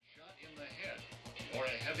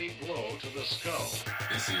heavy blow to the skull.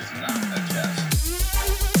 This is not a test.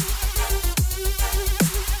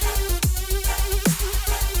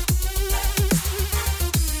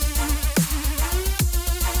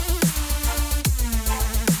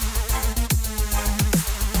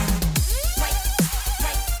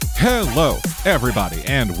 Hello, everybody,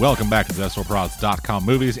 and welcome back to the SWProds.com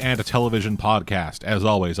movies and a television podcast. As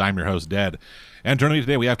always, I'm your host, Dead, and joining me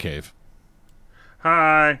today we have Cave.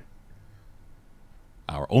 Hi.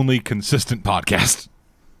 Our only consistent podcast.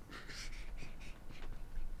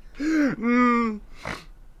 One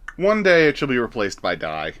day it shall be replaced by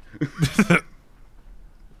Die.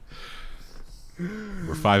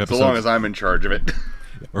 We're 5 episodes. So long as I'm in charge of it.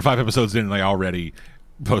 We're 5 episodes in, and I already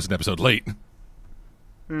posted an episode late.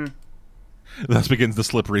 Thus begins the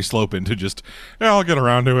slippery slope into just, I'll get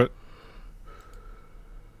around to it.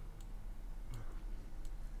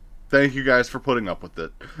 Thank you guys for putting up with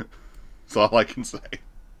it. That's all I can say.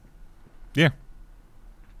 Yeah.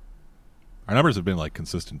 Our numbers have been,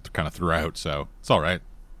 consistent kind of throughout, so it's all right.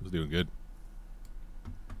 It's doing good.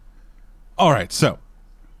 All right, so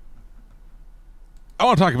I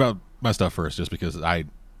want to talk about my stuff first, just because I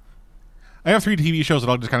have 3 TV shows that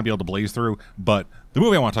I'll just kind of be able to blaze through, but the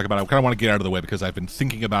movie I want to talk about, I kind of want to get out of the way because I've been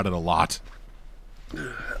thinking about it a lot.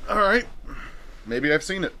 All right. Maybe I've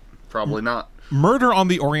seen it. Probably not. Murder on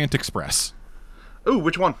the Orient Express. Ooh,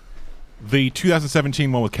 which one? The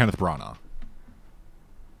 2017 one with Kenneth Branagh.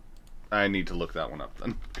 I need to look that one up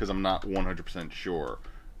then, because I'm not 100% sure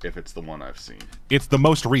if it's the one I've seen. It's the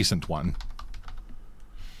most recent one.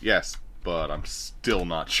 Yes, but I'm still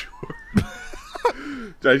not sure.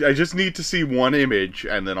 I just need to see one image,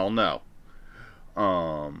 and then I'll know.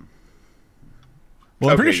 Well,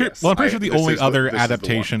 I'm pretty sure. Yes. Well, I'm pretty sure the only other this is the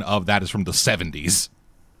adaptation of that is from the 70s.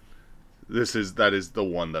 That is the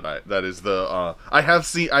one that I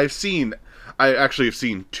actually have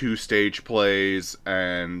seen 2 stage plays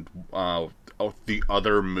and the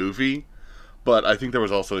other movie, but I think there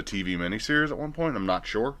was also a TV miniseries at one point. I'm not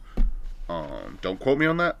sure. Don't quote me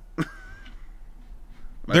on that.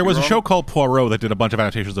 There was a show called Poirot that did a bunch of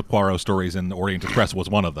adaptations of Poirot stories, and the Orient Express was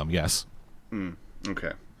one of them, yes.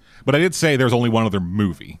 Okay. But I did say there's only one other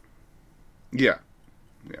movie. Yeah.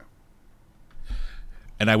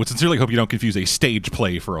 And I would sincerely hope you don't confuse a stage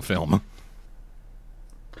play for a film.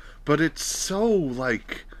 But it's so,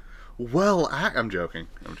 I'm joking.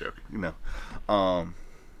 You know.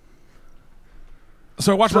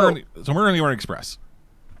 So I watched Murder on the Orient Express.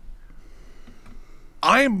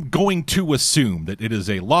 I'm going to assume that it is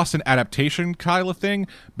a lost in adaptation kind of thing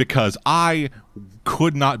because I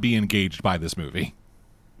could not be engaged by this movie.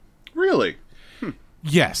 Really?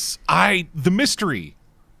 Yes, the mystery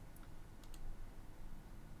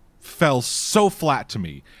fell so flat to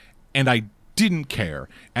me, and I didn't care.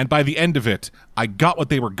 And by the end of it, I got what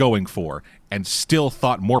they were going for, and still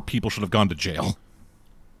thought more people should have gone to jail.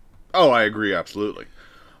 Oh, I agree, absolutely.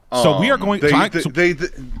 So we are going.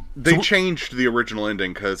 They changed the original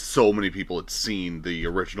ending because so many people had seen the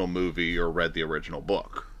original movie or read the original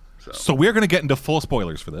book. So we're going to get into full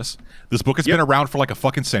spoilers for this. This book has been around for a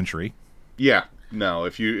fucking century. Yeah. No,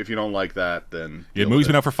 if you don't like that, then The movie's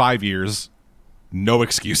been out for 5 years. No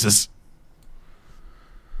excuses.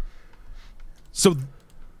 So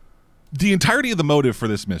the entirety of the motive for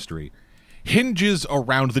this mystery hinges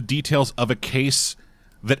around the details of a case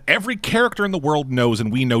that every character in the world knows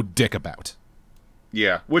and we know dick about.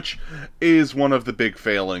 Yeah, which is one of the big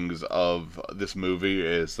failings of this movie,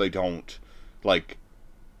 is they don't,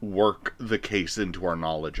 work the case into our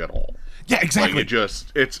knowledge at all. Yeah, exactly.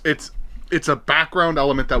 It's a background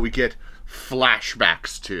element that we get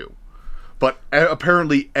flashbacks to. But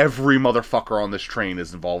apparently every motherfucker on this train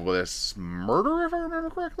is involved with this murder, if I remember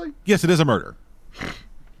correctly? Yes, it is a murder.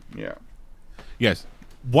 Yeah. Yes.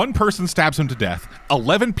 One person stabs him to death,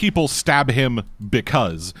 11 people stab him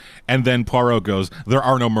because, and then Poirot goes, there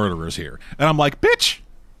are no murderers here. And I'm like, bitch,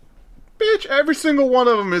 every single one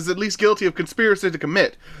of them is at least guilty of conspiracy to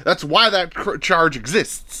commit. That's why that charge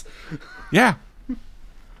exists. Yeah.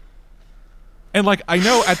 And I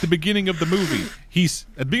know at the beginning of the movie,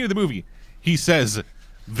 he says,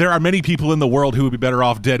 there are many people in the world who would be better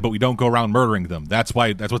off dead, but we don't go around murdering them. That's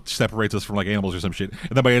what separates us from animals or some shit.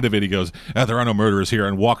 And then by the end of it, he goes, there are no murderers here,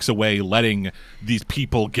 and walks away letting these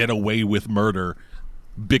people get away with murder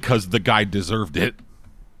because the guy deserved it.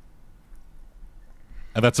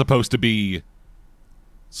 And that's supposed to be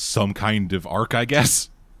some kind of arc, I guess.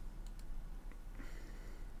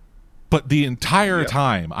 But the entire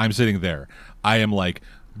time I'm sitting there, I am like,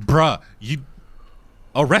 bruh, you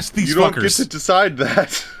arrest these fuckers. You don't get to decide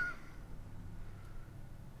that.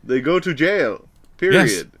 They go to jail.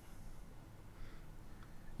 Period.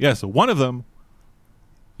 Yes, one of them,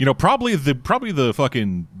 probably the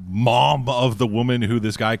fucking mom of the woman who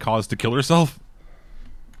this guy caused to kill herself.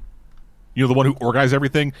 The one who organized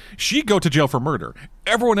everything. She'd go to jail for murder.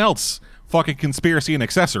 Everyone else, fucking conspiracy and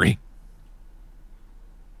accessory.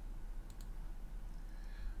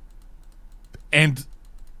 And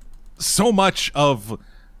so much of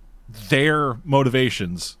their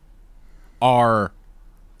motivations are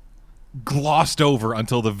glossed over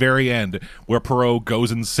until the very end, where Poirot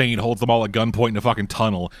goes insane, holds them all at gunpoint in a fucking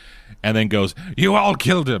tunnel, and then goes, "You all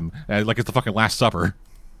killed him," like it's the fucking Last Supper.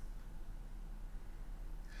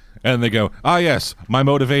 And they go, "Ah, yes, my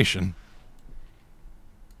motivation."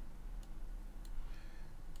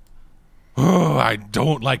 Oh, I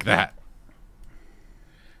don't like that.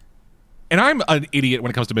 And I'm an idiot when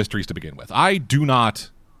it comes to mysteries to begin with. I do not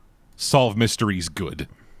solve mysteries good.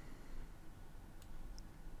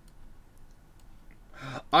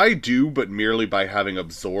 I do, but merely by having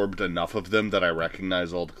absorbed enough of them that I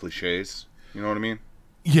recognize all the cliches. You know what I mean?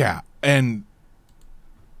 Yeah, and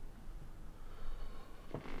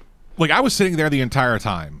like I was sitting there the entire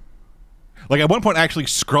time. Like at one point I actually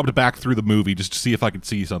scrubbed back through the movie just to see if I could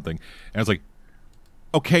see something. And I was like,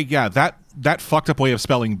 okay, yeah, that fucked up way of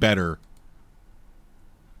spelling better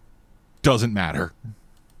doesn't matter.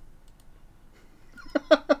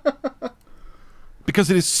 Because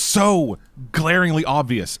it is so glaringly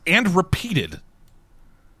obvious and repeated.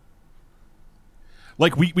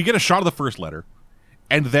 Like we get a shot of the first letter,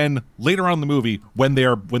 and then later on in the movie, when they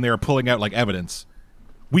are pulling out like evidence,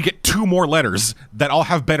 we get two more letters that all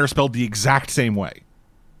have better spelled the exact same way.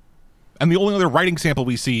 And the only other writing sample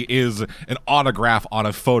we see is an autograph on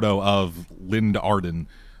a photo of Linda Arden,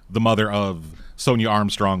 the mother of Sonia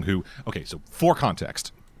Armstrong, who, okay, so for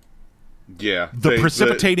context, yeah, the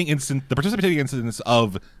precipitating incidence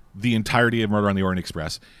of the entirety of Murder on the Orient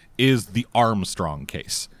Express is the Armstrong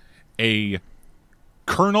case. A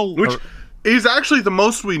colonel, which is actually the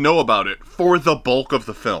most we know about it for the bulk of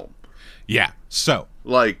the film. Yeah, so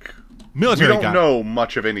like military we don't guy. know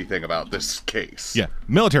much of anything about this case. Yeah,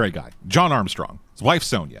 military guy, John Armstrong, his wife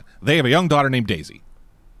Sonia. They have a young daughter named Daisy.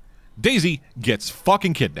 Daisy gets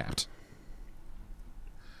fucking kidnapped.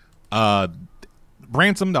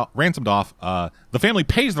 Ransomed off. The family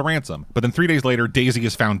pays the ransom, but then 3 days later, Daisy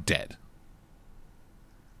is found dead.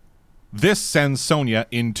 This sends Sonia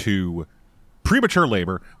into premature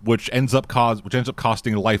labor, which ends up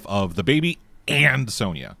costing the life of the baby and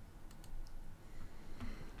Sonia.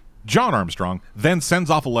 John Armstrong then sends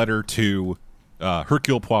off a letter to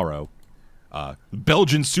Hercule Poirot,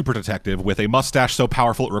 Belgian super detective with a mustache so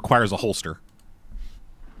powerful it requires a holster.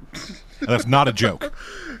 And that's not a joke.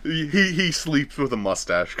 He sleeps with a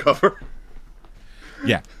mustache cover.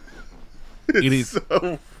 Yeah. It is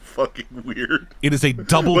so fucking weird. It is a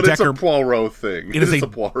double-decker... But it's a Poirot thing. It is a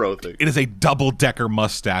Poirot thing. It is a double-decker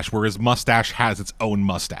mustache, where his mustache has its own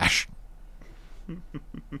mustache.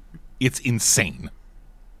 It's insane.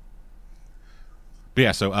 But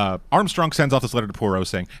yeah, so Armstrong sends off this letter to Poirot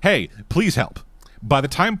saying, "Hey, please help." By the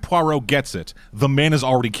time Poirot gets it, the man has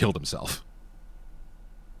already killed himself.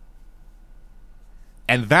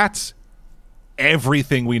 And that's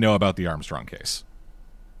everything we know about the Armstrong case.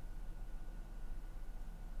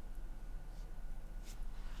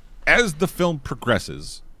 As the film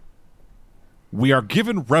progresses, we are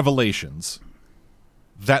given revelations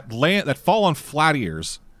that fall on flat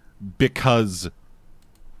ears because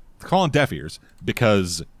fall on deaf ears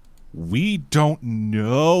because we don't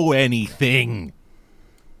know anything.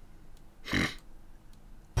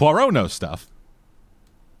 Poirot knows stuff.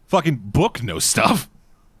 Fucking Book knows stuff.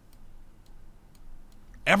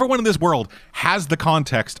 Everyone in this world has the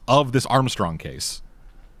context of this Armstrong case.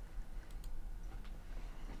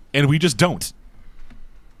 And we just don't.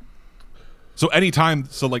 So anytime,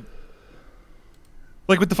 like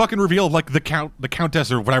with the fucking reveal of like the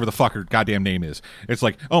Countess or whatever the fuck her goddamn name is, it's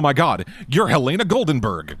like, oh my god, you're Helena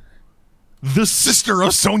Goldenberg, the sister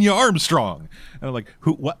of Sonia Armstrong. And I'm like,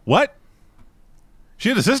 who? What? She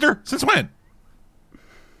had a sister? Since when?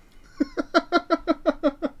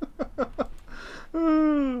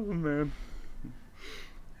 Oh man.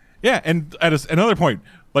 Yeah, and at another point,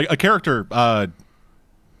 like a character,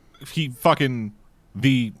 he fucking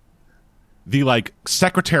the like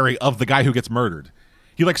secretary of the guy who gets murdered.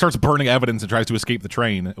 He like starts burning evidence and tries to escape the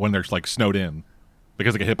train when they're like snowed in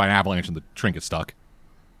because they get hit by an avalanche and the train gets stuck.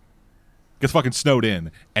 Gets fucking snowed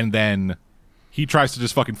in, and then he tries to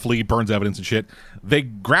just fucking flee, burns evidence and shit. They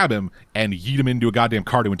grab him and yeet him into a goddamn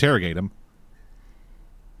car to interrogate him.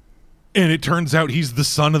 And it turns out he's the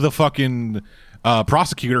son of the fucking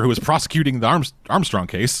prosecutor who was prosecuting the Armstrong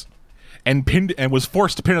case, and was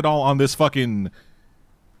forced to pin it all on this fucking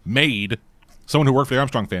maid, someone who worked for the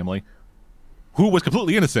Armstrong family, who was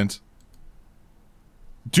completely innocent,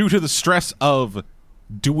 due to the stress of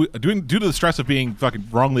due to the stress of being fucking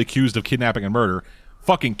wrongly accused of kidnapping and murder,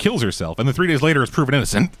 fucking kills herself, and then 3 days later is proven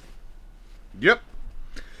innocent. Yep.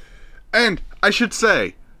 And I should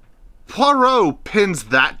say, Poirot pins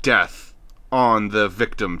that death on the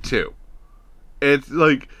victim too. It's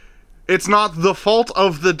like, it's not the fault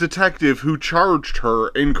of the detective who charged her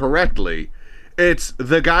incorrectly. It's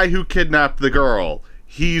the guy who kidnapped the girl.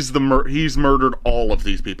 He's murdered all of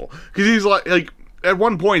these people. Because he's like at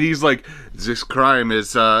one point he's like, this crime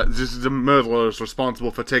is the murderer is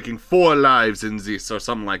responsible for taking 4 lives in this, or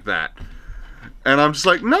something like that. And I'm just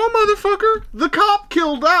like, no, motherfucker, the cop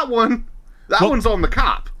killed that one. That one's on the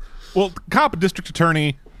cop. Well, the cop, district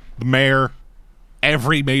attorney, the mayor,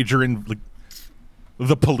 every major in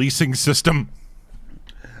the policing system.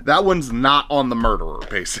 That one's not on the murderer,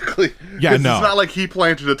 basically. Yeah, no. It's not like he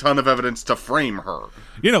planted a ton of evidence to frame her.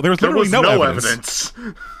 You know, there was literally no evidence.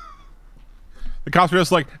 The cops were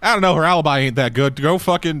just like, I don't know, her alibi ain't that good. Go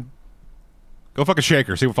fucking shake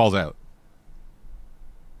her, see what falls out.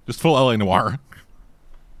 Just full LA Noire.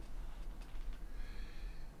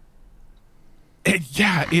 And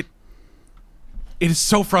yeah, it is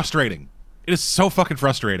so frustrating. It is so fucking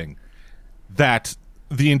frustrating that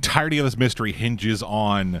the entirety of this mystery hinges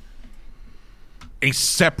on a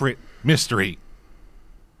separate mystery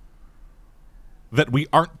that we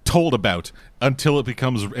aren't told about until it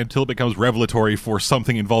becomes revelatory for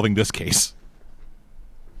something involving this case.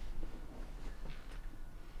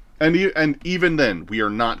 And even then, we are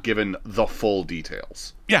not given the full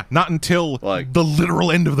details. Yeah, not until the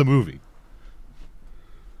literal end of the movie.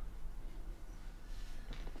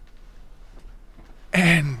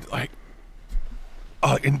 And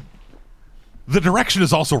and the direction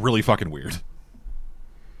is also really fucking weird.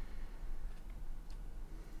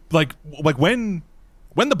 Like when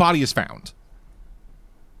the body is found,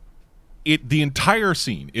 the entire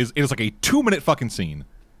scene is like a 2-minute fucking scene,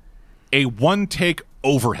 a 1-take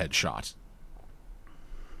overhead shot.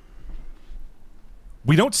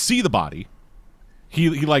 We don't see the body. He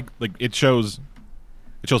it shows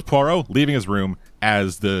Poirot leaving his room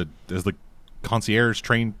as the concierge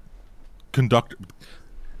train conductor,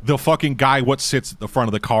 the fucking guy what sits at the front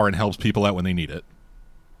of the car and helps people out when they need it.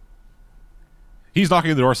 He's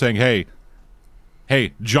knocking at the door saying, hey,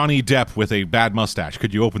 Johnny Depp with a bad mustache,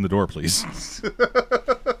 could you open the door, please?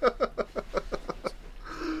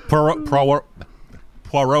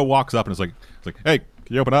 Poirot walks up and is like, hey,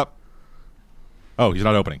 can you open up? Oh, he's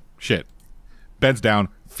not opening. Shit. Bends down,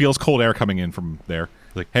 feels cold air coming in from there.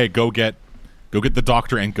 He's like, hey, go get the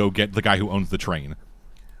doctor and go get the guy who owns the train.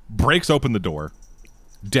 Breaks open the door.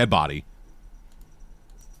 Dead body.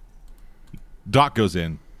 Doc goes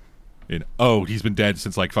in. And, he's been dead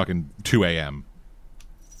since like fucking 2 a.m.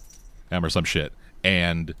 Or some shit.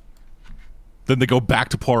 And then they go back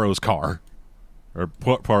to Poirot's car. Or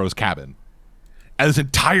Poirot's cabin. And this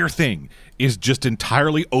entire thing is just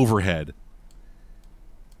entirely overhead.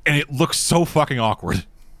 And it looks so fucking awkward.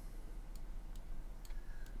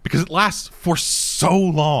 Because it lasts for so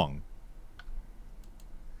long.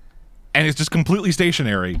 And it's just completely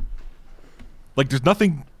stationary. Like, there's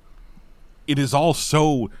nothing... It is all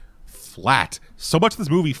so flat. So much of this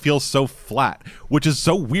movie feels so flat, which is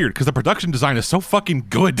so weird, because the production design is so fucking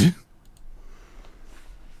good.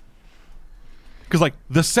 Because, like,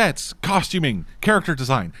 the sets, costuming, character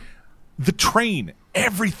design, the train,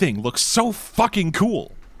 everything looks so fucking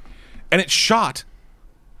cool. And it's shot...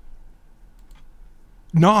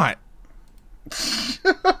 not.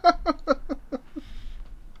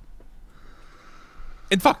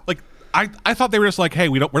 And fuck, like, I thought they were just like, hey,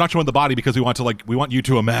 we're not showing the body because we want you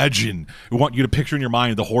to imagine, we want you to picture in your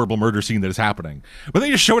mind the horrible murder scene that is happening. But then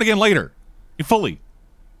you just show it again later, fully.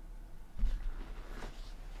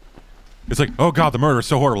 It's like, oh god, the murder is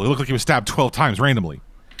so horrible. It looked like he was stabbed 12 times randomly.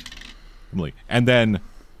 And then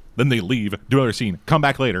they leave, do another scene, come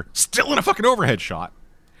back later, still in a fucking overhead shot,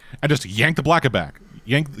 and just yank the blanket back.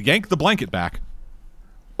 Yank the blanket back.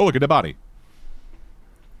 Oh, look at the body.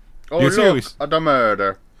 Oh, look, the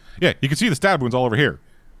murder. Yeah, you can see the stab wounds all over here.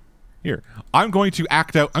 Here, I'm going to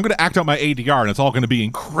act out my ADR, and it's all going to be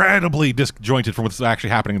incredibly disjointed from what's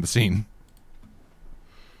actually happening in the scene.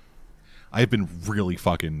 I've been really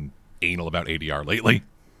fucking anal about ADR lately.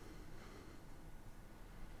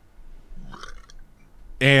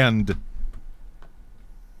 And...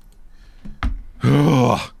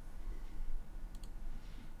 Ugh.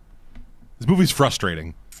 This movie's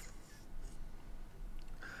frustrating.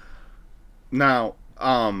 Now,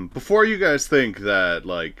 before you guys think that,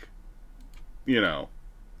 like, you know,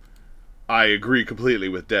 I agree completely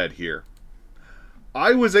with Dead here.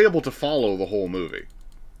 I was able to follow the whole movie.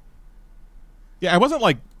 Yeah, I wasn't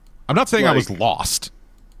like... I'm not saying I was Like- lost.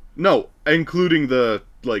 No, including the,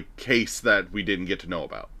 like, case that we didn't get to know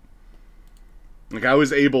about. Like, I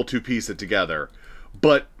was able to piece it together.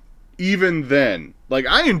 But even then, like,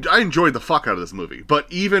 I enjoyed the fuck out of this movie. But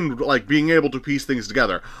even, like, being able to piece things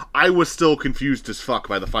together, I was still confused as fuck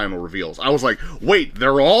by the final reveals. I was like, wait,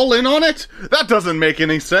 they're all in on it? That doesn't make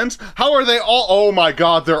any sense. How are they all... Oh my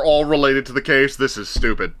god, they're all related to the case? This is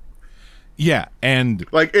stupid. Yeah, and...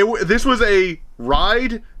 Like, this was a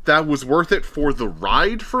ride that was worth it for the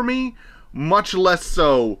ride for me, much less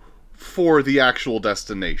so for the actual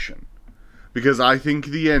destination. Because I think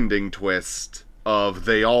the ending twist of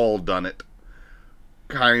they all done it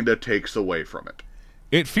kind of takes away from it.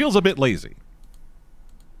 It feels a bit lazy.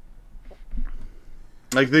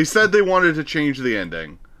 Like, they said they wanted to change the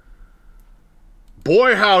ending.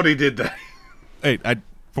 Boy, howdy did they. Hey,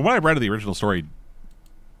 from what I read of the original story,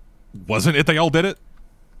 wasn't it they all did it?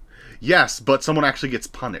 Yes, but someone actually gets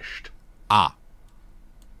punished. Ah.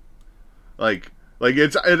 Like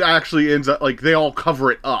it actually ends up, like, they all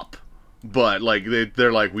cover it up. But, like,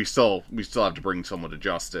 they're like, we still have to bring someone to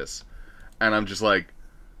justice. And I'm just like,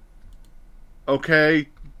 okay,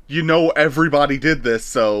 you know everybody did this,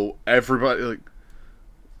 so everybody, like,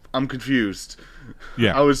 I'm confused.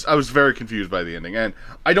 Yeah. I was very confused by the ending. And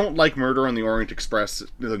I don't like Murder on the Orient Express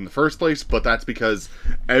in the first place, but that's because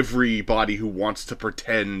everybody who wants to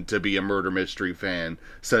pretend to be a murder mystery fan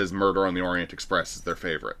says Murder on the Orient Express is their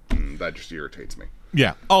favorite. And that just irritates me.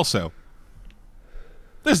 Yeah. Also,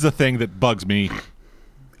 this is the thing that bugs me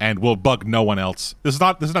and will bug no one else. This is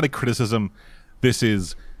not a criticism. This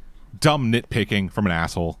is dumb nitpicking from an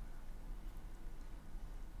asshole.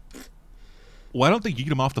 Why don't they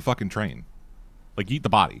yeet him off the fucking train? Like, yeet the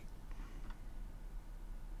body.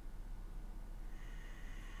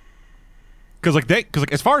 Because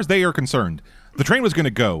as far as they are concerned, the train was going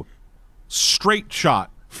to go straight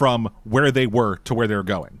shot from where they were to where they were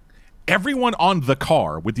going. Everyone on the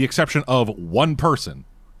car, with the exception of one person,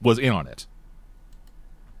 was in on it.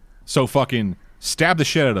 So fucking stab the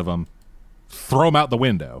shit out of him, throw him out the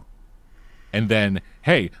window, and then,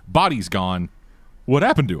 hey, body's gone. What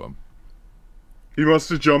happened to him? He must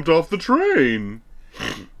have jumped off the train.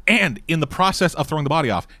 And in the process of throwing the body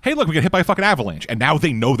off, hey, look, we got hit by a fucking avalanche, and now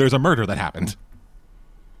they know there's a murder that happened.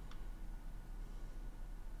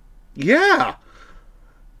 Yeah.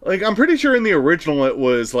 Like, I'm pretty sure in the original it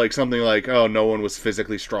was, like, something like, oh, no one was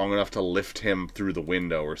physically strong enough to lift him through the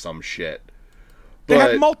window or some shit. They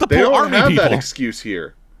had But multiple they don't army have that people. excuse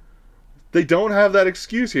here. They don't have that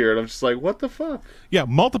excuse here, and I'm just like, what the fuck? Yeah,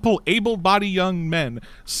 multiple able-bodied young men,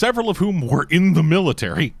 several of whom were in the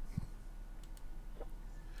military.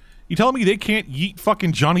 You telling me they can't yeet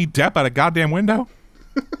fucking Johnny Depp out a goddamn window?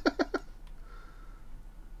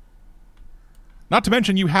 Not to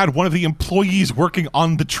mention you had one of the employees working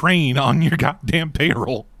on the train on your goddamn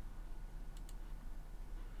payroll.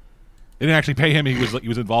 They didn't actually pay him. He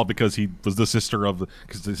was involved because he was the sister of...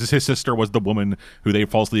 Because his sister was the woman who they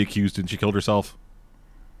falsely accused and she killed herself.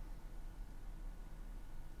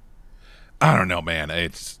 I don't know, man.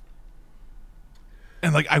 It's...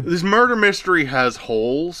 And like, This murder mystery has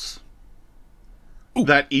holes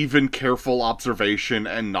that even careful observation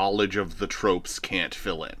and knowledge of the tropes can't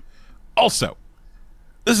fill in. Also,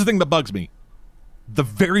 this is the thing that bugs me. The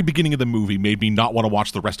very beginning of the movie made me not want to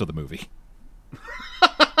watch the rest of the movie.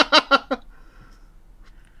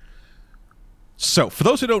 So, for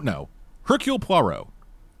those who don't know, Hercule Poirot,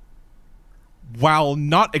 while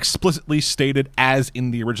not explicitly stated as in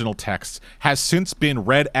the original text, has since been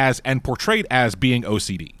read as and portrayed as being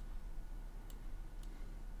OCD.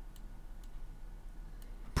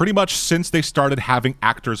 Pretty much since they started having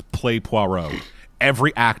actors play Poirot,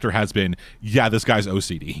 every actor has been, yeah, this guy's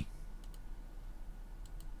OCD.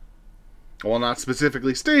 While not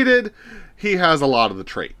specifically stated, he has a lot of the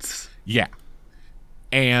traits. Yeah.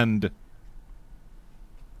 And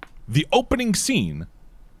the opening scene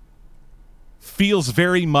feels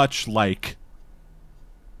very much like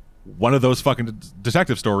one of those fucking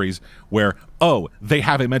detective stories where, oh, they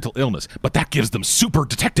have a mental illness, but that gives them super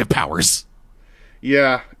detective powers.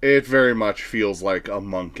 Yeah, it very much feels like a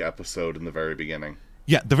Monk episode in the very beginning.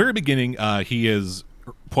 Yeah, the very beginning,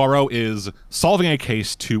 Poirot is solving a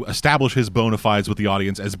case to establish his bona fides with the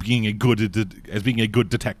audience as being a good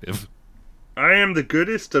detective. I am the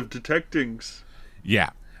goodest of detectives.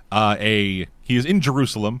 Yeah. He is in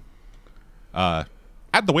Jerusalem, at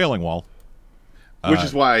the Wailing Wall. Which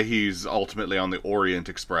is why he's ultimately on the Orient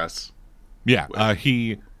Express. Yeah,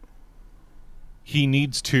 he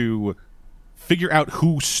needs to figure out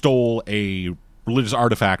who stole a religious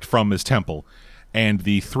artifact from his temple. And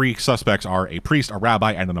the 3 suspects are a priest, a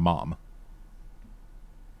rabbi, and an imam.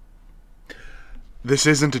 This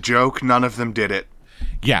isn't a joke. None of them did it.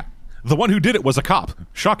 Yeah. The one who did it was a cop.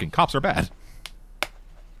 Shocking. Cops are bad.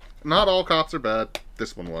 Not all cops are bad.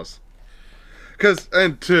 This one was.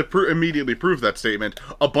 And to immediately prove that statement,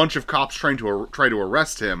 a bunch of cops try to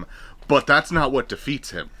arrest him, but that's not what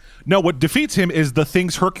defeats him. No, what defeats him is the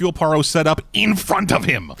things Hercule Poirot set up in front of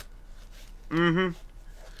him. Mm-hmm.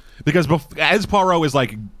 Because as Poirot is,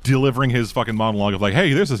 like, delivering his fucking monologue of, like,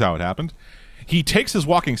 hey, this is how it happened, he takes his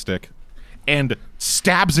walking stick and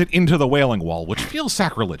stabs it into the wailing wall, which feels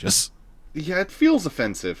sacrilegious. Yeah, it feels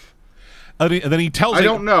offensive. And then he tells I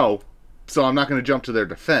don't know, so I'm not going to jump to their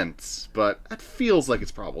defense, but it feels like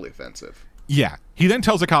it's probably offensive. Yeah. He then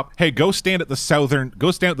tells the cop, hey, go stand at the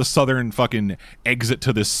southern fucking exit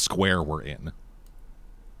to this square we're in.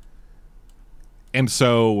 And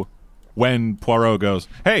so when Poirot goes,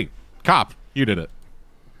 hey, cop, you did it,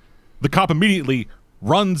 the cop immediately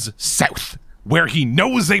runs south, where he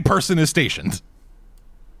knows a person is stationed.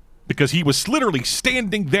 Because he was literally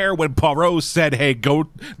standing there when Poirot said, hey, go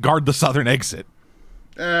guard the southern exit.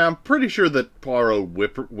 I'm pretty sure that Poirot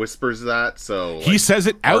whispers that, so... He says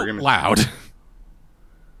it out loud.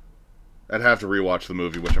 I'd have to rewatch the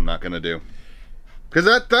movie, which I'm not going to do. Because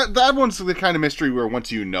that one's the kind of mystery where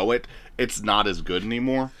once you know it, it's not as good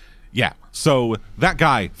anymore. Yeah, so that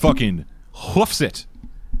guy fucking hoofs it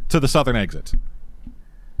to the southern exit.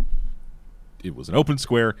 It was an open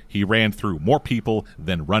square. He ran through more people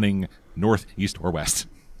than running north, east, or west.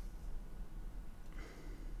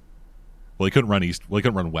 Well, he couldn't run east. Well, he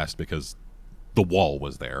couldn't run west because the wall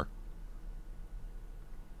was there.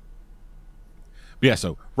 But yeah,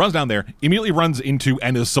 so runs down there, immediately runs into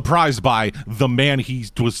and is surprised by the man he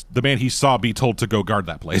saw be told to go guard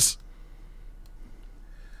that place.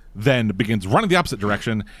 Then begins running the opposite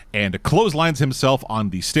direction and clotheslines himself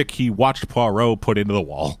on the stick he watched Poirot put into the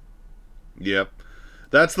wall. Yep.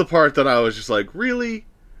 That's the part that I was just like, really?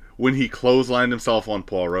 When he clotheslined himself on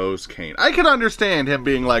Poirot's cane. I can understand him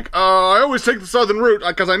being like, I always take the southern route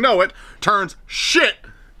because I know it.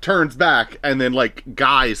 Turns back, and then, like,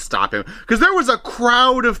 guys stop him. Because there was a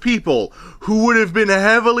crowd of people who would have been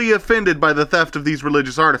heavily offended by the theft of these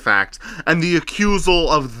religious artifacts and the accusal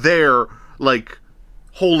of their, like,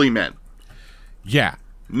 holy men. Yeah.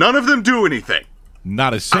 None of them do anything.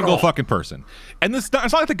 Not a single fucking person. And it's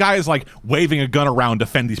not like the guy is, like, waving a gun around to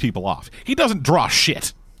fend these people off. He doesn't draw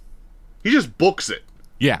shit. He just books it.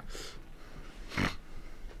 Yeah.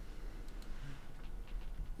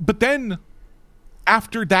 But then,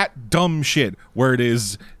 after that dumb shit, where it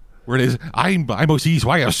is, I'm OCs,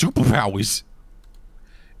 why I have superpowers,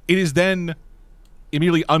 it is then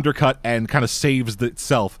immediately undercut and kind of saves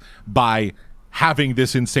itself by having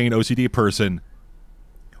this insane OCD person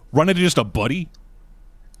run into just a buddy,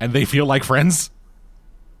 and they feel like friends.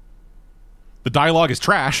 The dialogue is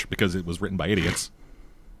trash, because it was written by idiots.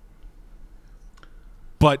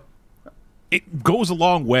 But it goes a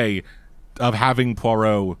long way of having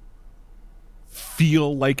Poirot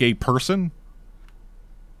feel like a person.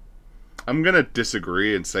 I'm going to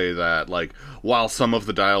disagree and say that, like, while some of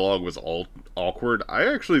the dialogue was awkward,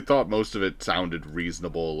 I actually thought most of it sounded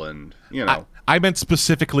reasonable and, you know. I meant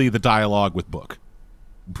specifically the dialogue with Book,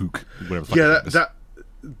 whatever the fuck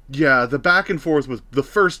the back and forth with the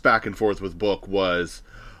first back and forth with Book was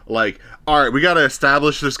like, all right, we got to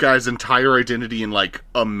establish this guy's entire identity in like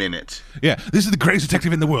a minute. Yeah, this is the greatest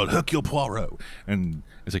detective in the world, Hercule Poirot, and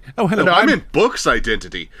it's like, oh hello. No, I'm in Book's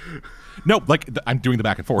identity. No, like I'm doing the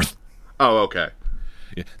back and forth. Oh, okay.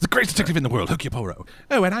 Yeah, the greatest detective in the world, Hercule Poirot.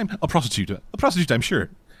 Oh, and I'm a prostitute. A prostitute, I'm sure.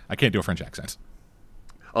 I can't do a French accent.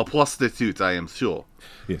 A prostitute, I am sure.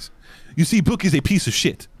 Yes. You see, Book is a piece of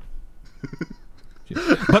shit.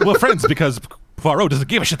 But we're friends because Poirot doesn't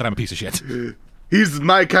give a shit that I'm a piece of shit. He's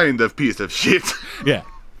my kind of piece of shit. Yeah.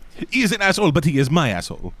 He is an asshole, but he is my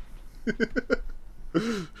asshole.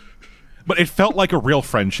 But it felt like a real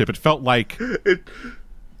friendship. It felt like...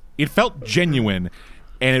 It felt genuine,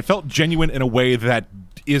 and it felt genuine in a way that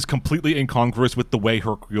is completely incongruous with the way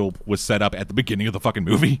Hercule was set up at the beginning of the fucking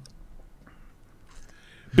movie.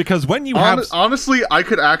 Because when you have... Honestly, I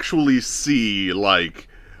could actually see, like...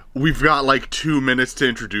 We've got like 2 minutes to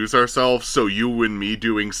introduce ourselves, so you and me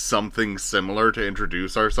doing something similar to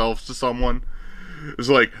introduce ourselves to someone. It's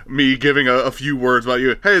like me giving a few words about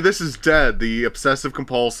you. Hey, this is Dad, the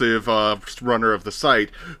obsessive-compulsive runner of the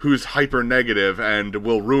site, who's hyper-negative and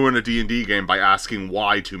will ruin a D&D game by asking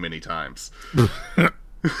why too many times.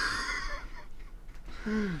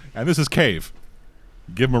 And this is Cave.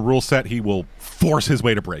 Give him a rule set, he will force his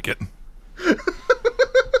way to break it.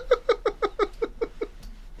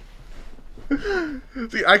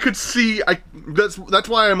 See, I could see. That's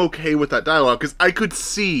why I'm okay with that dialogue, because I could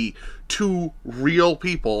see two real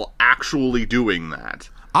people actually doing that.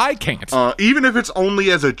 I can't. Even if it's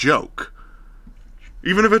only as a joke.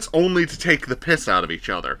 Even if it's only to take the piss out of each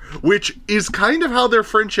other. Which is kind of how their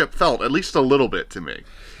friendship felt, at least a little bit to me.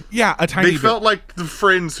 Yeah, a tiny They bit. felt like the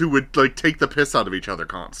friends who would, like, take the piss out of each other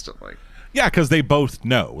constantly. Yeah, because they both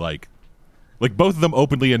know. Like both of them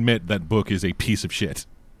openly admit that Book is a piece of shit.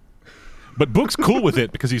 But Book's cool with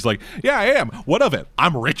it because he's like, yeah, I am. What of it?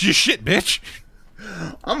 I'm rich as shit, bitch.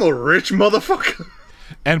 I'm a rich motherfucker.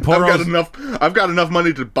 And Poirot's, I've got enough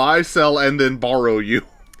money to buy, sell, and then borrow you.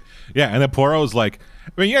 yeah, and then Poirot's like,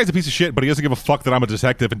 I mean, yeah, he's a piece of shit, but he doesn't give a fuck that I'm a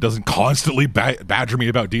detective and doesn't constantly badger me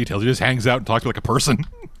about details. He just hangs out and talks to me like a person.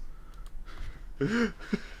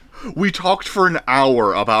 We talked for an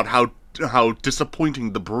hour about how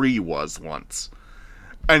disappointing the Brie was once.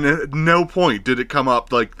 And at no point did it come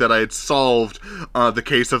up like that I had solved the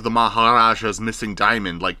case of the Maharaja's missing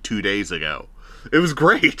diamond like 2 days ago. It was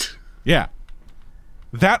great. Yeah.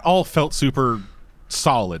 That all felt super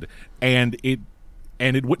solid, and it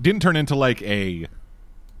didn't turn into like a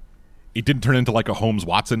Holmes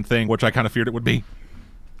Watson thing, which I kind of feared it would be.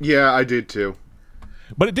 Yeah, I did too.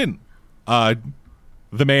 But it didn't.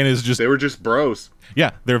 The man is just... They were just bros.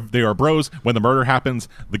 Yeah, they are bros. When the murder happens,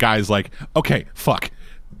 the guy's like, okay, fuck.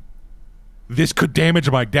 This could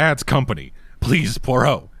damage my dad's company. Please,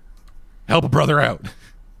 Poirot, help a brother out.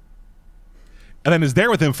 And then is there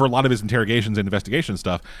with him for a lot of his interrogations and investigation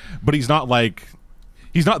stuff, but he's not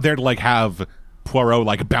there to like have Poirot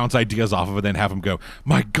like bounce ideas off of it and then have him go,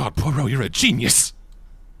 my God, Poirot, you're a genius.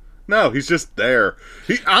 No, he's just there.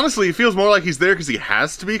 Honestly, it feels more like he's there because he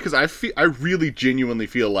has to be, because I really genuinely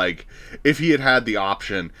feel like if he had the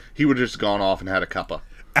option, he would have just gone off and had a cuppa.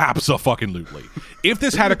 Abso-fucking-lutely. If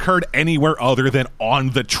this had occurred anywhere other than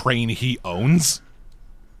on the train he owns,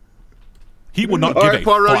 he would not give a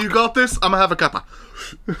Poirot, fuck. you got this? I'm gonna have a cuppa.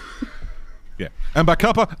 Yeah. And by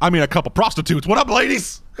cuppa, I mean a couple prostitutes. What up,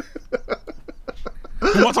 ladies?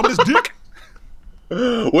 Who wants some of this dick?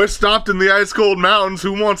 We're stopped in the ice-cold mountains.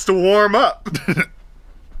 Who wants to warm up?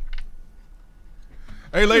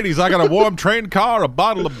 Hey, ladies, I got a warm train car, a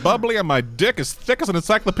bottle of bubbly, and my dick is thick as an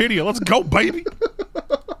encyclopedia. Let's go, baby.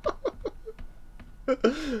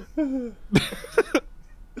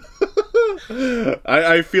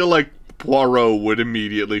 I feel like Poirot would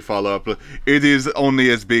immediately follow up. It is only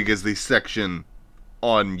as big as the section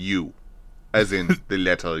on you, as in the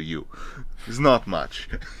letter U. It's not much.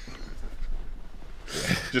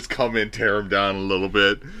 Just come in, tear him down a little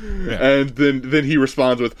bit, Yeah. and then he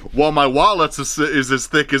responds with, "Well, my wallet's is as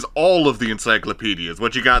thick as all of the encyclopedias.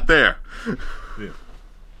 What you got there?" Yeah.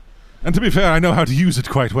 And to be fair, I know how to use it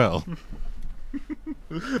quite well.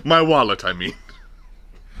 My wallet, I mean.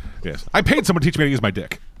 Yes. I paid someone to teach me how to use my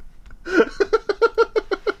dick.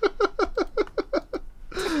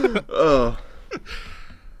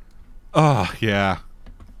 Oh, yeah.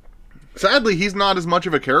 Sadly, he's not as much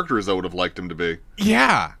of a character as I would have liked him to be.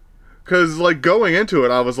 Yeah. Because, like, going into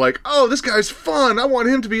it, I was like, oh, this guy's fun. I want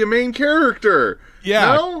him to be a main character.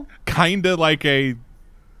 Yeah. No? Kind of like a...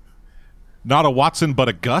 Not a Watson, but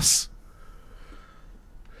a Gus.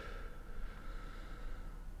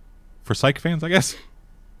 For Psych fans, I guess.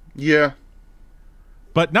 Yeah.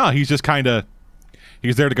 But no, he's just kind of...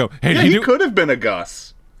 He's there to go, hey, Yeah, did he he do... could have been a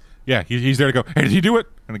Gus. Yeah, he's there to go, hey, did he do it?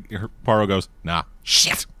 And Poirot goes, nah.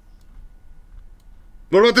 Shit.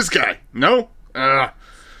 What about this guy? No? Man,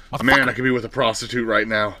 Motherfucker. I could be with a prostitute right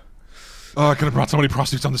now. Oh, I could have brought so many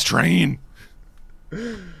prostitutes on this train.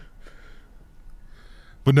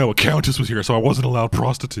 But no, a countess was here, so I wasn't allowed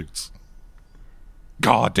prostitutes.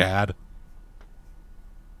 God, Dad.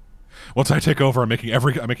 Once I take over, I'm making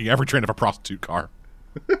every train of a prostitute car.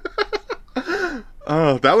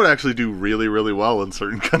 Oh, that would actually do really, really well in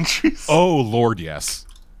certain countries. Oh, Lord, yes.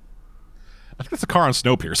 I think that's a car on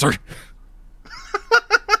Snowpiercer.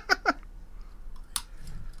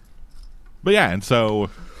 But yeah, and so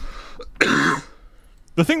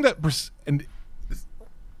the thing that, and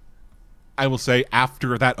I will say,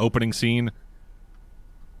 after that opening scene,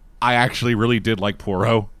 I actually really did like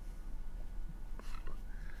Poirot.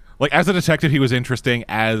 Like, as a detective, he was interesting.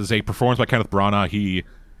 As a performance by Kenneth Branagh, he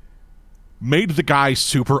made the guy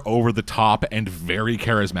super over the top and very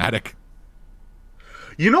charismatic.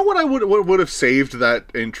 You know what would have saved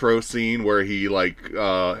that intro scene where he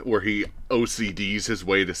OCDs his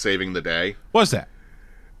way to saving the day? What was that?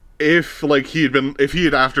 If he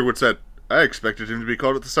had afterwards said, I expected him to be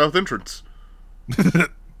caught at the south entrance. And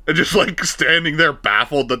just like standing there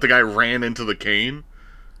baffled that the guy ran into the cane.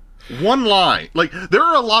 One line. Like, there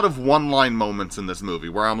are a lot of one-line moments in this movie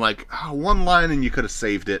where I'm like, oh, one line and you could have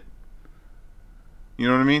saved it. You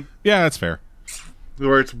know what I mean? Yeah, that's fair.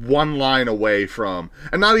 Where it's one line away from,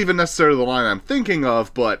 and not even necessarily the line I'm thinking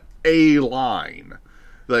of, but a line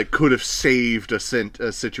that could have saved a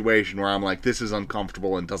situation where I'm like, this is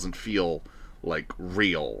uncomfortable and doesn't feel, like,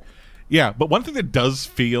 real. Yeah, but one thing that does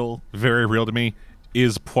feel very real to me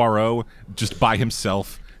is Poirot just by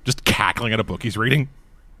himself, just cackling at a book he's reading.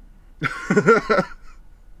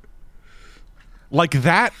 Like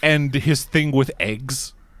that and his thing with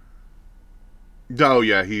eggs. Oh,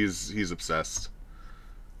 yeah, he's obsessed.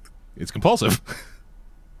 It's compulsive.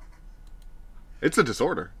 It's a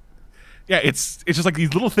disorder. Yeah, it's just like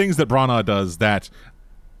these little things that Branagh does that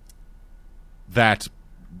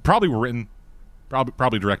probably were written,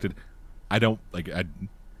 probably directed.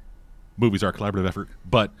 Movies are a collaborative effort,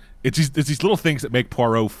 but it's these little things that make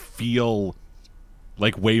Poirot feel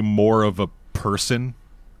like way more of a person.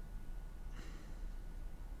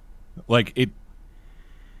 Like it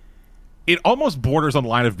almost borders on the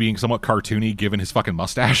line of being somewhat cartoony given his fucking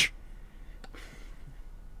mustache.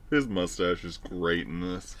 His mustache is great in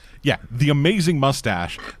this. Yeah, the amazing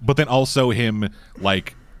mustache, but then also him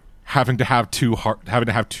like having to have two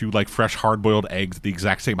like fresh hard-boiled eggs the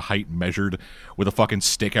exact same height measured with a fucking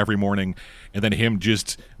stick every morning, and then him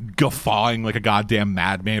just guffawing like a goddamn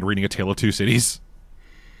madman reading A Tale of Two Cities.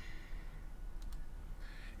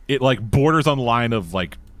 It like borders on the line of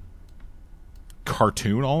like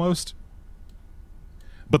cartoon almost.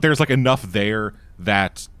 But there's like enough there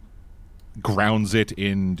that grounds it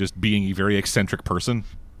in just being a very eccentric person.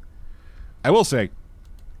 I will say,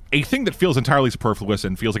 a thing that feels entirely superfluous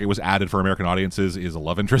and feels like it was added for American audiences is a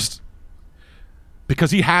love interest.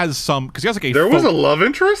 Because he has like a... There was a love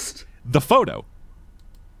interest? The photo.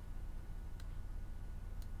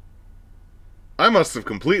 I must have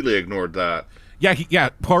completely ignored that. Yeah,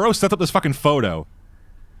 Poirot set up this fucking photo.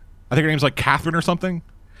 I think her name's like Catherine or something.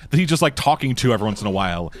 That he's just like talking to every once in a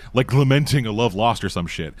while, like lamenting a love lost or some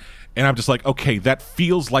shit. And I'm just like, okay, that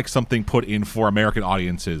feels like something put in for American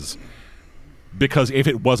audiences. Because if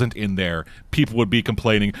it wasn't in there, people would be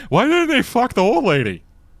complaining, why didn't they fuck the old lady?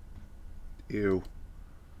 Ew.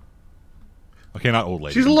 Okay, not old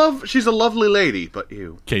lady. She's a lovely lady, but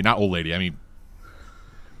ew. Okay, not old lady. I mean,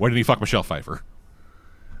 why didn't he fuck Michelle Pfeiffer?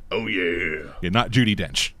 Oh, yeah. Yeah, not Judi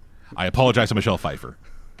Dench. I apologize to Michelle Pfeiffer.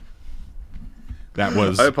 That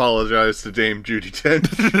was... I apologize to Dame Judi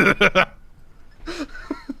Dench.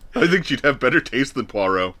 I think she'd have better taste than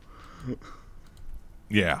Poirot.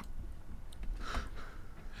 Yeah.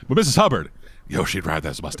 But Mrs. Hubbard, yo, she'd ride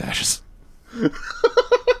those mustaches.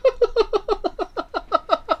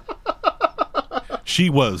 She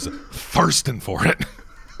was thirsting for it.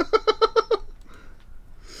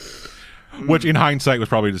 Which, in hindsight, was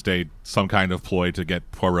probably just some kind of ploy to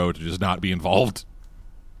get Poirot to just not be involved.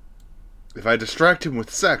 If I distract him with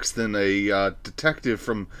sex, then a detective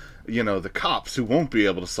from, the cops who won't be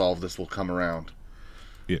able to solve this will come around.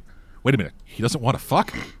 Yeah. Wait a minute. He doesn't want to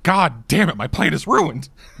fuck? God damn it, my plan is ruined.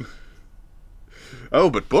 Oh,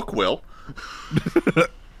 but Book will.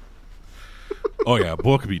 Oh, yeah,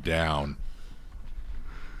 Book be down.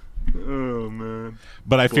 Oh, man.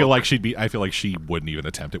 But I feel like she wouldn't even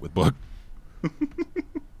attempt it with Book.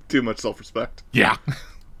 Too much self-respect. Yeah.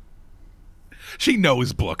 She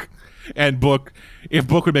knows Book. And Book, if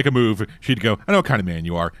Book would make a move, she'd go, I know what kind of man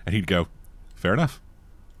you are. And he'd go, fair enough.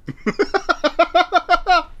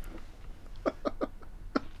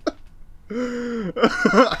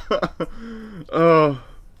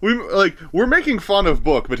 We're making fun of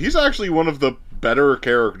Book, but he's actually one of the better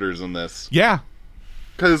characters in this. Yeah.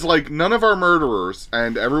 Because, none of our murderers,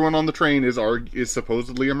 and everyone on the train is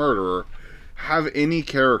supposedly a murderer, have any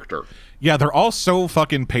character. Yeah, they're all so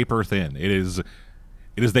fucking paper thin. It is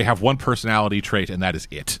they have one personality trait, and that is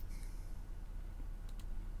it.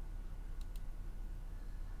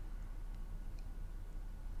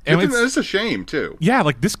 And it's a shame, too. Yeah,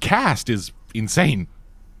 this cast is insane.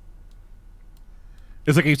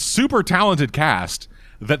 It's like a super talented cast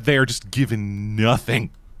that they're just given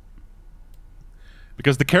nothing.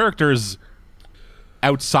 Because the characters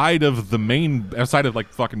outside of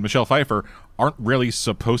fucking Michelle Pfeiffer aren't really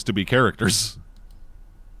supposed to be characters.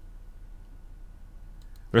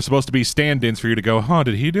 They're supposed to be stand-ins for you to go, huh,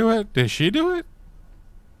 did he do it? Did she do it?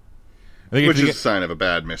 Which is a sign of a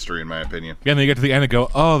bad mystery, in my opinion. Yeah, and then you get to the end and go,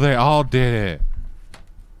 oh, they all did it.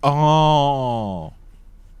 Oh.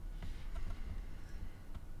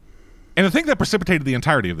 And the thing that precipitated the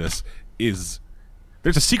entirety of this is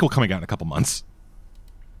there's a sequel coming out in a couple months.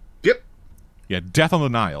 Yep. Yeah, Death on the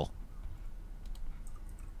Nile.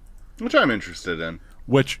 Which I'm interested in.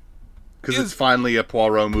 Which Because it's finally a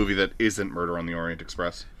Poirot movie that isn't Murder on the Orient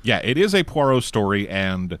Express. Yeah, it is a Poirot story,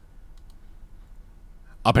 and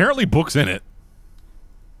apparently Book's in it.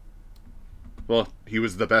 Well, he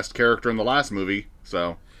was the best character in the last movie,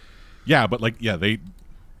 so... Yeah, but, like, yeah,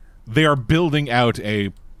 they are building out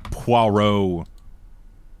a Poirot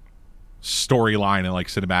storyline and, like,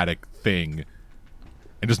 cinematic thing,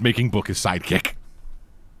 and just making Book his sidekick.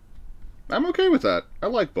 I'm okay with that. I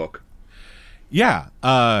like Book. Yeah,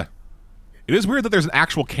 it is weird that there's an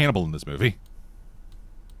actual cannibal in this movie.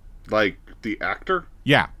 Like, the actor?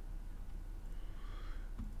 Yeah.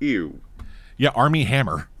 Ew. Yeah, Armie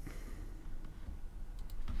Hammer.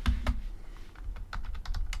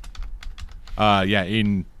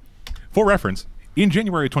 For reference, in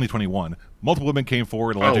January 2021, multiple women came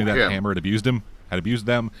forward alleging that Hammer had abused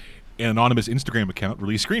them. An anonymous Instagram account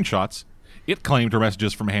released screenshots. It claimed her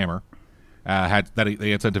messages from Hammer they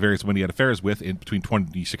had sent to various women he had affairs with between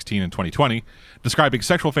 2016 and 2020, describing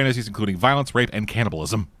sexual fantasies including violence, rape, and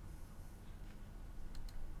cannibalism.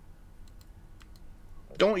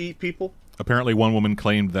 Don't eat people. Apparently, one woman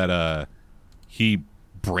claimed that he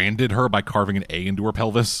branded her by carving an A into her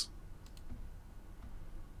pelvis.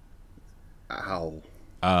 Ow.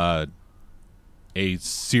 A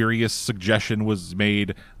serious suggestion was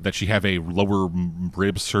made that she have a lower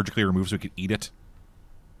rib surgically removed so he could eat it.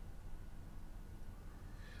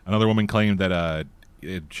 Another woman claimed that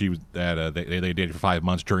they dated for 5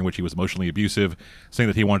 months, during which he was emotionally abusive, saying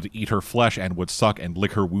that he wanted to eat her flesh and would suck and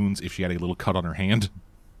lick her wounds if she had a little cut on her hand.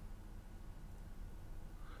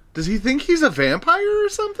 Does he think he's a vampire or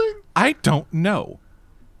something? I don't know.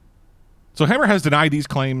 So Hammer has denied these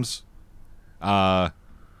claims.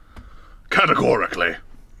 Categorically.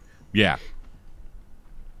 Yeah.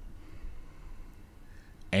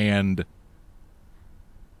 And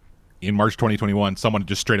in March 2021, someone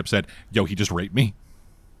just straight up said, "Yo, he just raped me."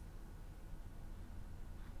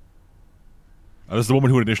 This is the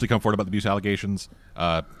woman who had initially come forward about the abuse allegations,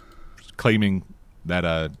 claiming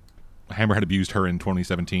that Hammer had abused her in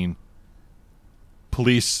 2017.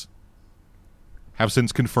 Police have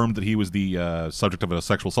since confirmed that he was the subject of a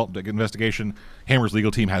sexual assault investigation. Hammer's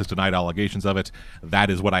legal team has denied allegations of it. That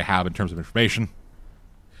is what I have in terms of information.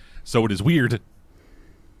 So it is weird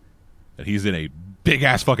that he's in a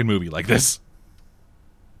big-ass fucking movie like this.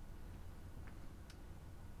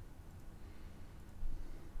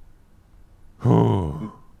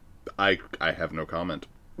 I have no comment.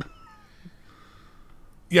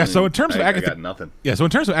 Yeah, so in terms of I got nothing. Yeah, so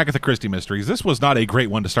in terms of Agatha Christie mysteries, this was not a great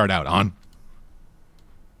one to start out on.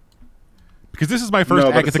 Because this is my first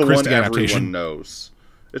Agatha Christie adaptation. Everyone knows.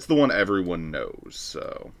 It's the one everyone knows,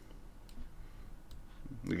 so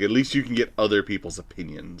like, at least you can get other people's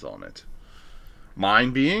opinions on it.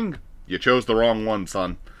 Mine being, you chose the wrong one,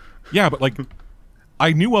 son. Yeah, but like,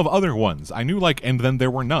 I knew of other ones. I knew like, and then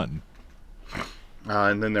there were none.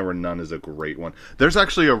 And then there were none is a great one. There's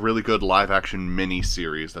actually a really good live-action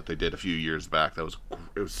mini-series that they did a few years back. It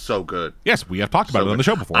was so good. Yes, we have talked about it on the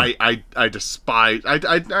show before. I despise.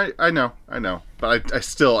 I know, but I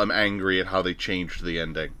still am angry at how they changed the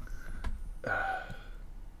ending.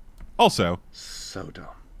 Also, so dumb.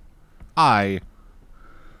 I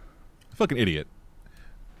feel like an idiot,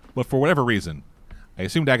 but for whatever reason, I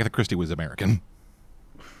assumed Agatha Christie was American.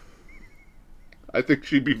 I think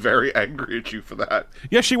she'd be very angry at you for that.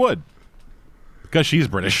 Yes, she would. Because she's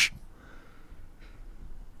British.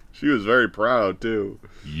 She was very proud, too.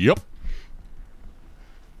 Yep.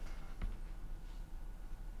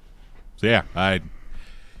 So, yeah,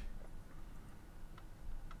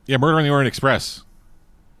 Murder on the Orient Express.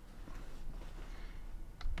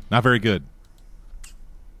 Not very good.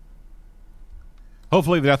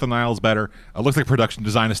 Hopefully the Death on the Nile is better. It looks like production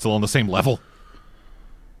design is still on the same level.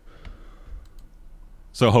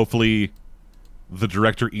 So hopefully the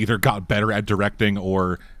director either got better at directing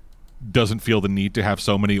or doesn't feel the need to have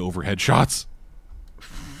so many overhead shots.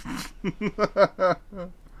 We're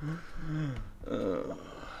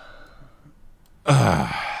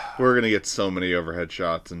going to get so many overhead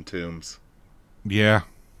shots in Tombs. Yeah.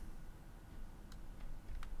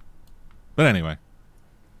 But anyway.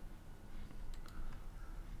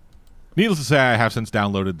 Needless to say, I have since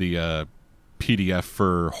downloaded the PDF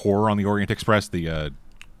for Horror on the Orient Express, the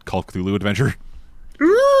Call of Cthulhu adventure.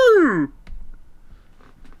 Ooh!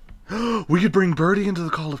 We could bring Birdie into the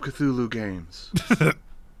Call of Cthulhu games.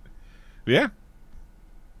 Yeah.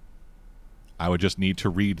 I would just need to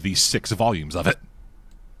read the 6 volumes of it.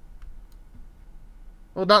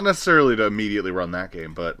 Well, not necessarily to immediately run that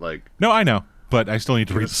game, but like... No, I know. But I still need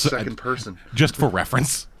to read the second person. Just for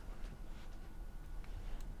reference.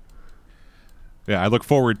 Yeah, I look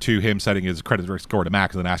forward to him setting his credit score to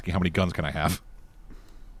max and then asking how many guns can I have.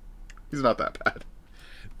 He's not that bad.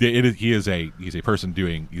 He's a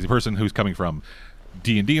person who's coming from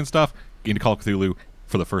D&D and stuff into Call of Cthulhu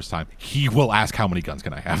for the first time. He will ask how many guns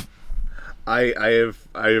can I have. I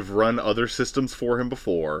have run other systems for him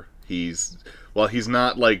before. He's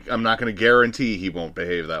not like, I'm not going to guarantee he won't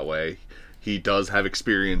behave that way. He does have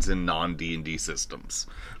experience in non-D&D systems.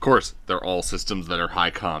 Of course, they're all systems that are high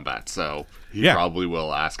combat, so he probably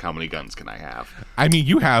will ask how many guns can I have. I mean,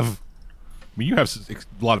 you have a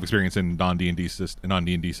lot of experience in non-D&D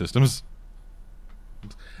systems.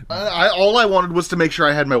 All I wanted was to make sure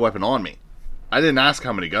I had my weapon on me. I didn't ask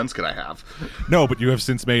how many guns could I have. No, but you have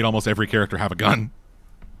since made almost every character have a gun.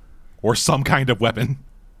 Or some kind of weapon.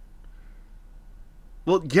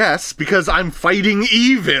 Well, yes, because I'm fighting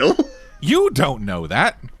evil. You don't know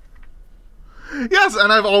that. Yes,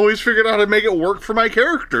 and I've always figured out how to make it work for my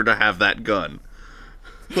character to have that gun.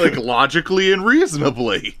 Like, logically and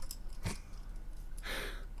reasonably.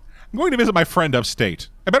 I'm going to visit my friend upstate.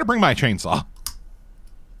 I better bring my chainsaw.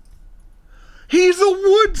 He's a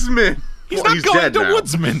woodsman! He's Well, not going dead to now.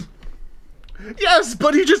 woodsman. Yes,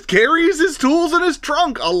 but he just carries his tools in his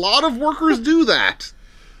trunk. A lot of workers do that.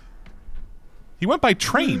 He went by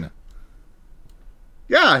train.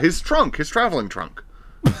 Yeah, his traveling trunk.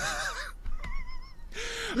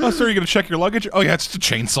 Oh, sir, you going to check your luggage? Oh, yeah, it's the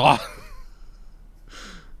chainsaw.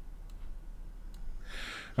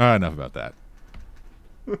 Enough about that.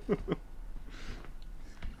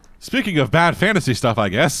 Speaking of bad fantasy stuff, I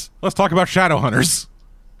guess, let's talk about Shadowhunters.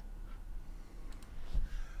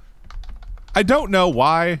 I don't know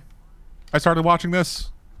why I started watching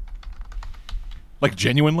this. Like,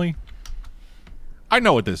 genuinely. I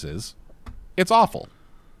know what this is. It's awful.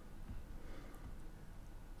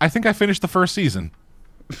 I think I finished the first season.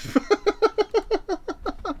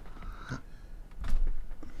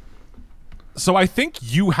 So I think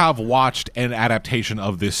you have watched an adaptation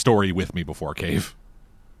of this story with me before, Cave.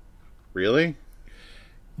 Really?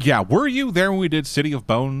 Yeah, were you there when we did City of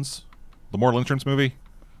Bones? The Mortal Instruments movie?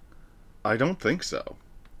 I don't think so.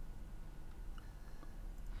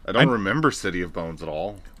 I don't remember City of Bones at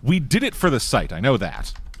all. We did it for the site, I know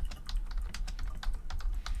that.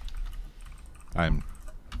 I'm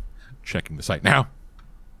checking the site now.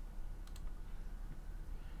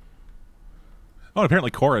 Oh,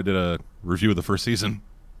 apparently Cora did a review of the first season.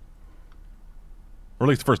 Or at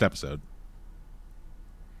least the first episode.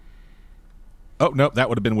 Oh, no, that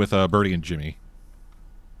would have been with Birdie and Jimmy.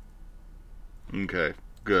 Okay,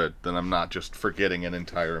 good. Then I'm not just forgetting an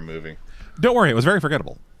entire movie. Don't worry, it was very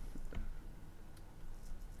forgettable.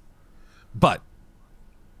 But,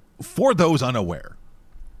 for those unaware,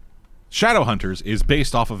 Shadowhunters is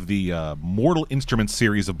based off of the Mortal Instruments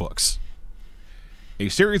series of books. A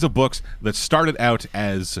series of books that started out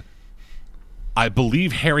as, I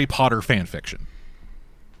believe, Harry Potter fanfiction.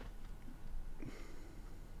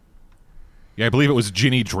 Yeah, I believe it was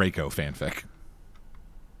Ginny Draco fanfic.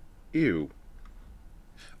 Ew.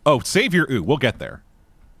 Oh, save your ooh. We'll get there.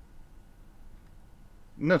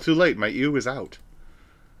 No, too late. My ew is out.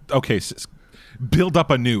 Okay, build up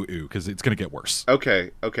a new ooh, because it's going to get worse. Okay.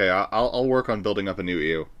 I'll work on building up a new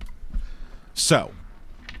ew. So,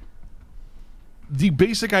 the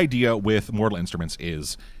basic idea with Mortal Instruments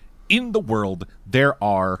is, in the world, there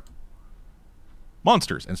are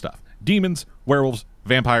monsters and stuff. Demons, werewolves,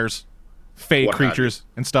 vampires, fae creatures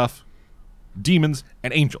and stuff. Demons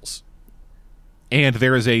and angels. And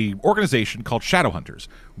there is a organization called Shadowhunters,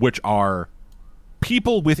 which are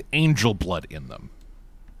people with angel blood in them,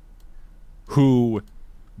 who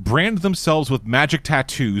brand themselves with magic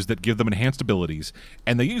tattoos that give them enhanced abilities,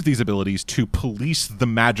 and they use these abilities to police the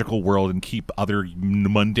magical world and keep other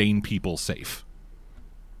mundane people safe.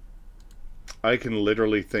 I can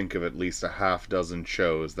literally think of at least a half dozen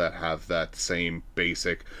shows that have that same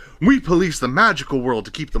basic, we police the magical world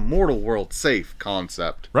to keep the mortal world safe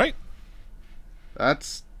concept. Right?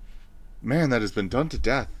 Man, that has been done to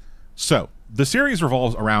death. So, the series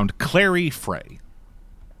revolves around Clary Frey,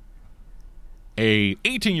 a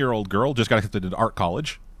 18-year-old girl just got accepted into art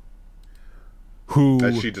college, who...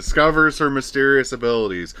 As she discovers her mysterious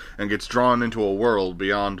abilities and gets drawn into a world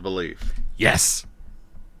beyond belief. Yes!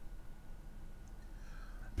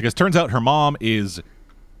 Because turns out her mom is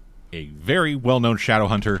a very well-known shadow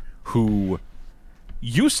hunter who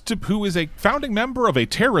is a founding member of a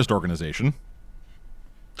terrorist organization.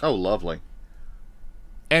 Oh, lovely.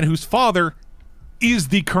 And whose father is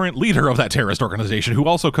the current leader of that terrorist organization, who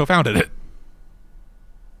also co-founded it.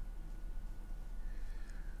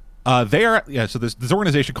 So this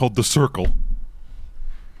organization called The Circle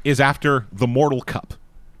is after the Mortal Cup,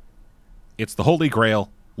 It's the Holy Grail,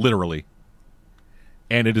 literally.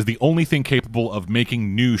 And it is the only thing capable of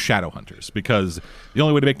making new Shadowhunters, because the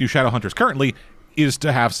only way to make new Shadowhunters currently is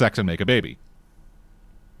to have sex and make a baby.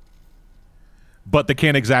 But they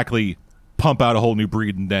can't exactly pump out a whole new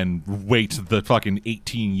breed and then wait the fucking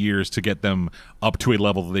 18 years to get them up to a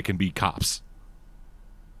level that they can be cops.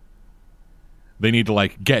 They need to,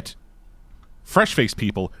 like, get fresh-faced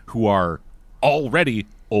people who are already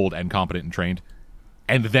old and competent and trained,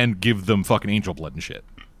 and then give them fucking angel blood and shit.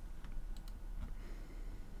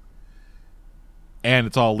 And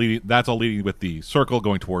that's all leading with the Circle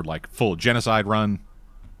going toward, like, full genocide run.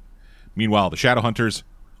 Meanwhile, the Shadowhunters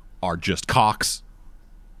are just cocks.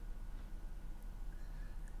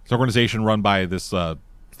 It's an organization run by this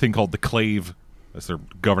thing called the Clave. That's their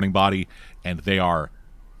governing body. And they are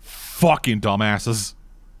fucking dumbasses.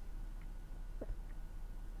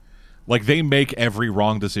 Like, they make every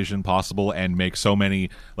wrong decision possible and make so many,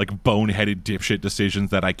 like, boneheaded dipshit decisions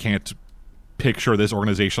that I can't picture this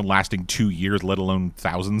organization lasting 2 years, let alone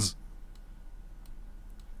thousands.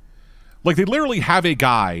 Like, they literally have a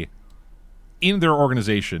guy in their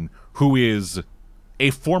organization who is a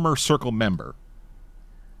former Circle member.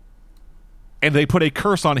 And they put a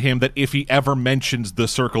curse on him that if he ever mentions the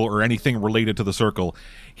Circle or anything related to the Circle,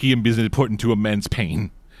 he is put into immense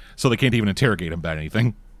pain. So they can't even interrogate him about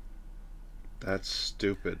anything. That's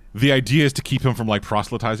stupid. The idea is to keep him from, like,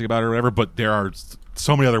 proselytizing about it or whatever, but there are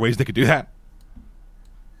so many other ways they could do that.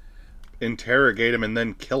 Interrogate him and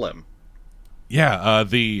then kill him. Yeah,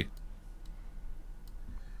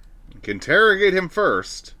 Interrogate him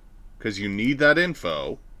first, because you need that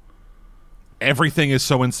info. Everything is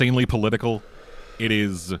so insanely political.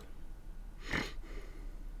 It's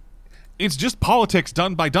just politics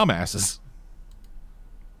done by dumbasses.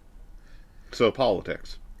 So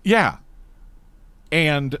politics. Yeah.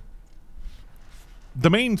 And the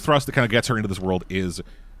main thrust that kind of gets her into this world is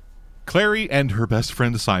Clary and her best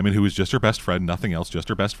friend Simon, who is just her best friend, nothing else, just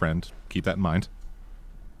her best friend. Keep that in mind.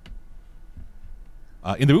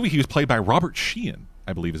 In the movie, he was played by Robert Sheehan,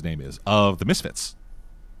 I believe his name is, of The Misfits.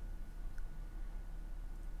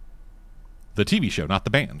 The TV show, not the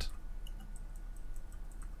band.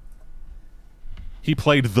 He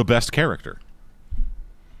played the best character.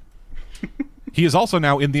 He is also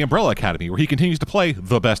now in the Umbrella Academy, where he continues to play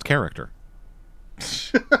the best character.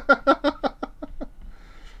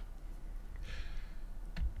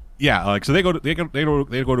 Yeah, like, so they go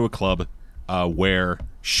to a club where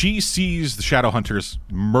she sees the Shadowhunters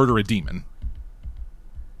murder a demon,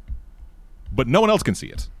 but no one else can see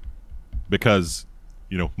it because,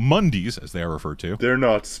 you know, Mundies, as they are referred to, they're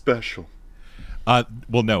not special.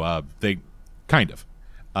 Well, no, they kind of.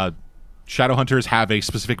 Shadowhunters have a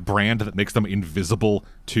specific brand that makes them invisible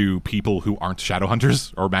to people who aren't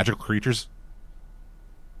Shadowhunters or magical creatures.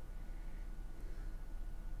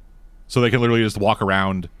 So they can literally just walk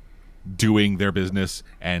around doing their business,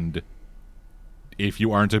 and if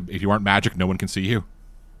you aren't magic, no one can see you.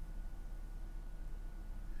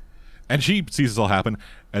 And she sees this all happen,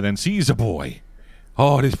 and then sees a boy.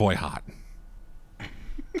 Oh, this boy hot.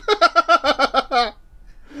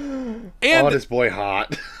 Oh, this boy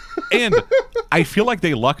hot. And I feel like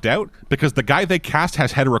they lucked out because the guy they cast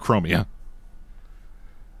has heterochromia.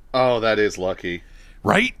 Oh, that is lucky.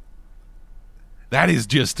 Right? That is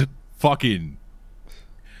just fucking...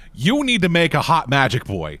 You need to make a hot magic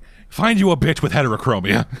boy. Find you a bitch with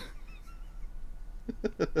heterochromia.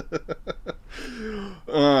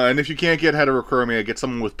 And if you can't get heterochromia, get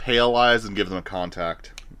someone with pale eyes and give them a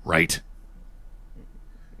contact. Right.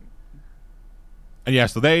 And yeah,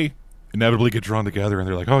 so they inevitably get drawn together and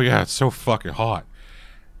they're like, oh yeah, it's so fucking hot.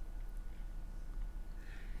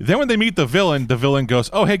 Then when they meet the villain goes,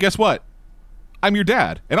 oh hey, guess what? I'm your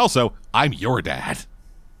dad. And also, I'm your dad.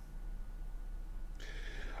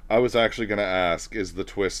 I was actually going to ask, is the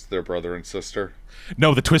twist their brother and sister?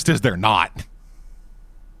 No, the twist is they're not.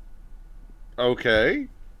 Okay.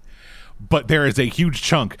 But there is a huge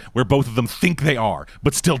chunk where both of them think they are,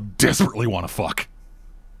 but still desperately want to fuck.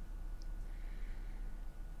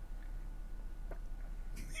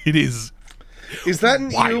 It is. Is that an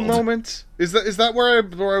wild. ew moment? Is that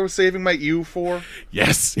where I was saving my ew for?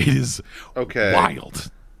 Yes, it is. Okay. Wild.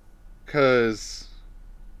 Because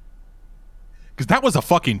that was a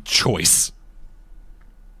fucking choice.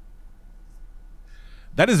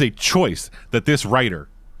 That is a choice that this writer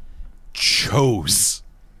chose.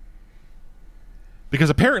 Because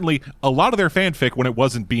apparently, a lot of their fanfic, when it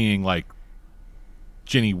wasn't being like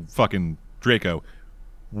Ginny fucking Draco,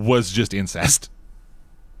 was just incest.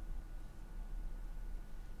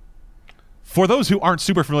 For those who aren't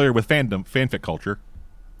super familiar with fanfic culture,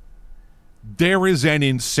 there is an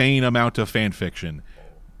insane amount of fan fiction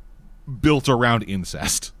built around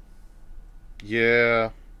incest. Yeah.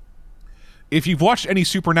 If you've watched any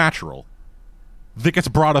Supernatural, that gets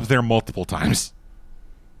brought up there multiple times.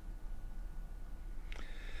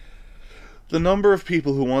 The number of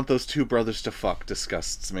people who want those two brothers to fuck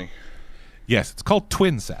disgusts me. Yes, it's called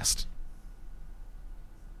twincest.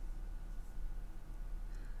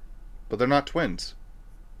 But they're not twins.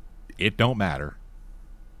 It don't matter.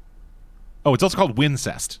 Oh, it's also called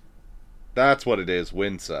wincest. That's what it is,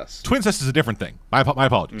 wincest. Twincest is a different thing. My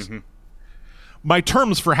apologies. Mm-hmm. My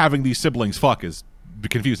terms for having these siblings fuck is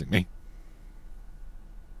confusing me.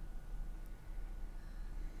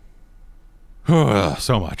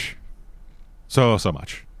 So much. So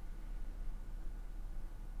much.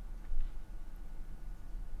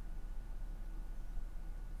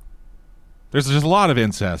 There's just a lot of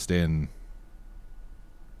incest in,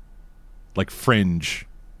 like, fringe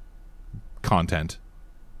content.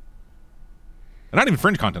 And not even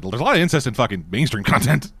fringe content. There's a lot of incest in fucking mainstream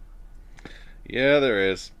content. Yeah,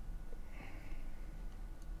 there is.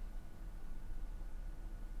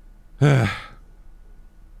 Like,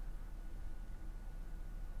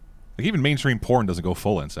 even mainstream porn doesn't go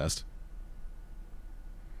full incest.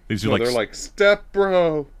 They just do, No, like, they're like, step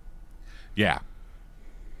bro. yeah.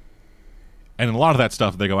 And in a lot of that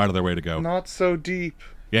stuff, they go out of their way to go. Not so deep.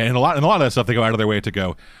 Yeah, and a lot of that stuff, they go out of their way to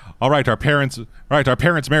go. All right, our parents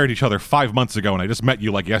married each other 5 months ago, and I just met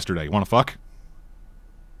you like yesterday. You want to fuck?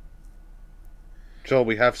 Shall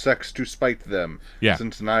we have sex to spite them? Yeah.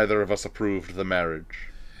 Since neither of us approved the marriage.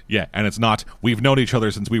 Yeah, and it's not, we've known each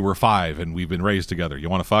other since we were 5, and we've been raised together. You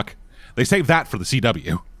want to fuck? They save that for the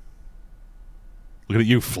CW. Look at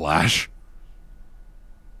you, Flash.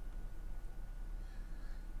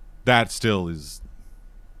 That still is...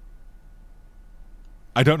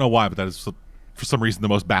 I don't know why, but that is, for some reason, the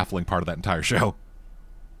most baffling part of that entire show.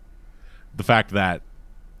 The fact that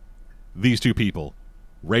these two people,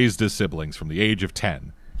 raised as siblings from the age of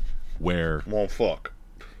 10, where... Won't fuck.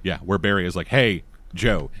 Yeah, where Barry is like, hey,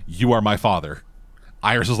 Joe, you are my father.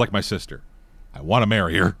 Iris is like my sister. I want to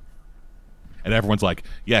marry her. And everyone's like,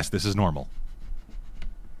 yes, this is normal.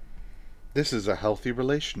 This is a healthy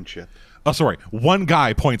relationship. Oh, sorry. One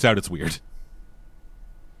guy points out it's weird.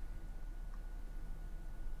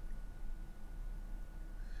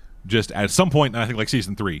 Just at some point, I think like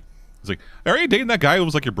season 3, it's like, are you dating that guy who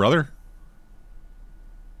was like your brother?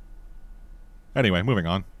 Anyway, moving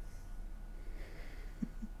on.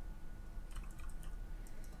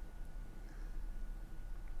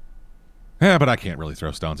 Yeah, but I can't really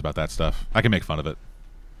throw stones about that stuff. I can make fun of it.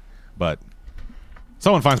 But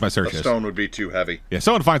someone finds my search A history. stone would be too heavy. Yeah,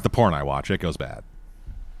 someone finds the porn I watch, it goes bad.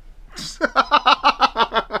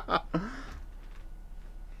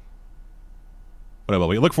 But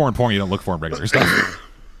you look for in porn, you don't look for in regular stuff.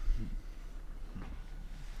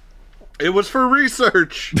 It was for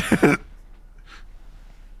research.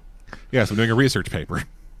 Yes, I'm doing a research paper.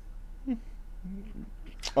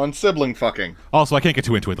 On sibling fucking. Also, I can't get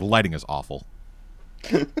too into it. The lighting is awful.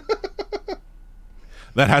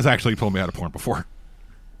 That has actually pulled me out of porn before.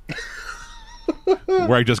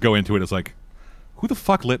 Where I just go into it, it's like, who the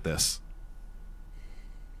fuck lit this?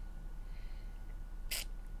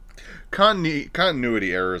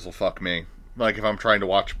 Continuity errors will fuck me. Like if I'm trying to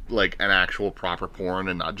watch like an actual proper porn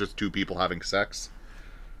and not just two people having sex.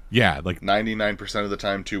 Yeah, like 99% of the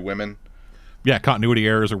time, two women. Yeah, continuity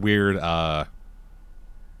errors are weird.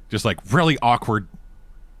 Just like really awkward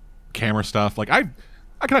camera stuff. Like I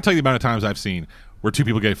cannot tell you the amount of times I've seen where two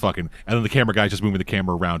people get fucking, and then the camera guy just moving the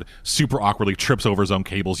camera around super awkwardly, trips over his own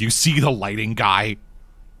cables. You see the lighting guy.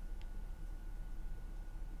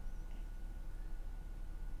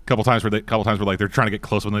 Couple times where like they're trying to get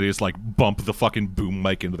close when they just like bump the fucking boom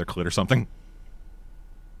mic into their clit or something.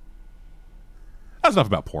 That's enough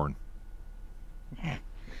about porn.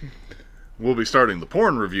 We'll be starting the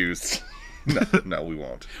porn reviews. No, we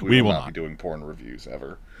won't. We will not be doing porn reviews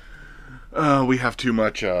ever. We have too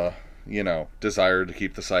much, desire to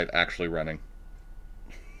keep the site actually running.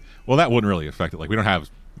 Well, that wouldn't really affect it. Like we don't have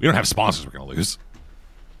sponsors we're going to lose.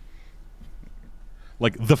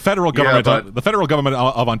 Like the federal government, the federal government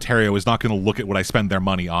of Ontario is not going to look at what I spend their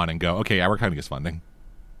money on and go, okay, yeah, we're cutting his funding.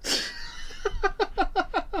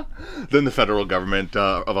 Then the federal government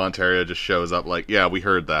of Ontario just shows up like, yeah, we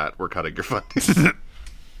heard that. We're cutting your funding.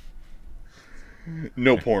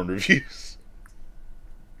 No porn reviews.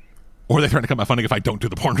 Or they threaten to cut my funding if I don't do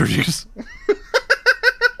the porn reviews. It's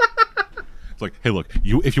like, hey, look,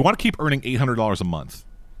 if you want to keep earning $800 a month,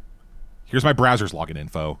 here's my browser's login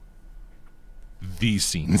info. These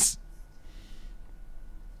scenes.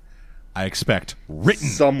 I expect written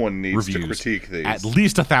Someone needs reviews to critique these. at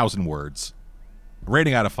least 1,000 words.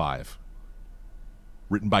 Rating out of 5.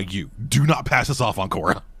 Written by you. Do not pass this off on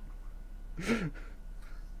Cora.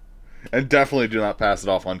 And definitely do not pass it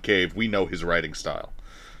off on Cave. We know his writing style.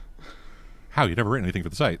 How? You never written anything for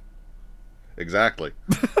the site? Exactly.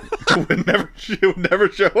 It would never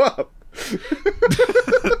show up.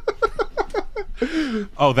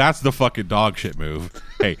 Oh, that's the fucking dog shit move.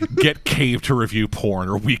 Hey, get Cave to review porn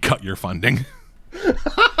or we cut your funding.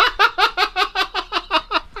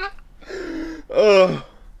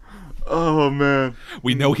 Oh, man.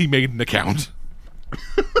 We know he made an account.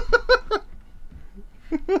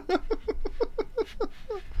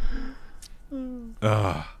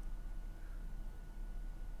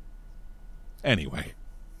 Anyway.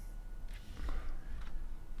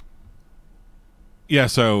 Yeah,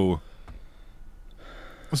 so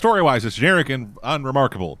story-wise, it's generic and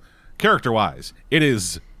unremarkable. Character-wise, it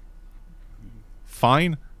is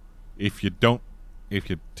fine if you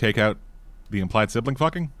take out the implied sibling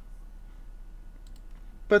fucking.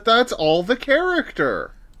 But that's all the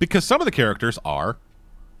character. Because some of the characters are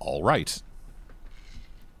all right.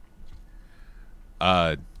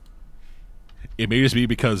 It may just be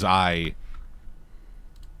because I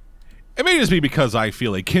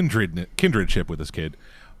feel a kindredship with this kid,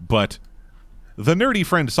 but the nerdy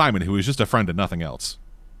friend Simon, who is just a friend and nothing else,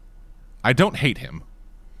 I don't hate him.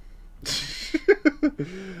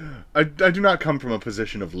 I do not come from a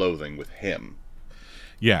position of loathing with him.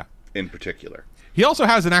 Yeah. In particular. He also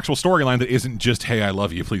has an actual storyline that isn't just, hey, I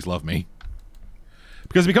love you, please love me.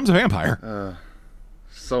 Because he becomes a vampire.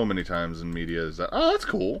 So many times in media is that, oh, that's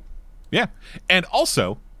cool. Yeah. And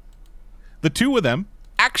also, the two of them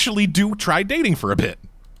actually do try dating for a bit.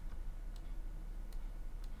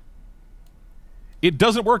 It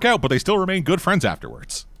doesn't work out, but they still remain good friends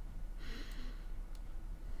afterwards.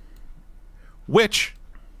 Which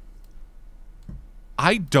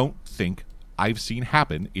I don't think I've seen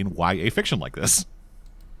happen in YA fiction like this.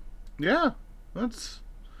 Yeah, that's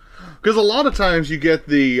because a lot of times you get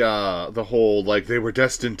the whole like they were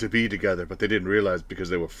destined to be together, but they didn't realize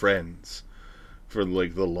because they were friends for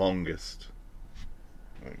like the longest.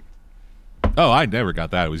 Oh, I never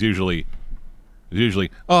got that. It was usually,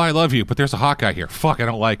 oh, I love you, but there's a hot guy here. Fuck, I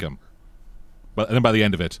don't like him. But then by the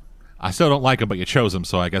end of it, I still don't like him, but you chose him,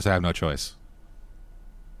 so I guess I have no choice.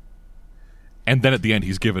 And then at the end,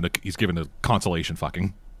 he's given a consolation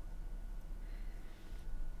fucking.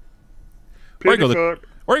 Or you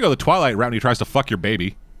go the Twilight route and he tries to fuck your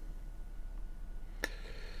baby.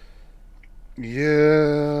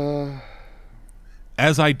 Yeah.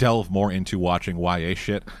 As I delve more into watching YA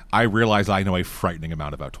shit, I realize I know a frightening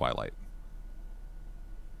amount about Twilight.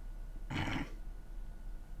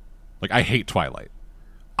 Like, I hate Twilight.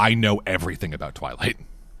 I know everything about Twilight.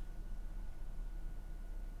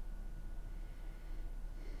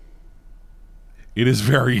 It is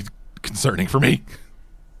very concerning for me.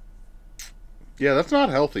 Yeah, that's not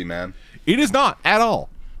healthy, man. It is not at all.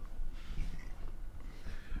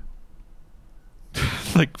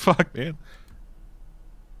 Like, fuck, man.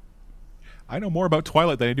 I know more about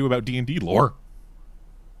Twilight than I do about D&D lore.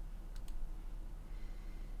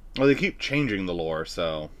 Well, they keep changing the lore,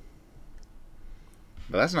 so...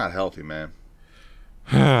 But that's not healthy, man.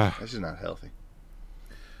 That's just not healthy.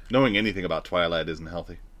 Knowing anything about Twilight isn't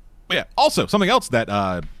healthy. Yeah, also, something else that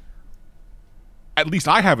at least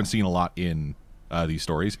I haven't seen a lot in these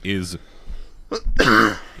stories is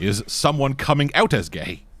someone coming out as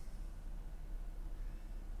gay.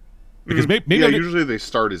 Because maybe usually they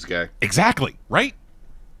start as gay. Exactly, right?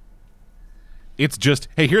 It's just,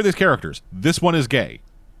 hey, here are these characters. This one is gay.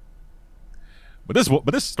 But this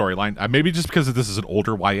storyline, maybe just because this is an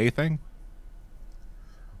older YA thing.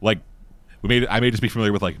 Like, I may just be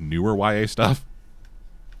familiar with like newer YA stuff.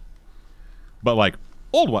 But like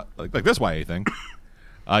like this YA thing,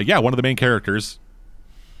 yeah, one of the main characters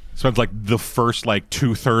spends like the first like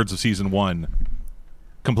 2/3 of season 1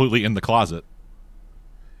 completely in the closet,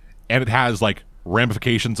 and it has like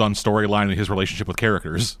ramifications on storyline and his relationship with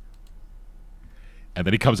characters, and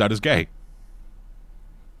then he comes out as gay,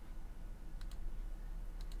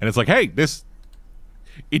 and it's like, hey,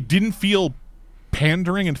 it didn't feel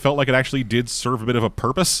pandering and felt like it actually did serve a bit of a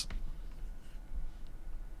purpose.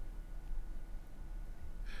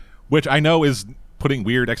 Which I know is putting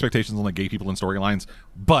weird expectations on like gay people in storylines,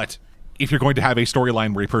 but if you're going to have a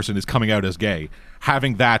storyline where a person is coming out as gay,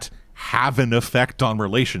 having that have an effect on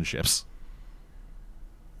relationships.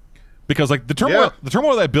 Because like the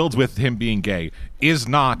turmoil that builds with him being gay is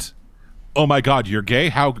not, oh my god, you're gay?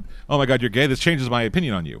 Oh my god, you're gay? This changes my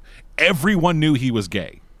opinion on you. Everyone knew he was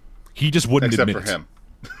gay. He just wouldn't Except admit for it. him.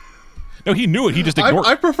 No, he knew it. He just ignored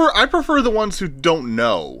I prefer the ones who don't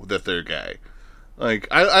know that they're gay. Like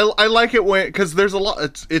I like it when, because there's a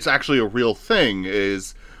lot. It's actually a real thing.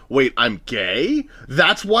 Is, wait, I'm gay?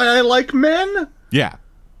 That's why I like men? Yeah.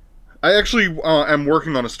 I actually am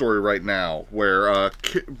working on a story right now where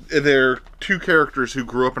there are two characters who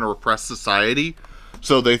grew up in a repressed society,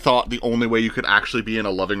 so they thought the only way you could actually be in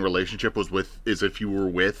a loving relationship is if you were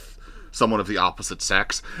with someone of the opposite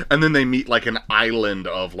sex, and then they meet like an island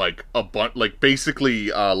of like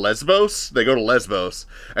basically Lesbos. They go to Lesbos,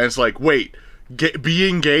 and it's like, wait,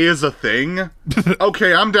 being gay is a thing?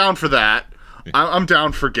 Okay, I'm down for that. I'm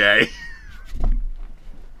down for gay.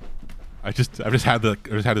 I just had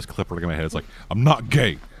this clip running in my head. It's like, I'm not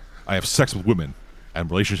gay. I have sex with women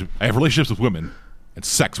and I have relationships with women and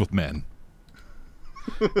sex with men.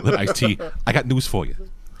 Then Ice-T, I got news for you.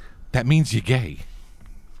 That means you're gay.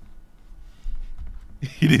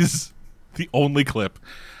 It is the only clip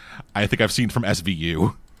I think I've seen from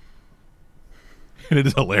SVU. And it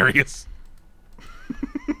is hilarious.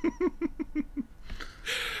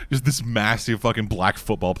 Just this massive fucking black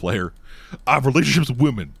football player. I have relationships with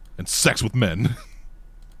women and sex with men.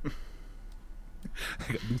 I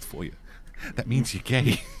got news for you. That means you're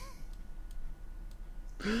gay.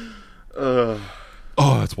 Oh,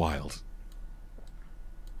 that's wild.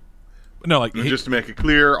 No, like, just to make it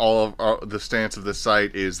clear, all of the stance of this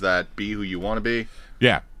site is that be who you want to be.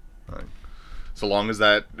 Yeah. Right. So long as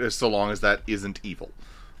that isn't evil.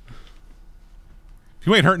 If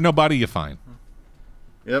you ain't hurting nobody, you're fine.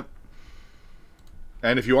 Yep.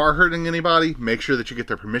 And if you are hurting anybody, make sure that you get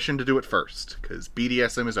their permission to do it first, because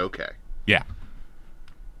BDSM is okay. Yeah.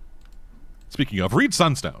 Speaking of, read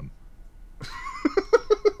Sunstone.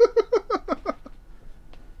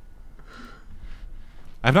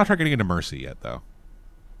 I've not tried getting into Mercy yet, though.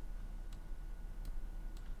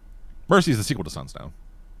 Mercy is the sequel to Sunstone.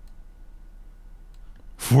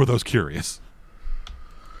 For those curious.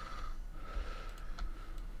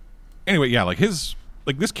 Anyway, yeah, like this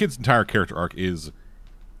kid's entire character arc is,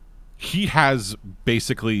 he has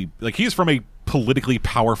basically, like, he's from a politically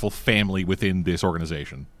powerful family within this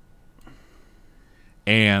organization.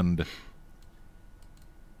 And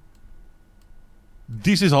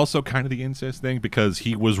this is also kind of the incest thing, because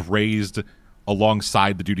he was raised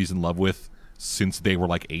alongside the dude he's in love with since they were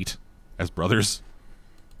like 8 as brothers.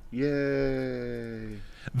 Yay.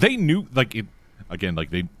 They knew, like, it, again, like,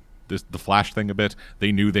 the Flash thing a bit,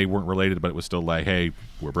 they knew they weren't related, but it was still like, hey,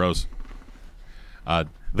 we're bros. There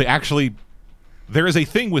is a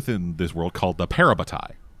thing within this world called the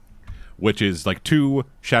Parabatai, which is like 2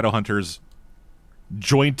 shadow hunters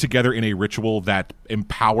joined together in a ritual that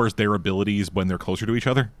empowers their abilities when they're closer to each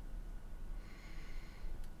other.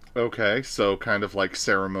 Okay, so kind of like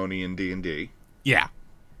ceremony in D&D. Yeah.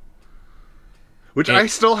 Which I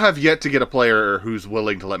still have yet to get a player who's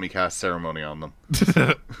willing to let me cast ceremony on them.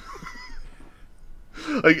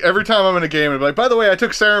 Like, every time I'm in a game, I'm like, by the way, I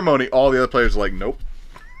took ceremony. All the other players are like, nope.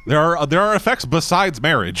 There are effects besides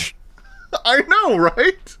marriage. I know,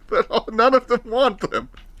 right? But none of them want them.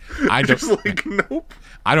 I don't, just like, nope.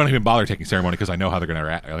 I don't even bother taking ceremony because I know how they're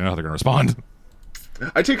gonna respond.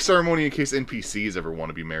 I take ceremony in case NPCs ever want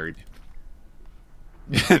to be married.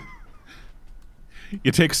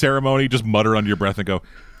 You take ceremony, just mutter under your breath and go,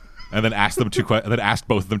 and then ask them then ask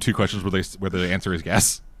both of them 2 questions where the answer is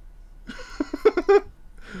yes.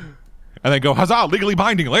 And then go, huzzah, legally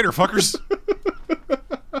binding later, fuckers.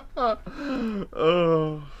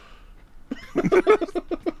 Oh.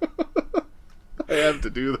 I have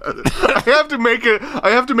to do that. I have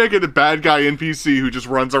to make it a bad guy NPC who just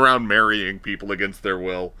runs around marrying people against their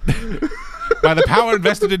will. By the power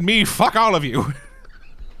invested in me, fuck all of you.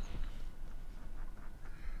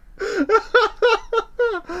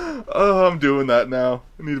 Oh, I'm doing that now.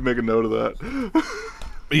 I need to make a note of that.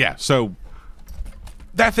 But yeah, so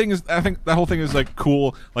I think that whole thing is like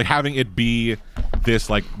cool, like having it be this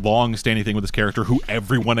like long-standing thing with this character who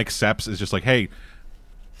everyone accepts is just like, hey,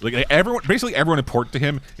 like everyone important to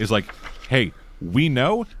him is like, hey, we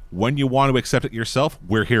know when you want to accept it yourself,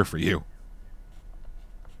 we're here for you.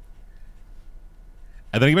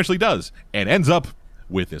 And then he eventually does, and ends up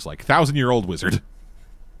with this like 1,000-year-old wizard.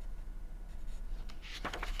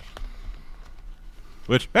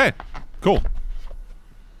 Which, hey, cool.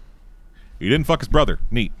 He didn't fuck his brother.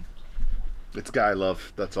 Neat. It's guy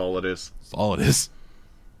love. That's all it is. That's all it is.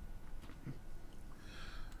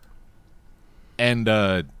 And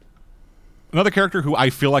another character who I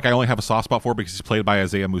feel like I only have a soft spot for because he's played by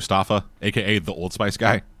Isaiah Mustafa, a.k.a. the Old Spice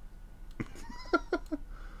guy.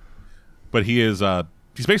 But he's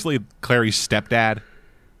basically Clary's stepdad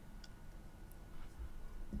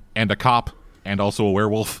and a cop and also a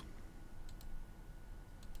werewolf.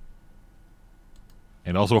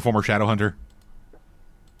 and also a former Shadowhunter.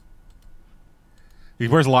 He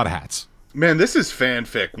wears a lot of hats. Man, this is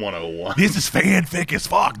fanfic 101. This is fanfic as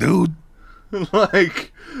fuck, dude.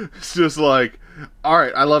 Like, it's just like, all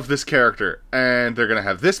right, I love this character, and they're gonna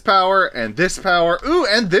have this power and this power. Ooh,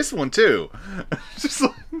 and this one too. Just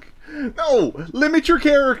like, no, limit your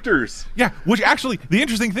characters. Yeah, which actually, the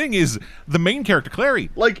interesting thing is the main character, Clary.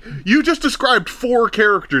 Like, you just described 4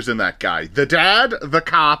 characters in that guy: the dad, the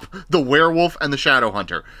cop, the werewolf, and the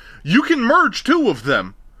Shadowhunter. You can merge 2 of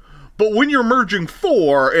them, but when you're merging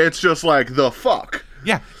 4, it's just like the fuck.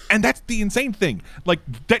 Yeah, and that's the insane thing. Like,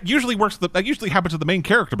 that usually works. That usually happens to the main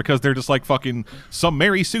character because they're just like fucking some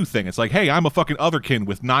Mary Sue thing. It's like, hey, I'm a fucking otherkin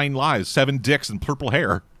with 9 lives, 7 dicks, and purple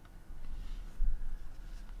hair.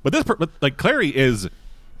 But like, Clary is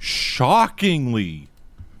shockingly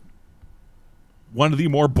one of the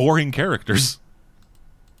more boring characters.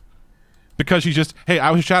 Because she's just, hey, I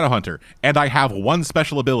was a Shadowhunter, and I have one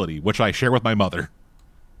special ability, which I share with my mother.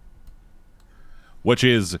 Which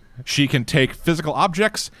is, she can take physical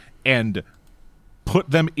objects and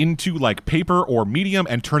put them into, like, paper or medium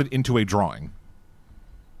and turn it into a drawing.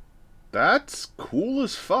 That's cool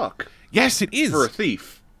as fuck. Yes, it is. For a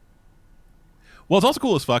thief. Well, it's also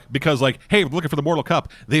cool as fuck because, like, hey, we're looking for the Mortal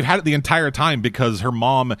Cup. They've had it the entire time because her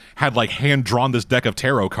mom had, like, hand-drawn this deck of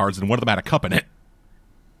tarot cards and one of them had a cup in it.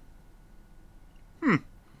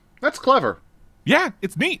 That's clever. Yeah,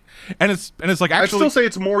 it's neat. And it's like, I'd actually... still say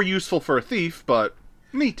it's more useful for a thief, but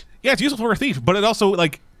neat. Yeah, it's useful for a thief, but it also,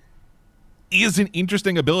 like, is an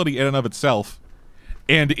interesting ability in and of itself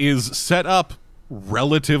and is set up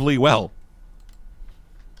relatively well.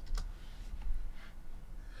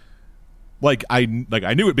 I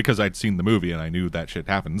knew it because I'd seen the movie and I knew that shit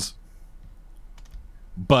happens.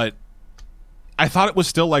 But I thought it was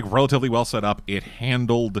still, like, relatively well set up. It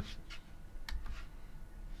handles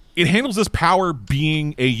this power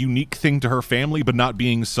being a unique thing to her family, but not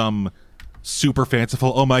being some super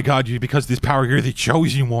fanciful, oh my god, because this power, you're the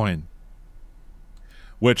chosen one.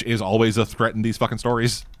 Which is always a threat in these fucking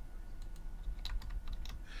stories.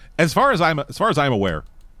 As far as I'm aware,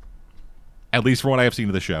 at least from what I have seen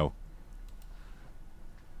of the show,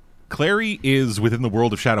 Clary is within the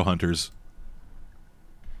world of Shadowhunters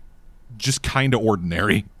just kind of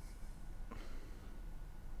ordinary.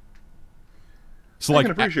 So, I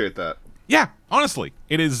can appreciate that. Yeah, honestly,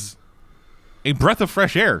 it is a breath of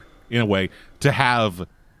fresh air in a way to have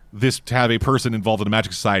a person involved in a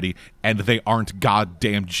magic society and they aren't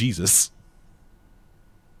goddamn Jesus.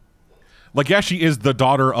 Like, yeah, she is the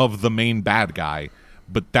daughter of the main bad guy,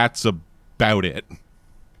 but that's about it.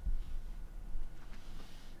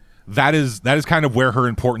 That is kind of where her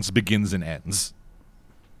importance begins and ends.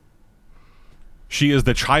 She's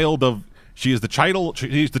the child of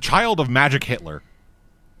Magic Hitler.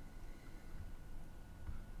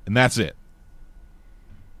 And that's it.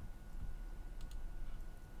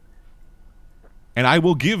 And I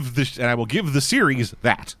will give the series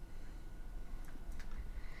that.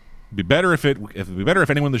 It'd be better if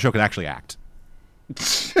anyone in the show could actually act.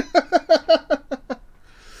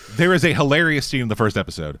 There is a hilarious scene in the first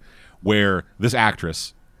episode where this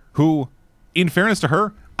actress, who, in fairness to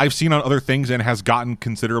her, I've seen on other things and has gotten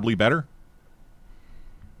considerably better.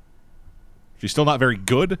 She's still not very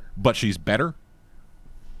good, but she's better.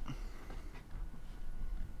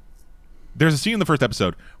 There's a scene in the first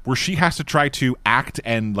episode where she has to try to act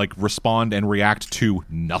and, like, respond and react to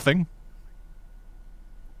nothing.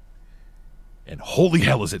 And holy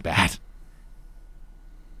hell is it bad.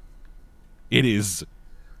 It is...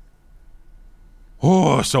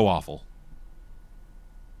 oh, so awful.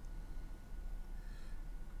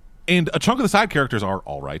 And a chunk of the side characters are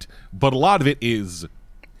alright, but a lot of it is...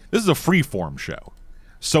 this is a freeform show.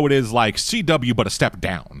 So it is like CW, but a step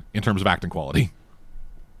down in terms of acting quality.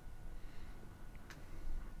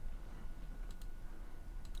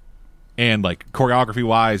 And, like,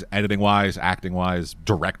 choreography-wise, editing-wise, acting-wise,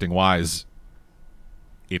 directing-wise,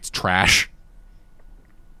 it's trash.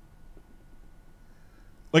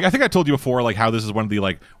 Like, I think I told you before, like, how this is one of the,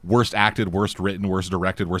 like, worst acted, worst written, worst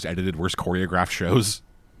directed, worst edited, worst choreographed shows.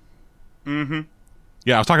 Mm-hmm.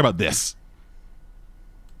 Yeah, I was talking about this.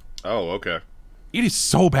 Oh, okay. It is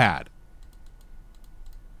so bad.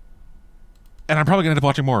 And I'm probably going to end up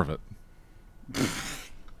watching more of it.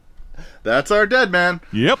 That's our dead man.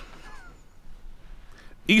 Yep.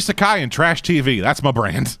 Isekai and trash TV. That's my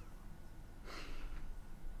brand.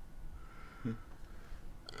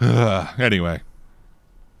 Anyway.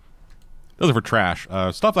 Those are for trash.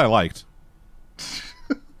 Stuff that I liked.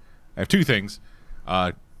 I have 2 things.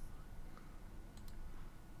 So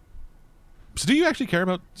do you actually care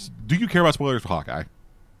about... do you care about spoilers for Hawkeye?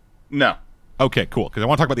 No. Okay, cool. Because I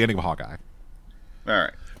want to talk about the ending of Hawkeye. All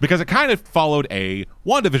right. Because it kind of followed a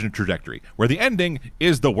WandaVision trajectory, where the ending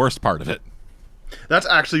is the worst part of it. That's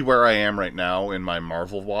actually where I am right now in my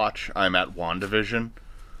Marvel watch. I'm at WandaVision.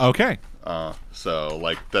 Okay. So,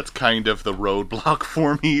 like, that's kind of the roadblock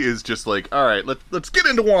for me, is just like, all right, let's get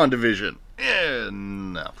into WandaVision.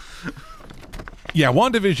 No. Yeah,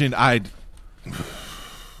 WandaVision,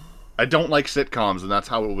 I don't like sitcoms, and that's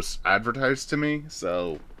how it was advertised to me,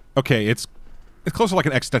 so... Okay, it's closer to like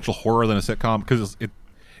an existential horror than a sitcom, because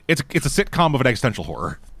it's a sitcom of an existential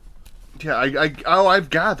horror. Yeah, I've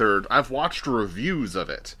gathered. I've watched reviews of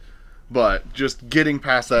it. But just getting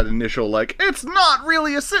past that initial, like, it's not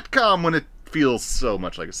really a sitcom when it feels so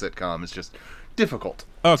much like a sitcom is just difficult.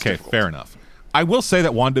 Okay, fair enough. I will say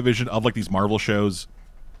that WandaVision, of like these Marvel shows,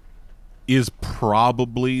 is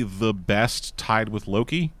probably the best, tied with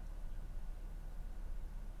Loki.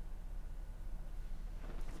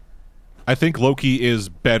 I think Loki is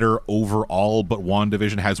better overall, but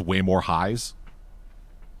WandaVision has way more highs.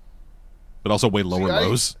 But also way lower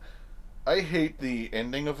lows. I hate the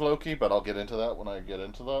ending of Loki, but I'll get into that when I get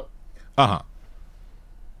into that. Uh-huh.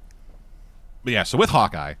 But yeah, so with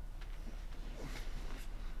Hawkeye,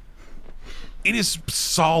 it is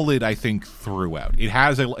solid, I think, throughout. It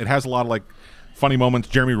has a lot of like funny moments.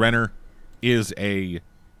 Jeremy Renner is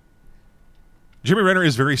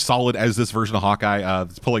very solid as this version of Hawkeye.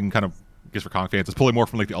 It's pulling kind of, I guess for comic fans, it's pulling more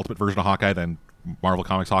from like the Ultimate version of Hawkeye than Marvel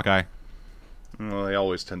Comics Hawkeye. Well, they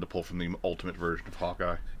always tend to pull from the Ultimate version of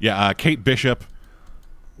Hawkeye. Yeah, Kate Bishop,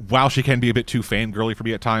 while she can be a bit too fangirly for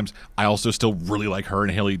me at times, I also still really like her, and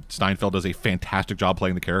Haley Steinfeld does a fantastic job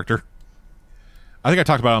playing the character. I think I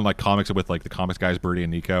talked about it on like comics with like the comics guys, Birdie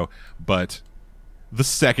and Nico, but the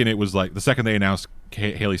second they announced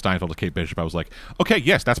Haley Steinfeld as Kate Bishop, I was like, okay,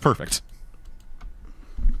 yes, that's perfect.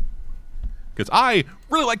 Because I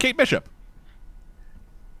really like Kate Bishop.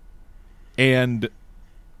 And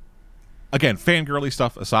again, fangirly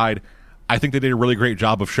stuff aside, I think they did a really great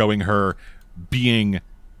job of showing her being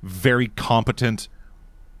very competent,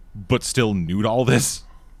 but still new to all this.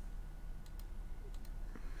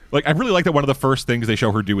 Like, I really like that one of the first things they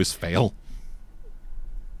show her do is fail.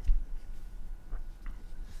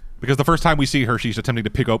 Because the first time we see her, she's attempting to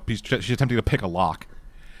pick a lock,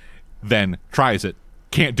 then tries it,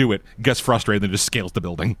 can't do it, gets frustrated, then just scales the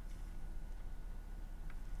building.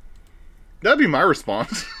 That'd be my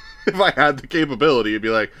response. If I had the capability, it'd be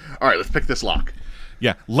like, all right, let's pick this lock.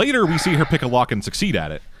 Yeah, later we see her pick a lock and succeed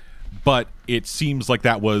at it, but it seems like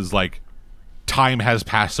that was like time has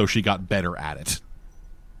passed, so she got better at it.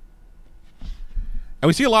 And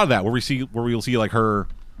we see a lot of that where we'll see like her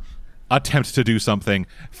attempt to do something,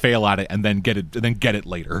 fail at it, and then get it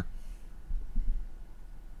later.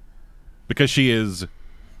 Because she is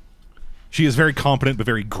very competent but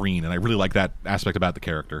very green, and I really like that aspect about the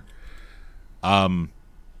character.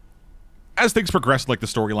 As things progress, like the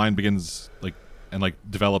storyline begins, like and like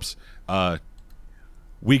develops,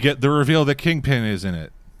 we get the reveal that Kingpin is in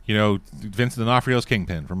it. You know, Vincent D'Onofrio's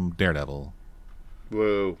Kingpin from Daredevil.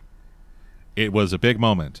 Whoa! It was a big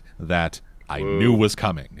moment that I knew was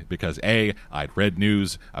coming because A, I'd read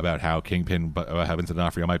news about how Kingpin, how Vincent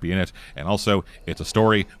D'Onofrio might be in it, and also it's a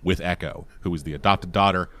story with Echo, who is the adopted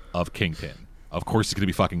daughter of Kingpin. Of course, he's going to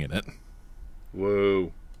be fucking in it.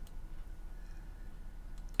 Whoa!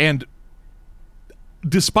 And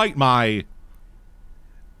despite my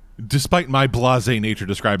blasé nature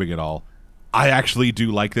describing it all, I actually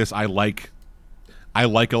do like this. I like a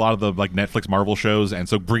lot of the like Netflix Marvel shows, and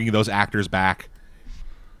so bringing those actors back,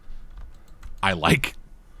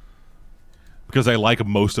 because I like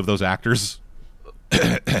most of those actors.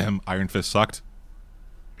 Iron Fist sucked.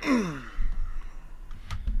 And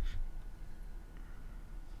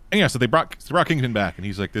yeah, so they brought Kingpin back, and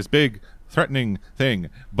he's like this big threatening thing,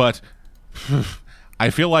 but I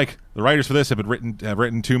feel like the writers for this have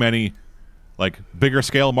written too many like bigger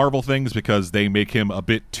scale Marvel things because they make him a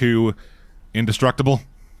bit too indestructible.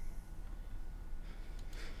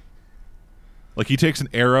 Like he takes an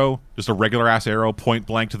arrow, just a regular ass arrow, point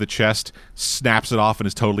blank to the chest, snaps it off, and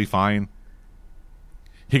is totally fine.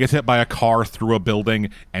 He gets hit by a car through a building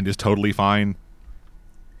and is totally fine.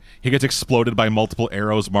 He gets exploded by multiple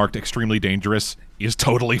arrows marked extremely dangerous, is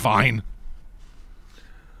totally fine.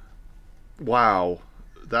 Wow.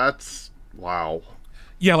 Wow.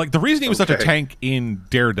 Yeah, like the reason he was such a tank in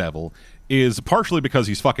Daredevil is partially because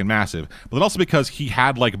he's fucking massive, but then also because he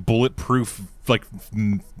had like bulletproof like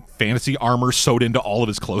fantasy armor sewed into all of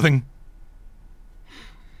his clothing.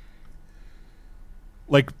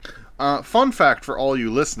 Like, fun fact for all you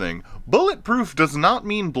listening, bulletproof does not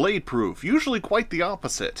mean blade proof, usually quite the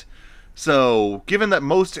opposite. So, given that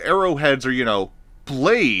most arrowheads are,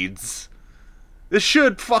 blades, this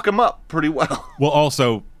should fuck him up pretty well. Well,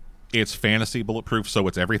 also, it's fantasy bulletproof, so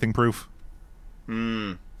it's everything proof.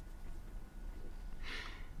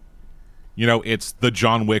 It's the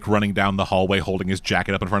John Wick running down the hallway holding his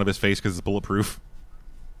jacket up in front of his face because it's bulletproof.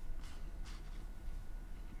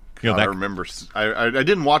 I remember. I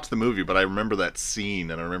didn't watch the movie, but I remember that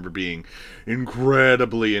scene, and I remember being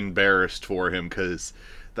incredibly embarrassed for him because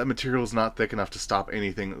that material is not thick enough to stop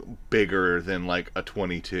anything bigger than like a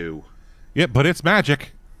 22. Yeah, but it's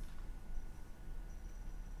magic.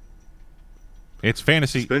 It's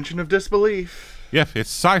fantasy. Suspension of disbelief. Yeah,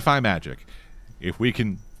 it's sci-fi magic. If we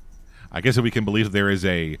can believe that there is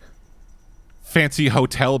a fancy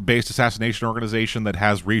hotel-based assassination organization that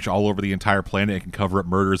has reach all over the entire planet and can cover up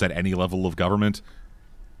murders at any level of government,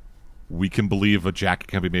 we can believe a jacket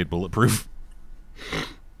can be made bulletproof.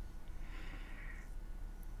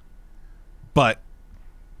 But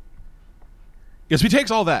yes, he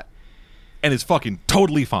takes all that and is fucking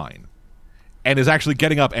totally fine and is actually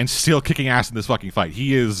getting up and still kicking ass in this fucking fight.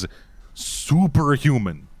 He is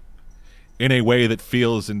superhuman in a way that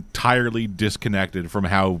feels entirely disconnected from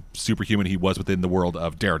how superhuman he was within the world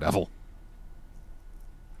of Daredevil.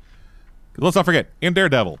 Let's not forget, in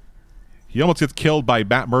Daredevil, he almost gets killed by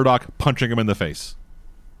Matt Murdock punching him in the face.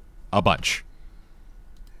 A bunch.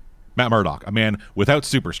 Matt Murdock, a man without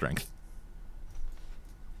super strength,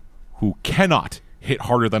 who cannot hit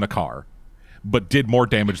harder than a car, but did more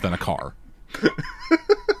damage than a car.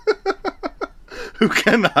 Who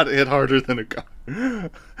cannot hit harder than a car.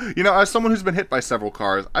 As someone who's been hit by several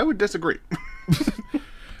cars, I would disagree.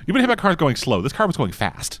 You've been hit by cars going slow. This car was going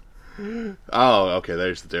fast. Oh, okay,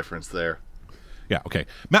 there's the difference there. Yeah, okay.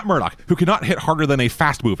 Matt Murdock, who cannot hit harder than a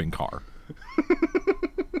fast-moving car.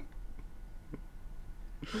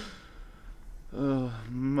 Oh,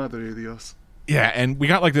 Madre de Dios. Yeah, and we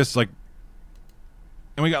got like this, like,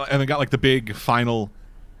 and we got like the big final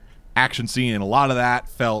action scene, and a lot of that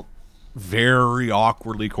felt very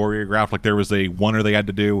awkwardly choreographed. Like there was a oneer they had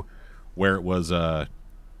to do where it was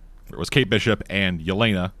Kate Bishop and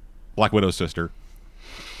Yelena, Black Widow's sister,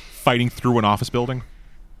 fighting through an office building.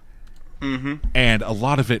 Mm-hmm. And a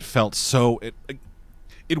lot of it felt so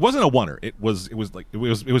it wasn't a oneer. It was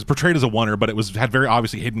portrayed as a oneer, but had very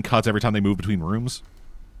obviously hidden cuts every time they moved between rooms.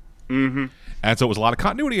 Mm-hmm. And so it was a lot of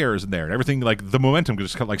continuity errors in there, and everything, like the momentum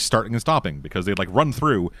just kept like starting and stopping because they'd like run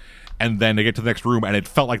through, and then they get to the next room, and it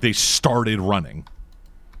felt like they started running.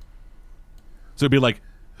 So it'd be like,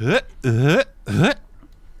 in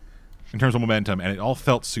terms of momentum, and it all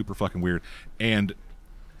felt super fucking weird. And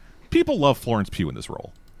people love Florence Pugh in this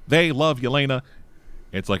role. They love Yelena.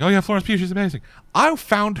 It's like, oh yeah, Florence Pugh, she's amazing. I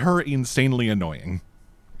found her insanely annoying.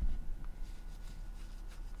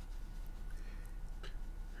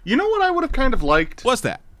 You know what I would have kind of liked? What's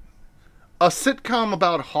that? A sitcom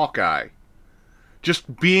about Hawkeye.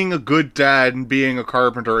 Just being a good dad and being a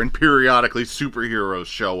carpenter, and periodically superheroes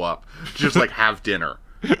show up. Just like have dinner.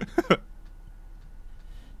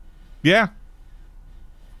 Yeah.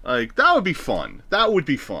 Like, that would be fun. That would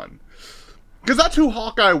be fun. Because that's who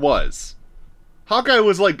Hawkeye was. Hawkeye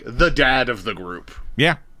was like the dad of the group.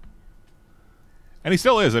 Yeah. And he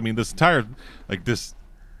still is. I mean, this entire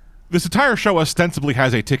show ostensibly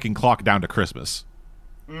has a ticking clock down to Christmas.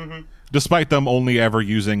 Mm-hmm. Despite them only ever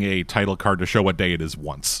using a title card to show what day it is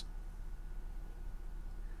once.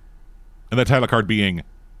 And that title card being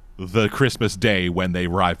the Christmas day when they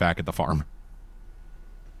arrive back at the farm.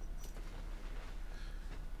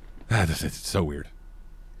 It's so weird.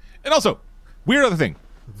 And also, weird other thing.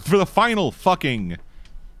 For the final fucking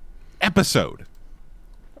episode,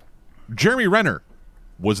 Jeremy Renner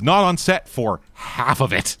was not on set for half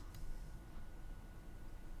of it.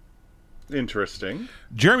 Interesting.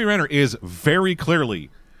 Jeremy Renner is very clearly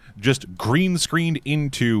just green screened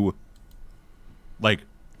into like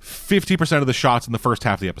 50% of the shots in the first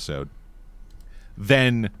half of the episode.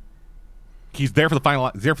 Then he's there for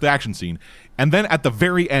the action scene, and then at the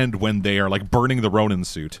very end when they are like burning the Ronin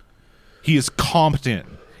suit, he is comped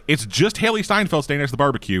in. It's just Haley Steinfeld standing next to the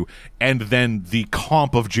barbecue, and then the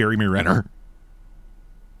comp of Jeremy Renner.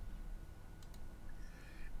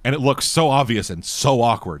 And it looks so obvious and so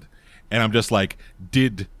awkward. And I'm just like,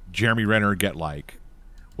 did Jeremy Renner get like,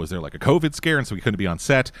 was there like a COVID scare and so he couldn't be on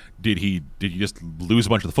set? Did he just lose a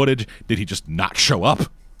bunch of the footage? Did he just not show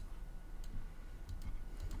up?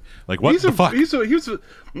 Like, what the fuck?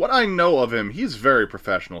 What I know of him, he's very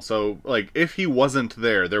professional. So, like, if he wasn't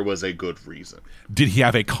there, there was a good reason. Did he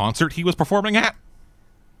have a concert he was performing at?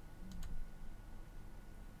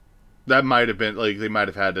 That might have been, like, they might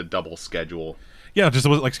have had a double schedule. Yeah, just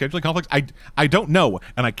was it like scheduling conflicts? I don't know,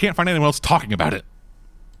 and I can't find anyone else talking about it.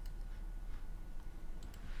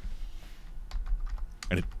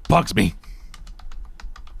 And it bugs me.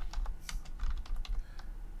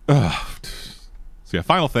 Ugh. So yeah,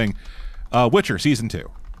 final thing. Witcher Season 2.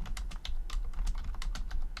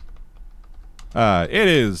 It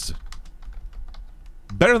is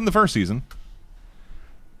better than the first season.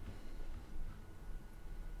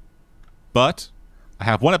 But I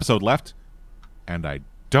have one episode left, and I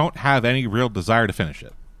don't have any real desire to finish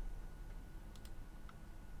it.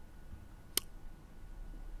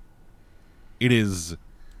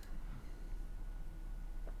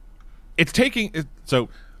 So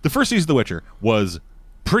the first season of The Witcher was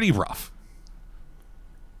pretty rough.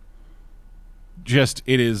 It's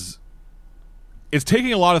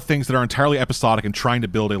taking a lot of things that are entirely episodic and trying to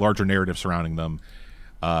build a larger narrative surrounding them.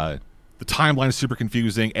 The timeline is super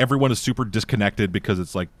confusing. Everyone is super disconnected because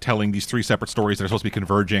it's like telling these three separate stories that are supposed to be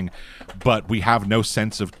converging, but we have no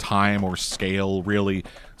sense of time or scale, really,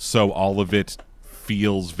 so all of it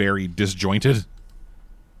feels very disjointed.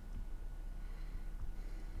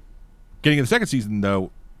 Getting in the second season,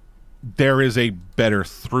 though, there is a better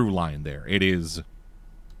through line there.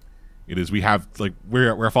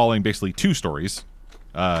 We're following basically two stories.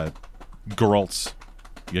 Geralt's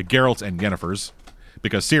and Yennefer's,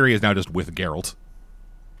 because Ciri is now just with Geralt.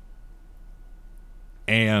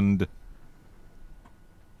 And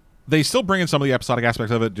they still bring in some of the episodic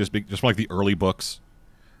aspects of it, just from like the early books.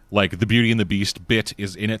 Like the Beauty and the Beast bit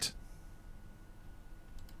is in it.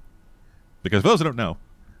 Because for those who don't know,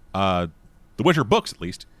 the Witcher books, at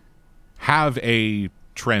least, have a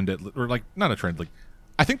trend, or like, not a trend, like,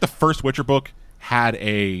 I think the first Witcher book had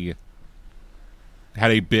a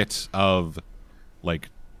bit of, like,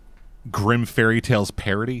 Grimm fairy tales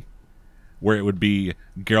parody, where it would be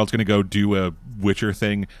Geralt's going to go do a Witcher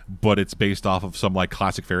thing, but it's based off of some, like,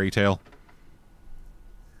 classic fairy tale.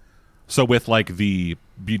 So with, like, the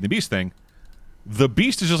Beauty and the Beast thing, the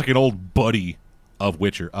Beast is just like an old buddy of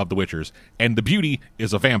the Witchers, and the Beauty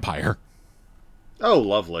is a vampire. Oh,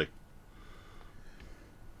 lovely.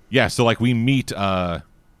 Yeah, so like we meet so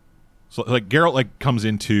like Geralt like comes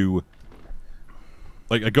into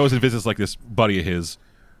like goes and visits like this buddy of his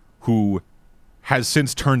who has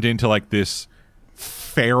since turned into like this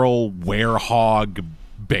feral werehog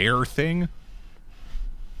bear thing.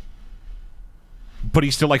 But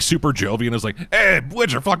he's still like super jovial and is like, "Hey,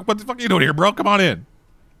 Witcher, what the fuck are you doing here, bro? Come on in.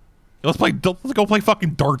 Let's go play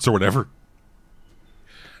fucking darts or whatever."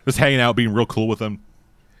 Just hanging out, being real cool with him.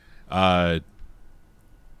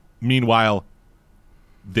 Meanwhile,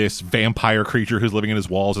 this vampire creature who's living in his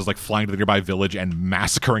walls is like flying to the nearby village and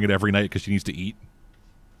massacring it every night because she needs to eat.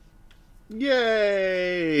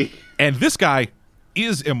 Yay! And this guy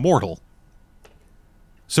is immortal.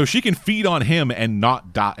 So she can feed on him and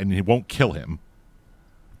not die, and it won't kill him.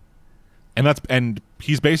 And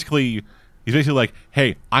he's basically like,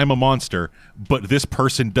 "Hey, I'm a monster, but this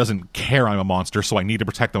person doesn't care I'm a monster, so I need to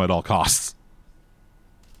protect them at all costs."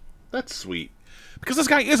 That's sweet. Because this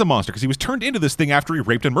guy is a monster, because he was turned into this thing after he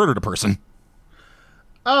raped and murdered a person.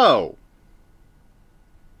 Oh.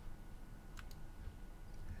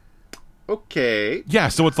 Okay. Yeah,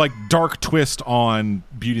 so it's like dark twist on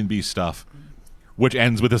Beauty and the Beast stuff, which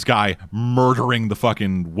ends with this guy murdering the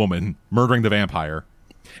fucking woman, murdering the vampire,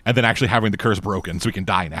 and then actually having the curse broken so he can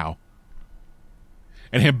die now.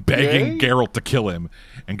 And him begging Geralt to kill him.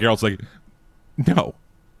 And Geralt's like, "No.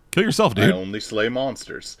 Kill yourself, dude. I only slay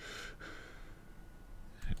monsters."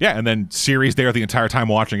 Yeah, and then Ciri's there the entire time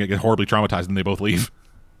watching it, get horribly traumatized, and they both leave.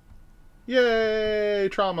 Yay,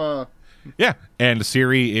 trauma. Yeah, and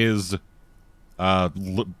Ciri is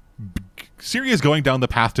going down the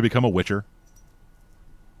path to become a Witcher.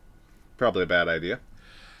 Probably a bad idea.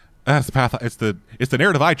 That's the path. It's the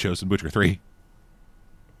narrative I chose in Witcher 3.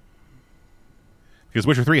 Because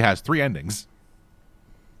Witcher 3 has 3 endings.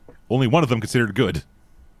 Only one of them considered good.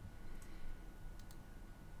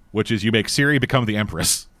 Which is you make Ciri become the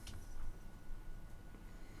Empress.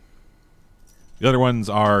 The other ones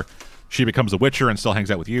are she becomes a Witcher and still hangs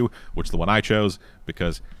out with you, which is the one I chose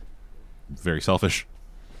because very selfish.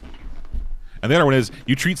 And the other one is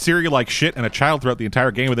you treat Ciri like shit and a child throughout the entire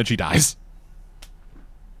game, and then she dies.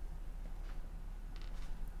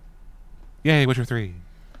 Yay, Witcher 3.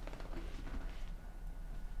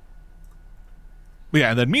 Yeah,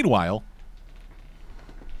 and then meanwhile,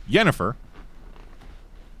 Yennefer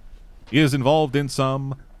is involved in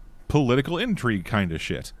some political intrigue kind of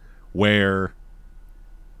shit, where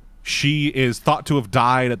she is thought to have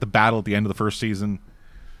died at the battle at the end of the first season,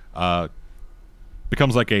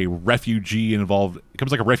 becomes like a refugee and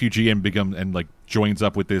joins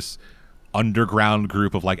up with this underground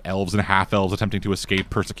group of like elves and half elves attempting to escape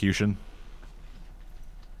persecution.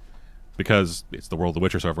 Because it's the world of The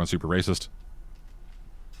Witcher, so everyone's super racist.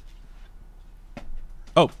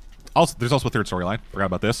 Oh, also, there's also a third storyline. Forgot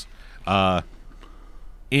about this. I'm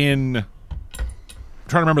trying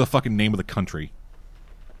to remember the fucking name of the country.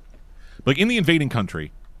 Like, in the invading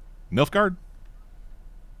country, Nilfgaard?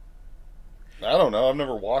 I don't know. I've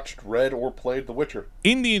never watched, read, or played The Witcher.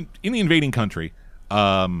 In the invading country,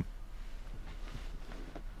 a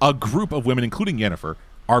group of women, including Yennefer,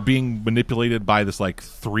 are being manipulated by this like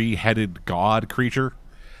 3-headed god creature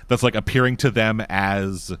that's like appearing to them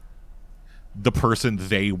as the person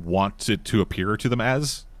they want it to appear to them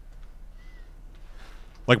as.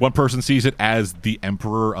 Like, one person sees it as the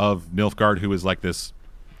Emperor of Nilfgaard, who's like this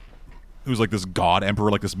god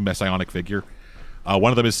emperor, like this messianic figure.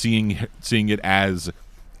 One of them is seeing it as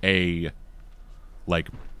a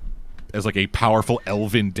powerful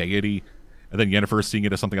elven deity, and then Yennefer is seeing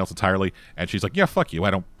it as something else entirely, and she's like, yeah, fuck you,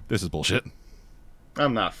 this is bullshit.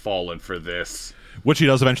 I'm not falling for this. Which she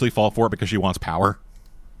does eventually fall for because she wants power.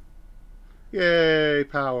 Yay,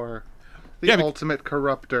 power. The ultimate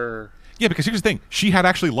corruptor. Yeah, because here's the thing. She had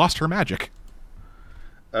actually lost her magic.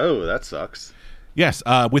 Oh, that sucks. Yes,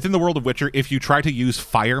 within the world of Witcher, if you try to use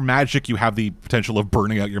fire magic, you have the potential of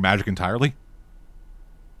burning out your magic entirely.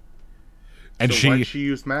 And so why'd she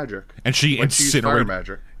used magic? And she incinerated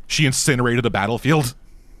magic. She incinerated a battlefield.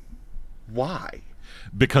 Why?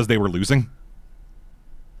 Because they were losing.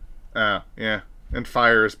 Yeah. And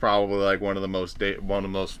fire is probably like one of the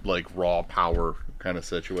most like raw power kind of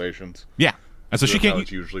situations. Yeah, and so she can't. How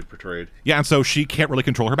it's usually portrayed. Yeah, and so she can't really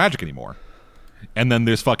control her magic anymore. And then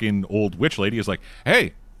this fucking old witch lady is like,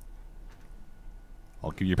 "Hey,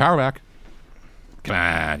 I'll give you your power back. Come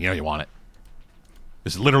on, you know you want it.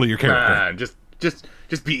 This is literally your character. Come on,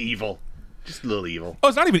 just be evil, just a little evil." Oh,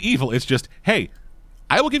 it's not even evil. It's just, hey,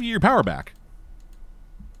 I will give you your power back.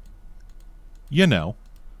 You know,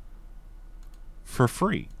 for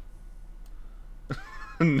free.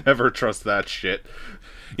 Never trust that shit.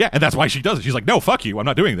 Yeah, and that's why she does it. She's like, no, fuck you, I'm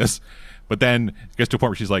not doing this. But then it gets to a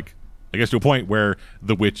point where she's like, this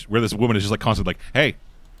woman is just like constantly like, hey,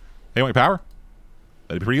 want your power?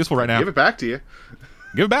 That'd be pretty useful right now. Give it back to you.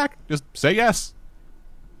 Give it back. Just say yes.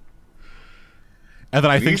 And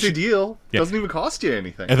then I think easy deal. Yeah. Doesn't even cost you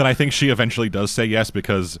anything. And then I think she eventually does say yes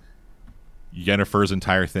because Yennefer's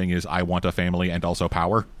entire thing is, I want a family and also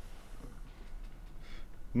power.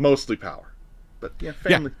 Mostly power. But yeah,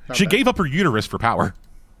 family. Yeah, she gave up her uterus for power.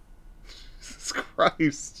 Jesus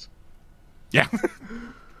Christ. Yeah.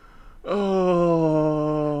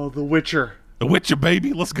 Oh, The Witcher. The Witcher,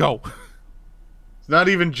 baby. Let's go. It's not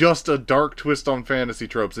even just a dark twist on fantasy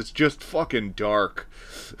tropes. It's just fucking dark.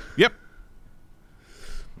 Yep.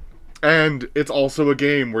 And it's also a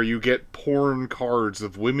game where you get porn cards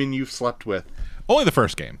of women you've slept with. Only the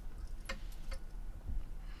first game.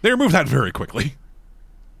 They removed that very quickly.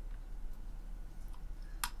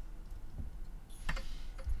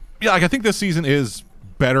 Yeah, like, I think this season is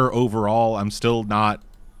better overall. I'm still not,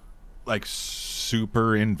 like,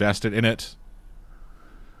 super invested in it.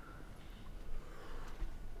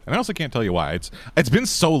 And I also can't tell you why. It's been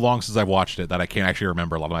so long since I've watched it that I can't actually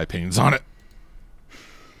remember a lot of my opinions on it.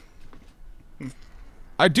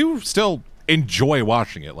 I do still enjoy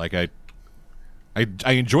watching it. Like, I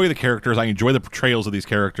enjoy the characters. I enjoy the portrayals of these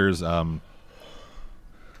characters.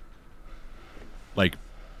 Like,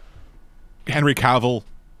 Henry Cavill,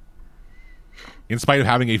 in spite of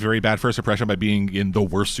having a very bad first impression by being in the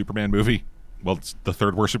worst Superman movie. Well, it's the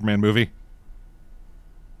third worst Superman movie.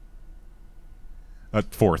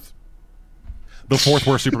 Fourth. The fourth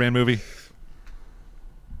worst Superman movie.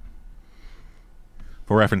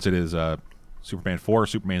 For reference, it is Superman 4,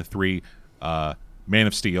 Superman 3, Man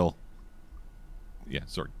of Steel. Yeah,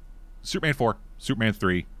 sorry. Superman 4, Superman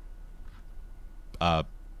 3. Okay.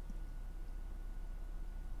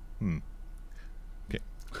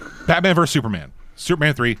 Batman vs. Superman.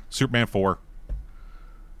 Superman 3, Superman 4,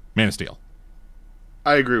 Man of Steel.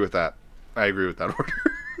 I agree with that. I agree with that order.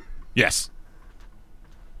 Yes.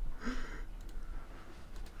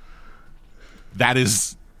 That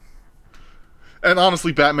is... And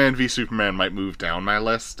honestly, Batman v Superman might move down my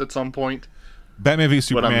list at some point. Batman v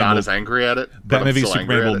Superman... But I'm not as angry at it. Batman v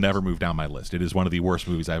Superman will never move down my list. It is one of the worst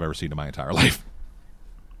movies I've ever seen in my entire life.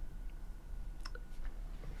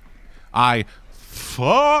 I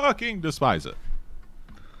fucking despise it.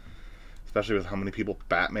 Especially with how many people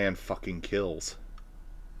Batman fucking kills.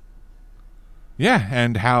 Yeah,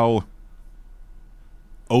 and how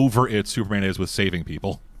over it Superman is with saving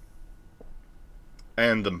people.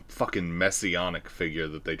 And the fucking messianic figure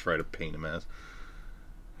that they try to paint him as.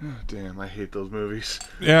 Damn, I hate those movies.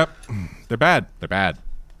 Yep, they're bad. They're bad.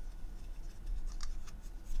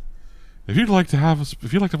 If you'd like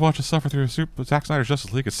to watch us suffer through Zack Snyder's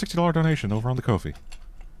Justice League, a $60 donation over on the Ko-fi.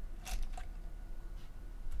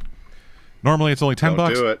 Normally it's only $10.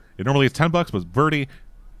 Don't do it. Normally it's $10, but Verdi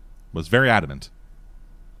was very adamant.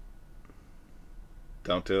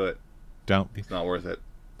 Don't do it. Don't. It's not worth it.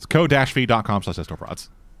 It's co-fi.com/estoprods.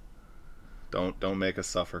 Don't make us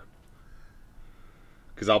suffer.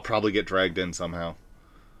 Because I'll probably get dragged in somehow.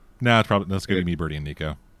 No, it's probably that's gonna be me, Bertie, and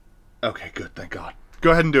Nico. Okay, good. Thank God.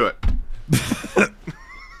 Go ahead and do it.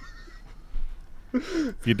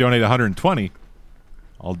 If you donate 120,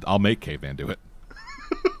 I'll make Caveman do it.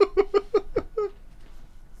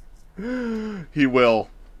 He will.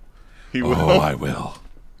 He will. Oh, I will.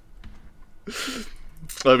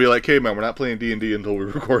 I'll be like, hey man, we're not playing D&D until we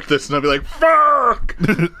record this, and I'll be like, fuck!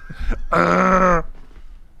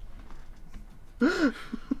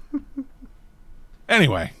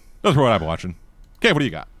 Anyway, that's what I've been watching. Cave, what do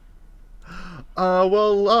you got?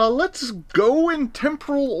 Let's go in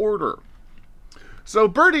temporal order. So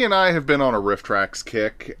Bertie and I have been on a Riff Tracks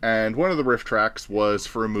kick, and one of the Riff Tracks was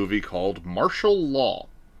for a movie called Martial Law.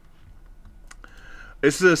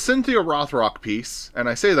 It's a Cynthia Rothrock piece, and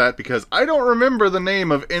I say that because I don't remember the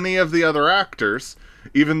name of any of the other actors,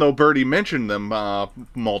 even though Bertie mentioned them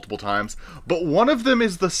multiple times, but one of them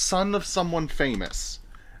is the son of someone famous.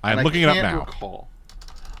 I'm looking it up now. I can't recall.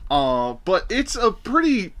 But it's a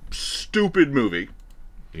pretty stupid movie.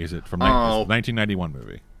 Is it from 1991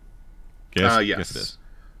 movie? Yes. Yes. Yes, it is.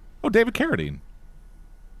 Oh, David Carradine.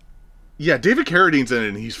 Yeah, David Carradine's in it,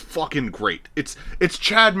 and he's fucking great. It's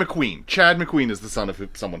Chad McQueen. Chad McQueen is the son of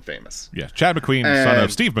someone famous. Yeah, Chad McQueen, son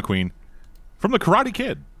of Steve McQueen, from The Karate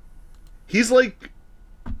Kid. He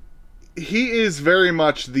is very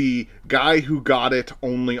much the guy who got it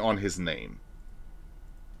only on his name.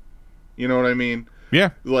 You know what I mean?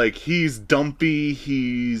 Yeah. Like, he's dumpy,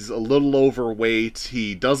 he's a little overweight,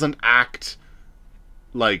 he doesn't act,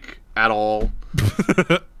 like, at all.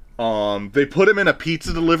 They put him in a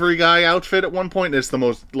pizza delivery guy outfit at one point, and it's the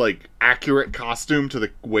most, like, accurate costume to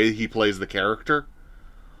the way he plays the character.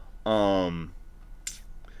 And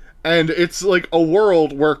it's, like, a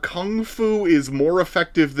world where kung fu is more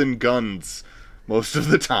effective than guns most of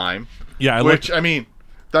the time. Yeah, I mean,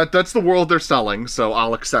 that's the world they're selling, so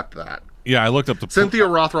I'll accept that. Yeah, I looked up Cynthia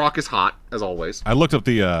Rothrock is hot, as always. I looked up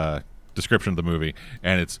the description of the movie,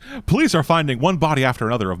 and it's police are finding one body after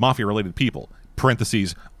another of mafia-related people.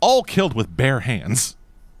 Parentheses, all killed with bare hands.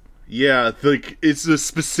 Yeah, like, it's a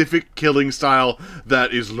specific killing style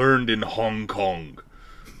that is learned in Hong Kong.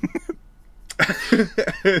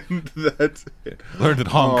 And that's it. Learned in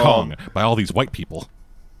Hong Kong by all these white people.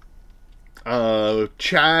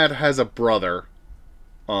 Chad has a brother,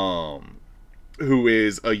 who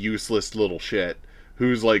is a useless little shit,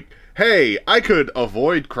 who's like, hey, I could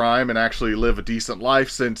avoid crime and actually live a decent life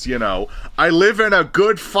since, you know, I live in a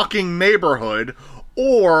good fucking neighborhood,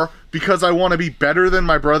 or because I want to be better than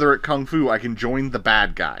my brother at Kung Fu, I can join the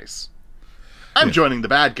bad guys. I'm joining the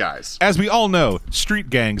bad guys. As we all know, street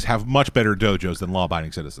gangs have much better dojos than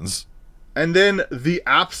law-abiding citizens. And then the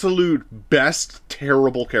absolute best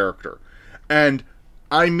terrible character. And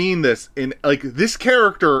I mean this in, like, this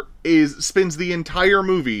character spends the entire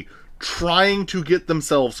movie trying to get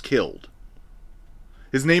themselves killed.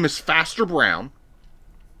 His name is Faster Brown.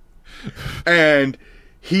 And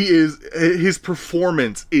his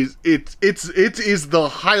performance is the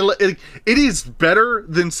highlight. It is better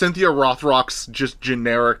than Cynthia Rothrock's just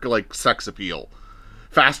generic, like, sex appeal.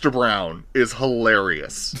 Faster Brown is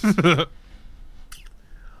hilarious.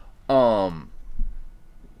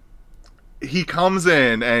 He comes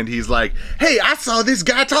in and he's like, hey, I saw this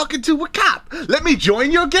guy talking to a cop. Let me join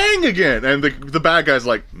your gang again. And the bad guy's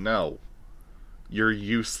like, no, you're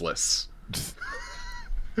useless.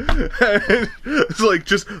 And it's like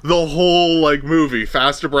just the whole, like, movie,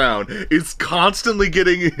 Faster Brown is constantly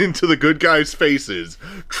getting into the good guys' faces,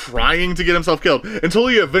 trying to get himself killed until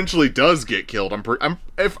he eventually does get killed.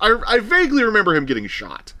 I vaguely remember him getting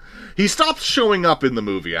shot. He stops showing up in the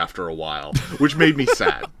movie after a while, which made me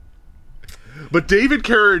sad. But David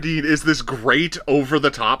Carradine is this great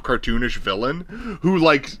over-the-top cartoonish villain who,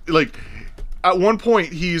 like at one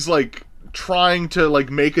point he's, like, trying to,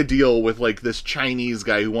 like, make a deal with, like, this Chinese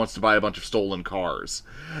guy who wants to buy a bunch of stolen cars.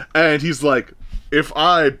 And he's like, if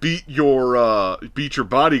I beat your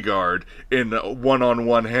bodyguard in a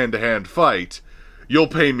one-on-one hand-to-hand fight, you'll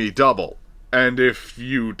pay me double. And if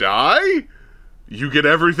you die, you get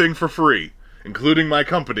everything for free. Including my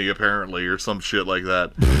company, apparently, or some shit like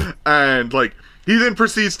that. And, like, he then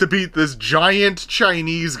proceeds to beat this giant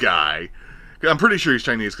Chinese guy, I'm pretty sure he's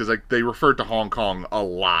Chinese because like they referred to Hong Kong a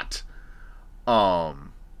lot.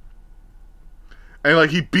 And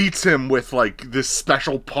like he beats him with like this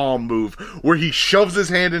special palm move where he shoves his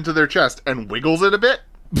hand into their chest and wiggles it a bit,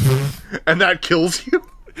 and that kills you.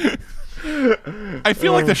 I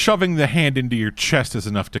feel like the shoving the hand into your chest is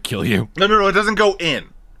enough to kill you. No, it doesn't go in.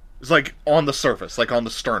 It's like on the surface, like on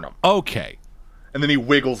the sternum. Okay. And then he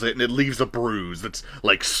wiggles it and it leaves a bruise that's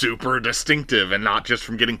like super distinctive and not just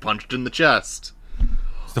from getting punched in the chest.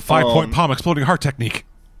 It's the 5-point palm exploding heart technique.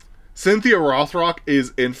 Cynthia Rothrock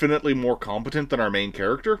is infinitely more competent than our main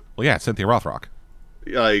character. Well, yeah, it's Cynthia Rothrock.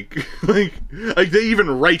 Like they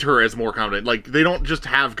even write her as more competent. Like, they don't just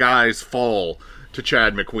have guys fall to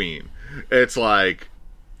Chad McQueen. It's like,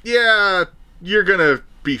 yeah, you're gonna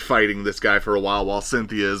be fighting this guy for a while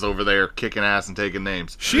Cynthia is over there kicking ass and taking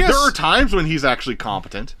names. There are times when he's actually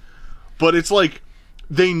competent, but it's like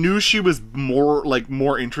they knew she was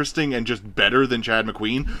more interesting and just better than Chad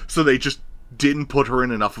McQueen, so they just didn't put her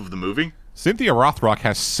in enough of the movie. Cynthia Rothrock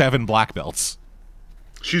has 7 black belts.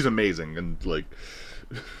 She's amazing, and like,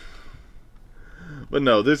 but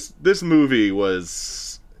no, this movie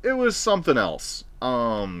was something else.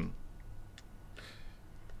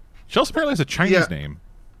 She also apparently has a Chinese name.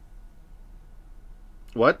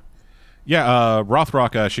 What? Yeah,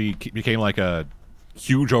 Rothrock. She became like a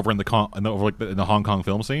huge over in the Hong Kong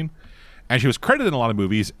film scene, and she was credited in a lot of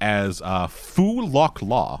movies as Fu Lok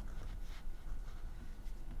Law.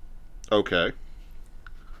 Okay.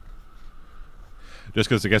 Just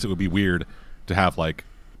because I guess it would be weird to have like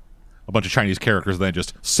a bunch of Chinese characters and then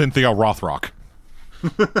just Cynthia Rothrock.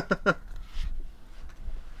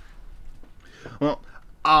 Well,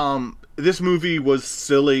 this movie was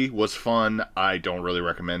silly, was fun. I don't really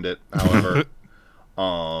recommend it. However,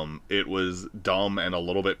 it was dumb and a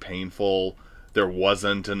little bit painful. There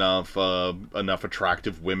wasn't enough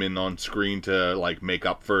attractive women on screen to like make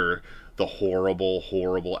up for the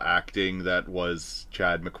horrible acting that was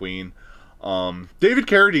Chad McQueen. David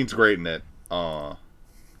Carradine's great in it,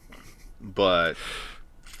 but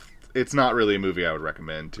it's not really a movie I would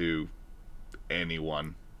recommend to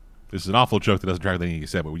anyone. This is an awful joke that doesn't track anything you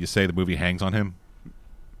said, but would you say the movie hangs on him?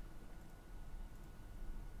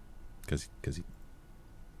 Because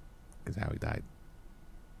how he died.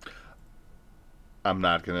 I'm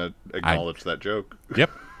not going to acknowledge that joke.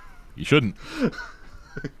 Yep. You shouldn't.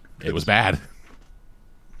 It was bad.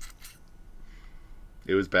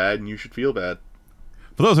 It was bad, and you should feel bad.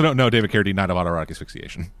 For those who don't know, David Carradine died of autoerotic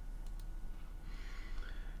asphyxiation.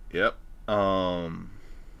 Yep.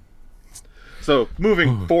 So,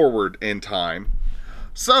 moving forward in time.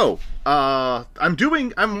 So, I'm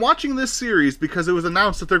watching this series because it was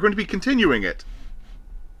announced that they're going to be continuing it.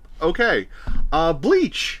 Okay.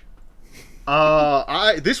 Bleach.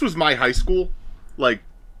 This was my high school. Like,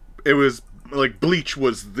 it was, like, Bleach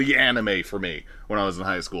was the anime for me when I was in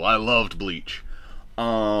high school. I loved Bleach.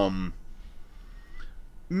 Man,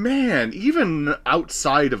 even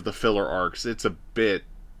outside of the filler arcs, it's a bit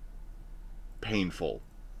painful.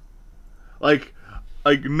 Like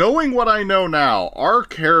knowing what I know now,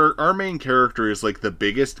 our main character is like the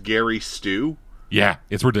biggest Gary Stu. Yeah,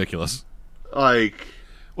 it's ridiculous. Like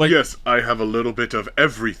yes, I have a little bit of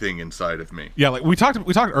everything inside of me. Yeah, like we talked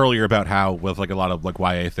earlier about how with like a lot of like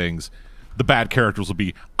YA things, the bad characters will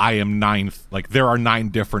be I am 9. Like there are 9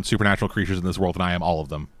 different supernatural creatures in this world, and I am all of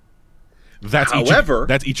them. That's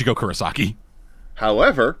Ichigo Kurosaki.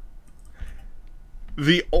 However,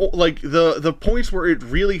 the points where it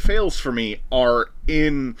really fails for me are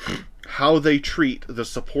in how they treat the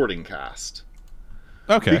supporting cast.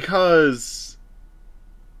 Okay. Because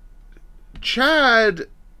Chad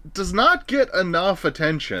does not get enough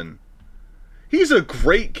attention. He's a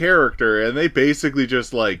great character, and they basically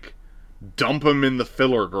just like dump him in the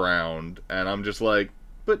filler ground, and I'm just like,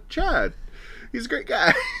 but Chad, he's a great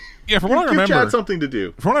guy. Yeah, from what I remember, give Chad something to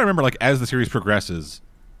do. From what I remember, like as the series progresses,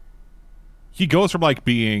 he goes from like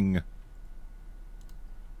being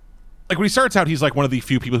like when he starts out, he's like one of the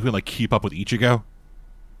few people who can like keep up with Ichigo.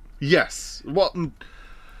 Yes, well,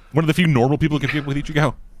 one of the few normal people who can keep up with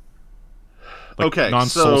Ichigo. Like, okay,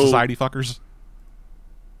 non-Soul Society fuckers.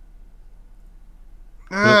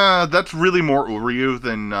 That's really more Uryu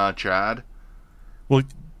than Chad. Well,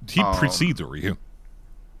 he precedes Uryu.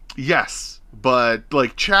 Yes, but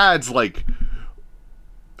like Chad's like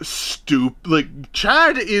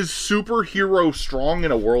Chad is superhero strong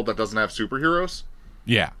in a world that doesn't have superheroes.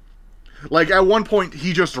 Yeah. Like at one point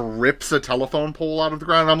he just rips a telephone pole out of the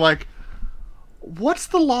ground and I'm like, what's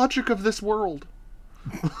the logic of this world?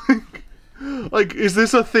 Like, is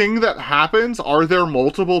this a thing that happens? Are there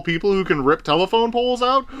multiple people who can rip telephone poles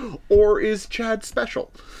out? Or is Chad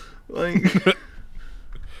special? Like,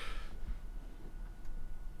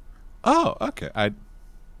 Oh, okay.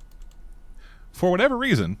 For whatever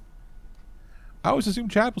reason, I always assumed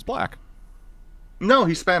Chad was black. no,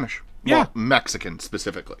 he's Spanish. Yeah. Well, Mexican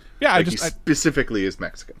specifically. Yeah, Like, he specifically is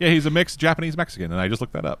Mexican. Yeah, he's a mixed Japanese Mexican, and I just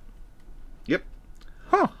looked that up. Yep.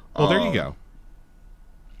 Huh. Well, there you go.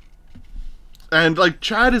 And like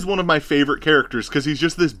Chad is one of my favorite characters because he's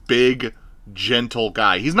just this big, gentle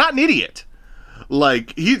guy. He's not an idiot.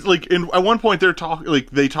 Like he's like at one point they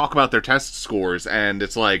talk about their test scores and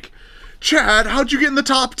it's like, Chad, how'd you get in the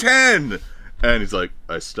top 10? And he's like,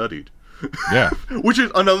 I studied. Yeah. Which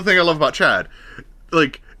is another thing I love about Chad.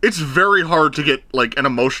 Like it's very hard to get like an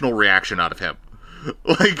emotional reaction out of him.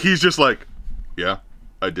 Like he's just like, yeah,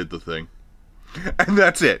 I did the thing. And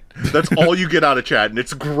that's it. That's all you get out of Chad, and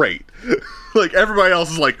it's great. Like, everybody else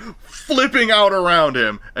is, like, flipping out around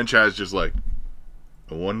him, and Chad's just like,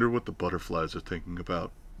 I wonder what the butterflies are thinking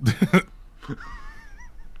about.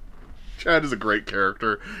 Chad is a great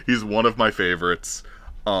character. He's one of my favorites.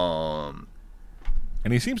 And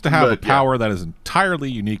he seems to have a power that is entirely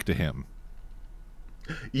unique to him.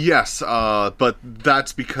 Yes, but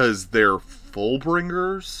that's because they're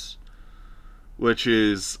Fullbringers. Which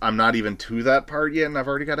is, I'm not even to that part yet, and I've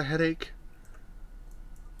already got a headache.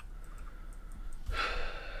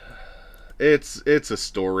 It's a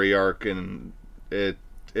story arc, and it's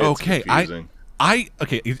confusing.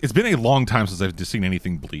 Okay, it's been a long time since I've seen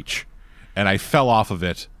anything Bleach, and I fell off of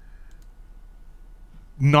it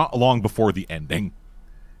not long before the ending.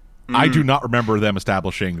 I do not remember them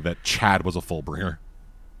establishing that Chad was a Fullbringer.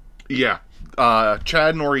 Yeah,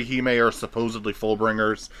 Chad and Orihime are supposedly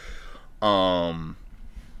Fullbringers.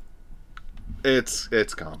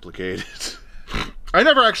 It's complicated. I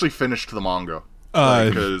never actually finished the manga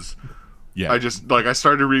because yeah, I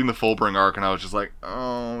started reading the Fullbring arc and I was just like,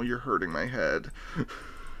 oh, you're hurting my head,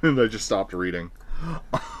 and I just stopped reading.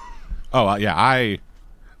 Yeah, I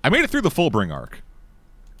made it through the Fullbring arc.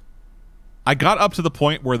 I got up to the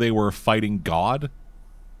point where they were fighting God.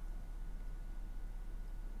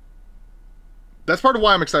 That's part of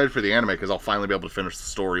why I'm excited for the anime, because I'll finally be able to finish the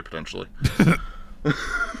story potentially.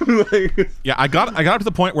 Yeah, I got up to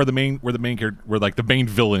the point where the main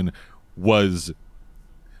villain was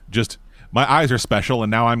just, my eyes are special and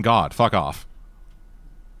now I'm God. Fuck off.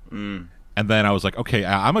 And then I was like, okay,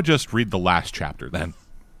 I'm gonna just read the last chapter then.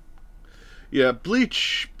 Yeah,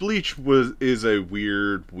 Bleach is a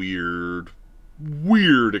weird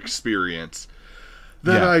experience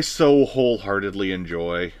that I so wholeheartedly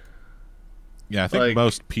enjoy. Yeah, I think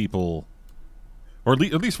most people, or at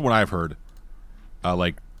least from what I've heard,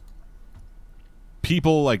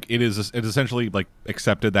 people it's essentially like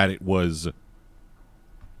accepted that it was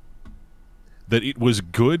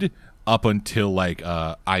good up until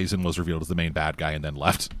Aizen was revealed as the main bad guy and then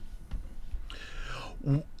left.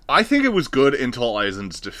 I think it was good until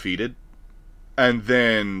Aizen's defeated. And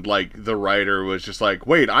then, the writer was just like,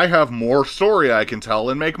 wait, I have more story I can tell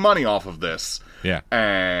and make money off of this. Yeah.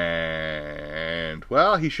 And,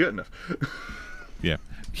 well, he shouldn't have. Yeah.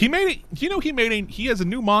 He has a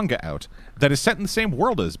new manga out that is set in the same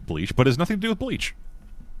world as Bleach, but has nothing to do with Bleach.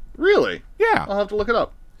 Really? Yeah. I'll have to look it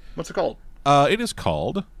up. What's it called? It is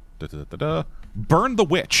called Burn the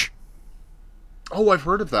Witch. Oh, I've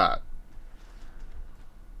heard of that.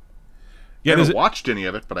 Yeah, I haven't watched any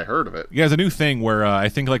of it, but I heard of it. Yeah, there's a new thing where I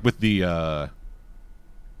think with the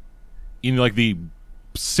the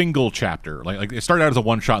single chapter, like it started out as a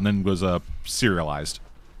one shot and then was serialized.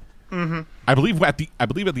 Mm-hmm. I believe at the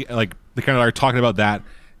they kind of are talking about that,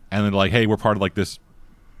 and then hey, we're part of this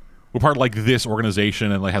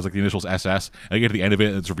organization, and has the initials SS, and you get to the end of it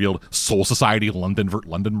and it's revealed Soul Society London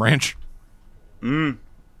branch.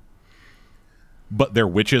 But they're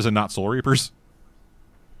witches and not Soul Reapers.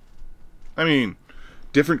 I mean,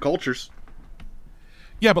 different cultures.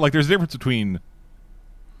 Yeah, but there's a difference between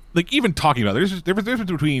even talking about it, there's a difference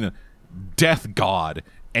between Death God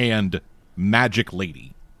and Magic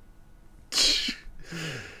Lady.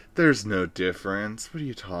 There's no difference. What are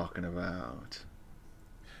you talking about?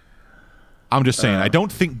 I'm just saying, I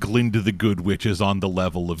don't think Glinda the Good Witch is on the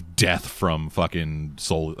level of Death from fucking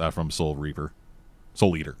Soul Reaper,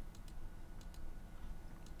 Soul Eater.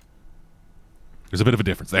 There's a bit of a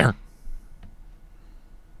difference there.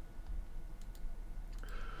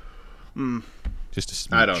 Just a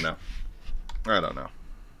smooch. I don't know.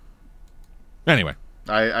 Anyway,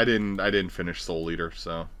 I didn't finish Soul Eater,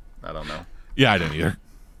 so I don't know. Yeah, I didn't either.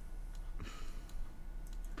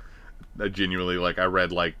 I genuinely I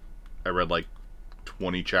read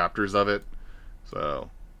 20 chapters of it,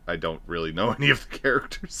 so I don't really know any of the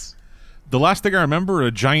characters. The last thing I remember,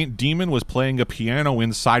 a giant demon was playing a piano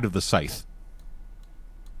inside of the scythe.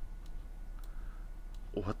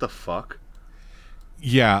 What the fuck?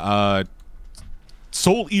 Yeah,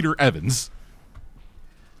 Soul Eater Evans.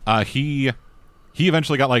 He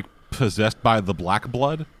eventually got like possessed by the Black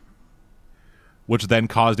Blood, which then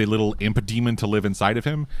caused a little imp demon to live inside of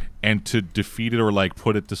him, and to defeat it or like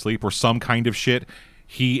put it to sleep or some kind of shit,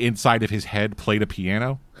 he inside of his head played a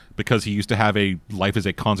piano because he used to have a life as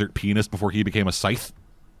a concert pianist before he became a scythe.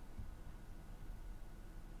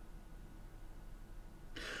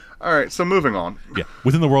 All right, so moving on. Yeah,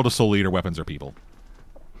 within the world of Soul Eater, weapons are people.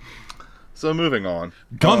 So moving on.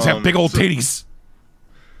 Guns have big old titties.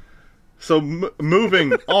 So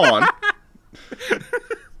moving on.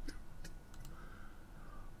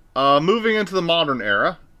 Moving into the modern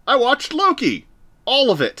era, I watched Loki.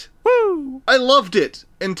 All of it. Woo! I loved it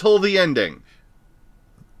until the ending.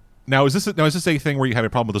 Now is this a thing where you have a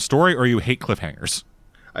problem with the story, or you hate cliffhangers?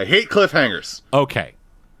 I hate cliffhangers. Okay.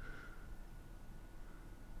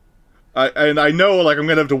 I know, like, I'm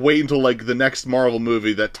gonna have to wait until like the next Marvel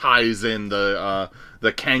movie that ties in the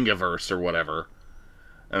Kangaverse or whatever,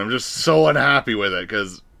 and I'm just so unhappy with it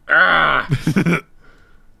because because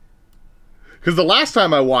the last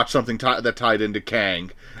time I watched something that tied into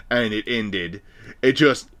Kang and it ended, it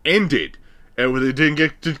just ended, and it didn't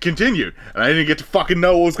get to continue, and I didn't get to fucking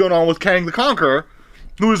know what was going on with Kang the Conqueror,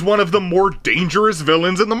 who is one of the more dangerous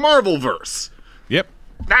villains in the Marvelverse. Yep.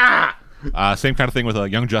 Ah. Same kind of thing with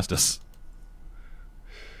Young Justice.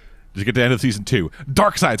 Just get to the end of season 2.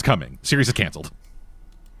 Darkseid's coming. Series is canceled.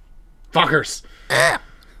 Fuckers. But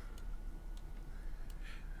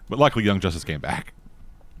luckily, Young Justice came back.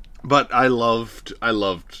 But I loved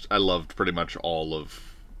pretty much all of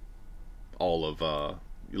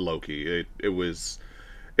Loki. It was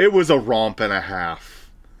a romp and a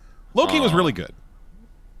half. Loki was really good.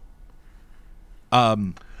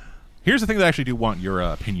 Here's the thing that I actually do want your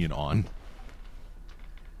opinion on.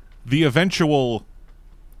 The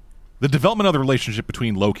development of the relationship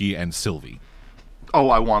between Loki and Sylvie. Oh,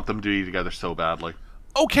 I want them to be together so badly.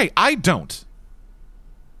 Okay, I don't.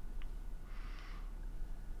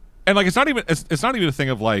 And like, it's not even a thing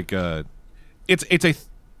of like, for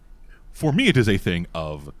me it is a thing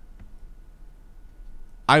of,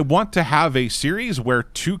 I want to have a series where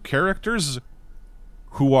two characters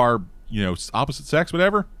who are, opposite sex,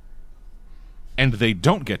 whatever, and they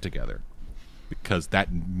don't get together, because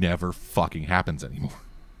that never fucking happens anymore.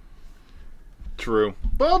 True.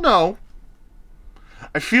 Well, no.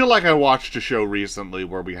 I feel like I watched a show recently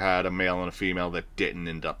where we had a male and a female that didn't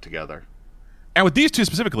end up together. And with these two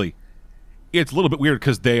specifically, it's a little bit weird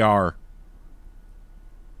because they are,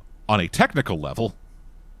 on a technical level,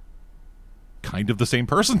 kind of the same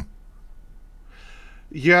person.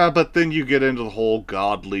 Yeah, but then you get into the whole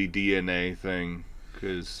godly DNA thing,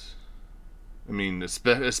 because, I mean,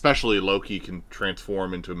 especially Loki can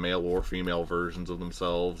transform into male or female versions of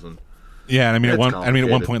themselves, and yeah, and at one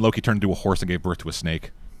complicated. point Loki turned into a horse and gave birth to a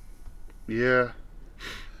snake. Yeah.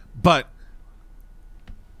 But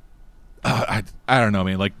I don't know,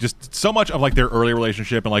 man. Like, just so much of like their early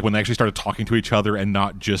relationship and like when they actually started talking to each other and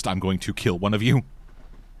not just I'm going to kill one of you.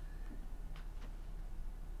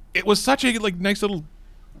 It was such a like nice little.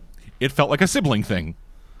 It felt like a sibling thing.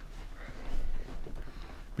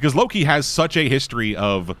 Because Loki has such a history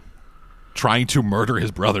of trying to murder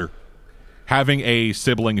his brother. Having a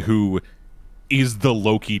sibling who is the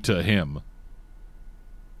Loki to him.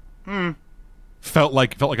 Felt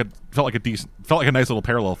like a nice little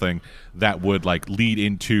parallel thing that would like lead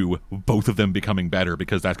into both of them becoming better,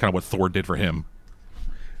 because that's kind of what Thor did for him.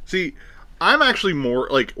 See, I'm actually more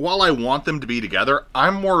like, while I want them to be together,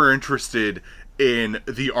 I'm more interested in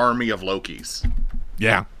the army of Lokis.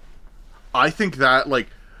 Yeah. I think that, like,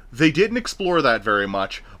 they didn't explore that very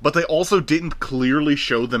much, but they also didn't clearly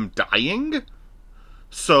show them dying.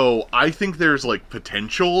 So I think there's, like,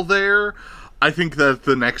 potential there. I think that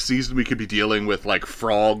the next season we could be dealing with, like,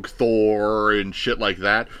 Frog Thor and shit like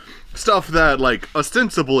that. Stuff that, like,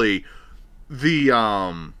 ostensibly the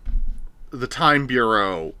Time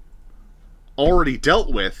Bureau already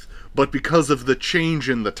dealt with, but because of the change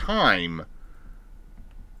in the time,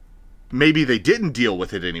 maybe they didn't deal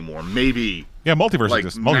with it anymore. Maybe... Yeah, multiverse like,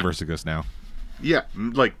 exists now. Yeah,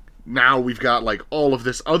 like, now we've got, like, all of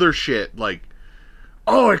this other shit, like,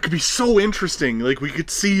 oh, it could be so interesting. Like, we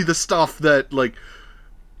could see the stuff that, like,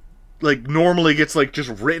 normally gets, like, just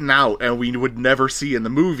written out and we would never see in the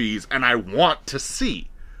movies, and I want to see.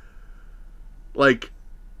 Like,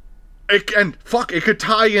 it could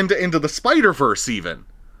tie into the Spider-Verse, even.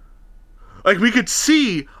 Like, we could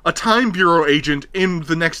see a Time Bureau agent in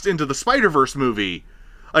the next Into the Spider-Verse movie.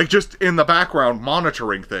 like just in the background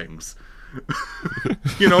monitoring things.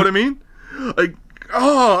 You know what I mean? Like,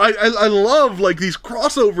 I love like these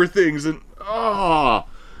crossover things, and I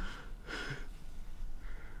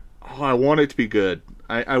want it to be good.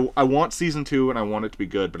 I want season 2, and I want it to be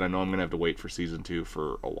good, but I know I'm gonna have to wait for season 2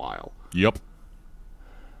 for a while. Yep.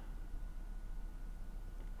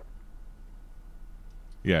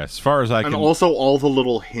 Yeah, as far as I can... And also all the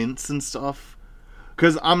little hints and stuff.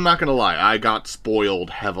 Because I'm not gonna lie, I got spoiled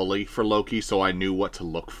heavily for Loki, so I knew what to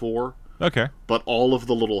look for. Okay. But all of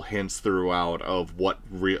the little hints throughout of what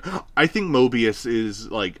I think Mobius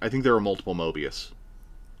is, like, I think there are multiple Mobius.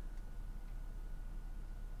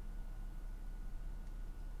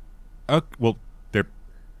 Well, they're...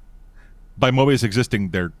 By Mobius existing,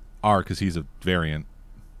 there are, because he's a variant.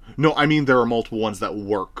 No, I mean there are multiple ones that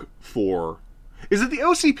work for... Is it the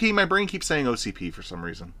OCP? My brain keeps saying OCP for some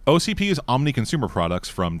reason. OCP is Omni Consumer Products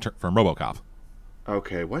from RoboCop.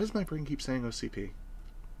 Okay, why does my brain keep saying OCP?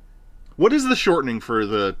 What is the shortening for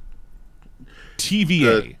the...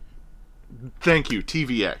 TVA. Thank you,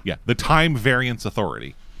 TVA. Yeah, the Time Variance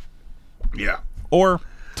Authority. Yeah. Or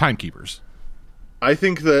Timekeepers. I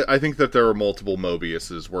think that there are multiple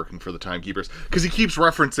Mobiuses working for the Timekeepers, because he keeps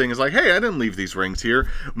referencing, is like, hey, I didn't leave these rings here.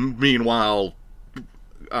 Meanwhile,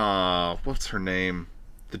 what's her name?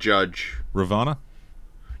 The judge. Ravonna?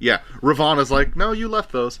 Yeah, Ravonna's like, no, you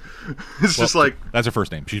left those. It's just like... That's her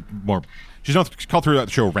first name. She's called through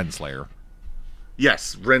that show Renslayer.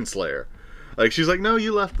 Yes, Renslayer. Like, she's like, no,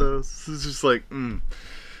 you left those. It's just like,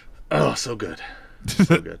 oh, so good.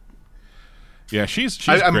 So good. Yeah, she's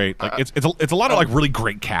great. Like it's a lot of like really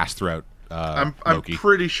great cast throughout. I'm Loki.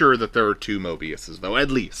 pretty sure that there are 2 Mobiuses though, at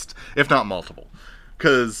least, if not multiple,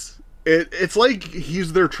 because it's like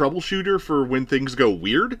he's their troubleshooter for when things go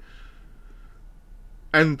weird.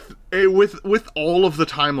 And with all of the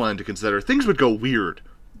timeline to consider, things would go weird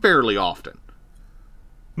fairly often.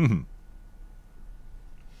 Hmm.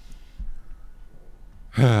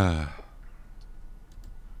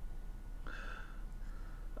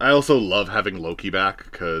 I also love having Loki back,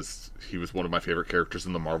 because he was one of my favorite characters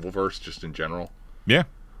in the Marvelverse, just in general. Yeah.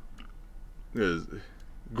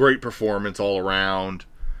 Great performance all around.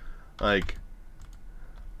 Like,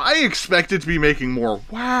 I expected to be making more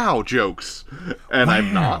wow jokes, and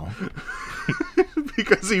I'm not.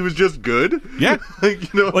 Because he was just good. Yeah.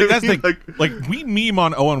 Like, you know, like that's I mean? like we meme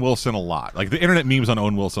on Owen Wilson a lot. Like the internet memes on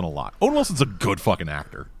Owen Wilson a lot. Owen Wilson's a good fucking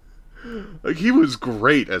actor. Like, he was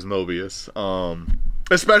great as Mobius.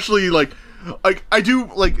 Especially, like, I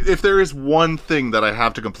do, like, if there is one thing that I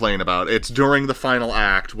have to complain about, it's during the final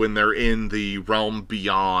act when they're in the realm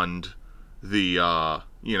beyond the,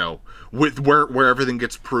 you know, with where everything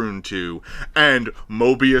gets pruned to, and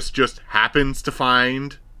Mobius just happens to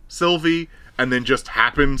find Sylvie, and then just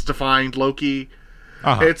happens to find Loki.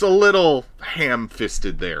 Uh-huh. It's a little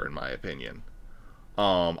ham-fisted there, in my opinion.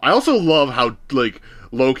 I also love how, like,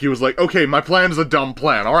 Loki was like, okay, my plan is a dumb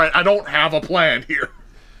plan. All right, I don't have a plan here.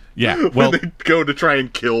 Yeah, well, when they go to try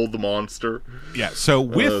and kill the monster. Yeah, so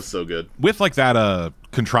with so good. With like that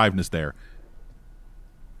contrivedness there.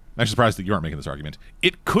 I'm surprised that you aren't making this argument.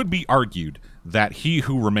 It could be argued that He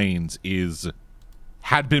Who Remains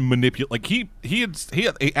had been manipulated. Like he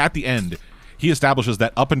at the end, he establishes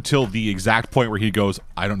that up until the exact point where he goes,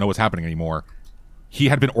 I don't know what's happening anymore, he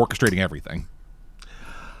had been orchestrating everything.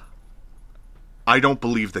 I don't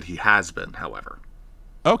believe that he has been, however.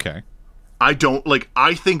 Okay. I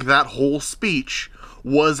think that whole speech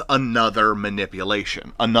was another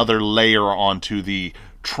manipulation, another layer onto the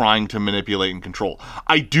trying to manipulate and control.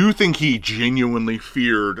 I do think he genuinely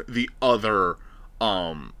feared the other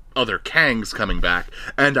Kangs coming back,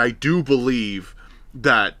 and I do believe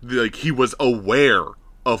that like he was aware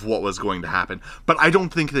of what was going to happen, but I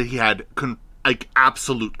don't think that he had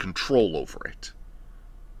absolute control over it.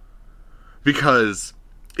 Because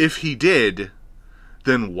if he did,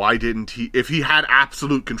 then why didn't he... If he had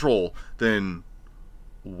absolute control, then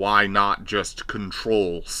why not just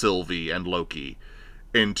control Sylvie and Loki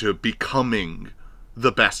into becoming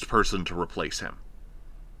the best person to replace him?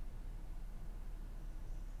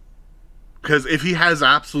 Because if he has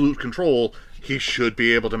absolute control, he should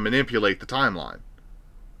be able to manipulate the timeline.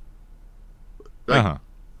 Uh-huh.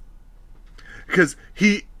 Because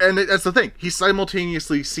that's the thing, he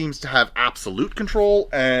simultaneously seems to have absolute control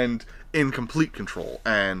and incomplete control,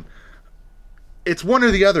 and it's one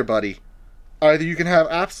or the other, buddy. Either you can have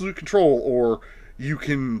absolute control, or you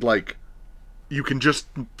can just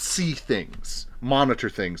see things, monitor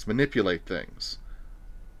things, manipulate things.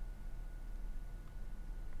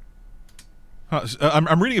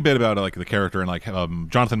 I'm reading a bit about like the character and like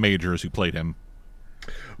Jonathan Majors, who played him.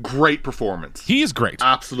 great performance. He is great.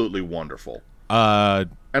 Absolutely wonderful. Uh,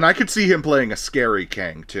 And I could see him playing a scary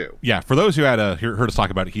Kang, too. yeah, for those who had heard us talk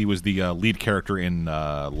about it, he was the lead character in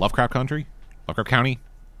Lovecraft County.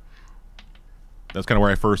 That's kind of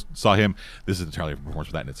where I first saw him. This is entirely a performance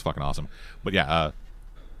for that, and it's fucking awesome. But yeah,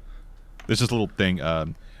 this is a little thing.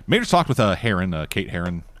 Majors talked with Kate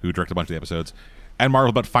Herron, who directed a bunch of the episodes, and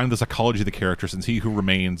Marvel about finding the psychology of the character since He Who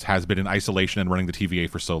Remains has been in isolation and running the TVA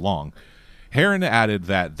for so long. Herron added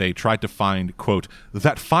that they tried to find, quote,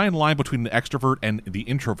 that fine line between the extrovert and the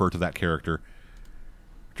introvert of that character,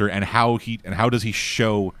 and how does he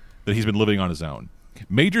show that he's been living on his own.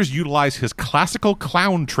 Majors utilized his classical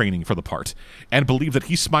clown training for the part, and believed that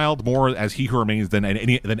he smiled more as He Who Remains than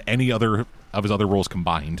any other of his other roles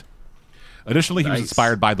combined. Additionally, he was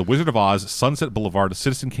inspired by The Wizard of Oz, Sunset Boulevard,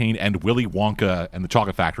 Citizen Kane, and Willy Wonka and the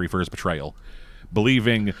Chocolate Factory for his portrayal,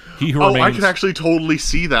 believing He Who Remains... I can actually totally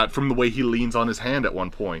see that from the way he leans on his hand at one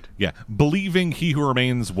point. Yeah, believing He Who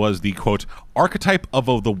Remains was the, quote, archetype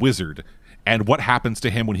of the wizard, and what happens to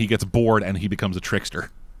him when he gets bored and he becomes a trickster.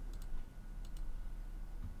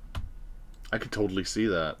 I could totally see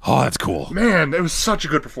that. Oh, that's cool. Man, it was such a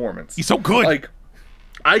good performance. He's so good. Like,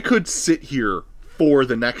 I could sit here for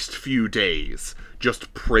the next few days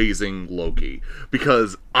just praising Loki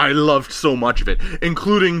because I loved so much of it,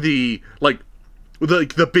 including the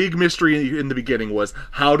big mystery in the beginning was,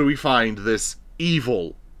 how do we find this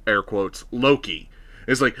evil, air quotes, Loki?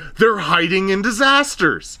 It's like, they're hiding in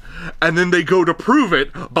disasters. And then they go to prove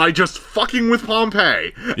it by just fucking with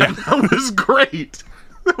Pompeii. Yeah. And that was great.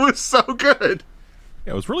 It was so good.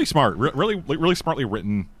 Yeah, it was really smart, really smartly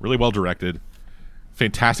written, really well directed,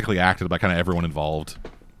 fantastically acted by kind of everyone involved.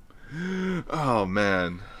 Oh,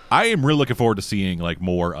 man. I am really looking forward to seeing like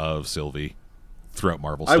more of Sylvie throughout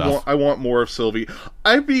Marvel stuff. I want more of Sylvie.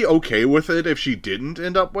 I'd be okay with it if she didn't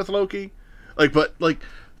end up with Loki. But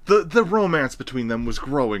the romance between them was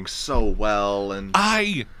growing so well, and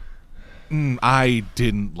I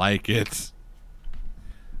didn't like it.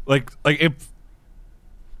 Like if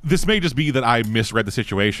this may just be that I misread the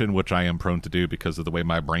situation, which I am prone to do because of the way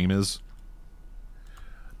my brain is.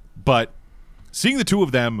 But seeing the two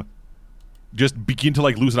of them just begin to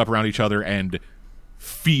like loosen up around each other and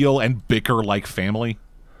feel and bicker like family,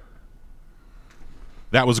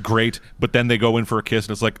 that was great. But then they go in for a kiss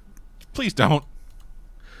and it's like, please don't.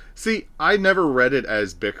 See, I never read it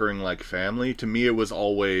as bickering like family. To me, it was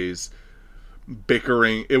always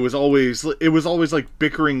bickering. It was always like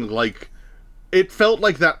bickering like... It felt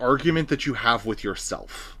like that argument that you have with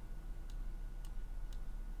yourself.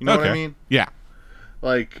 You know what I mean? Yeah.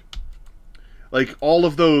 Like all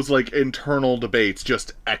of those like internal debates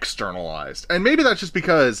just externalized. And maybe that's just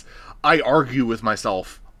because I argue with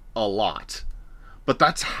myself a lot. But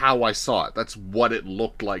that's how I saw it. That's what it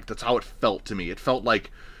looked like. That's how it felt to me. It felt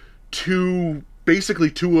like basically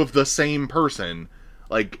two of the same person,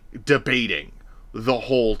 like, debating the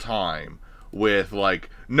whole time with, like,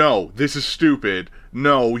 no, this is stupid,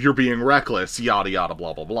 no, you're being reckless, yada yada,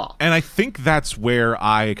 blah blah blah. And I think that's where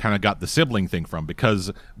I kind of got the sibling thing from,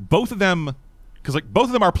 because both of them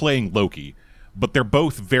are playing Loki, but they're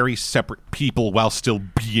both very separate people while still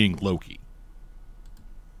being Loki.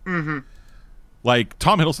 Mm-hmm. Like,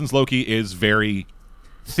 Tom Hiddleston's Loki is very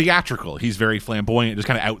theatrical. He's very flamboyant, just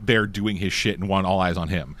kind of out there doing his shit and want all eyes on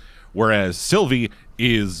him. Whereas Sylvie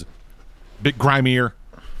is a bit grimier,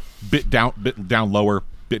 bit down lower,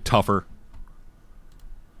 bit tougher.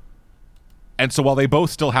 And so while they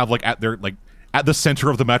both still have at the center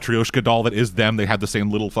of the Matryoshka doll that is them, they have the same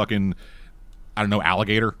little fucking, I don't know,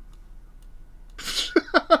 alligator.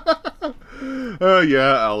 Oh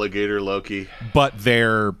yeah, alligator Loki. But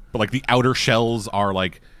the outer shells are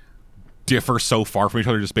differ so far from each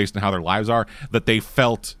other just based on how their lives are that it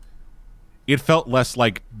felt less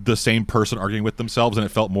like the same person arguing with themselves, and it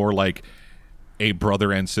felt more like a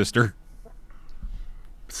brother and sister.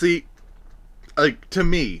 See, to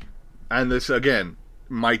me, and this again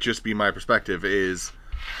might just be my perspective, is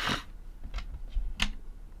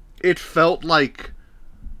it felt like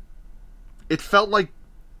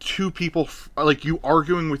two people, like you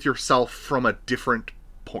arguing with yourself from a different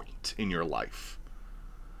point in your life.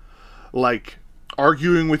 Like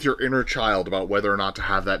arguing with your inner child about whether or not to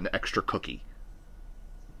have that extra cookie.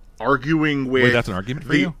 Arguing with... Wait, that's an argument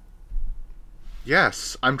for you?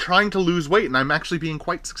 Yes. I'm trying to lose weight, and I'm actually being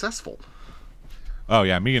quite successful. Oh,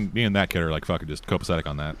 yeah. Me and that kid are fucking just copacetic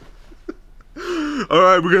on that.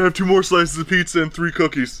 Alright, we're gonna have 2 more slices of pizza and 3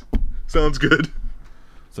 cookies. Sounds good.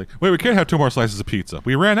 It's like, wait, we can't have 2 more slices of pizza.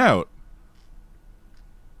 We ran out.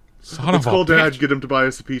 Let's call Dad, get him to buy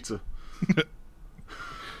us a pizza.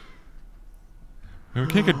 We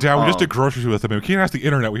can't get down. We just did groceries with them. We can't ask the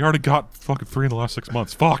internet. We already got fucking 3 in the last 6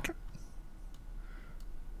 months. Fuck.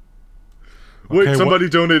 Wait, Okay, somebody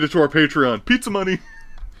donated to our Patreon. Pizza money.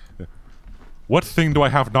 What thing do I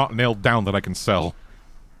have not nailed down that I can sell?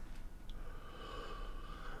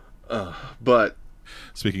 But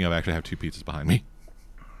Speaking of, I actually have 2 pizzas behind me.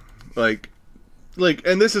 like,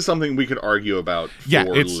 and this is something we could argue about for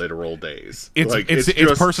literal days. It's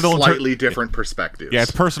just personal, slightly different perspectives. Yeah,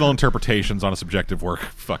 it's personal interpretations on a subjective work.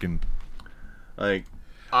 Fucking. Like,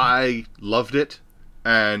 I loved it,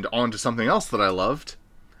 and on to something else that I loved.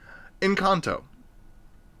 Encanto.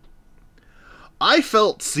 I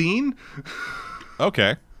felt seen.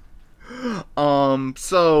 Okay.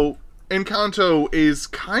 So Encanto is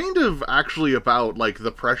kind of actually about, like,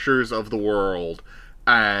 the pressures of the world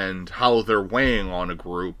and how they're weighing on a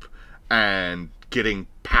group and getting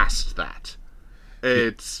past that.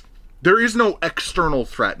 There is no external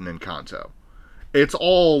threat in Encanto. It's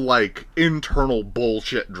all, like, internal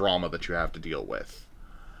bullshit drama that you have to deal with.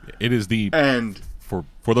 It is And for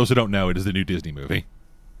those who don't know, it is the new Disney movie.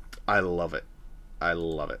 I love it. I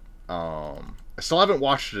love it. I still haven't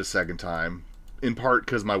watched it a second time, in part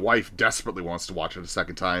because my wife desperately wants to watch it a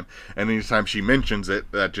second time, and anytime she mentions it,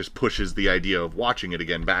 that just pushes the idea of watching it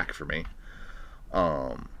again back for me.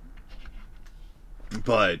 But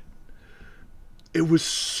it was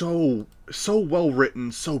so well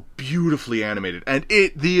written, so beautifully animated, and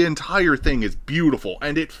the entire thing is beautiful,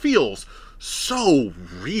 and it feels so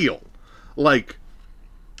real. Like,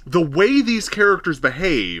 the way these characters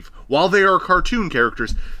behave, while they are cartoon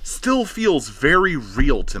characters, still feels very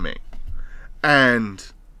real to me. And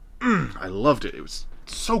I loved it. It was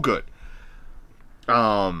so good.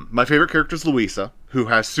 My favorite character is Luisa, who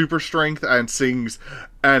has super strength and sings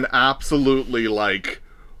an absolutely, like,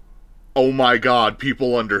 oh my god,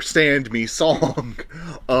 people understand me song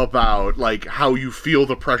about, like, how you feel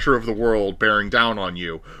the pressure of the world bearing down on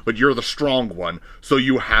you, but you're the strong one, so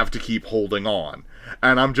you have to keep holding on.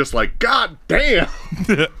 And I'm just like, god damn!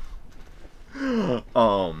 But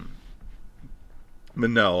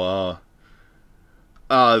no,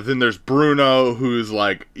 then there's Bruno, who's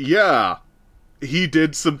like, yeah, he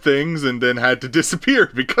did some things and then had to disappear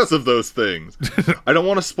because of those things. I don't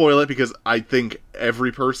want to spoil it because I think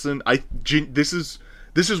every person, this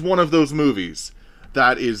is one of those movies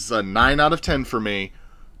that is a 9 out of 10 for me,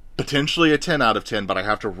 potentially a 10 out of 10, but I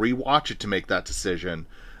have to rewatch it to make that decision.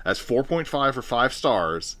 As 4.5 or 5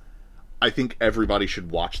 stars, I think everybody should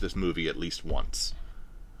watch this movie at least once.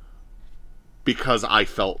 Because I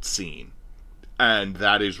felt seen. And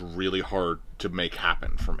that is really hard to make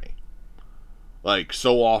happen for me. Like,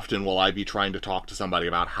 so often will I be trying to talk to somebody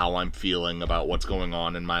about how I'm feeling, about what's going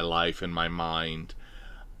on in my life, in my mind,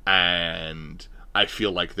 and I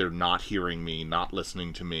feel like they're not hearing me, not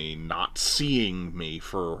listening to me, not seeing me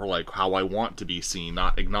for, like, how I want to be seen,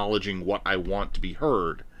 not acknowledging what I want to be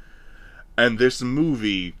heard. And this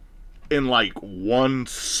movie, in, like, one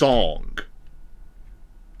song,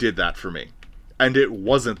 did that for me. And it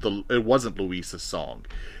wasn't Luisa's song.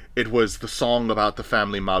 It was the song about the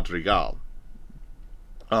family Madrigal.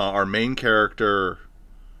 Our main character,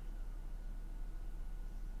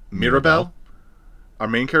 Mirabel. Our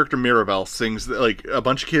main character, Mirabel, sings, like, a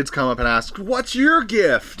bunch of kids come up and ask, what's your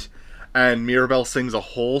gift? And Mirabel sings a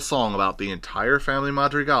whole song about the entire family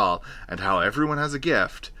Madrigal and how everyone has a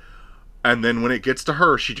gift. And then when it gets to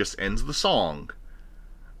her, she just ends the song.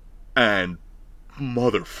 And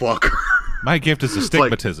motherfucker. My gift is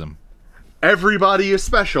astigmatism. Like, everybody is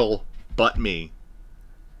special but me.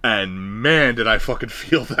 And man, did I fucking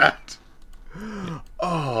feel that.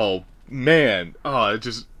 Oh, man. Oh, it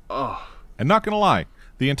just... Oh. And not gonna lie,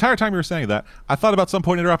 the entire time you were saying that, I thought about some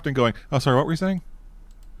point interrupting going, oh, sorry, what were you saying?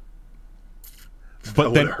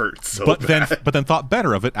 But then, hurt so bad. But then thought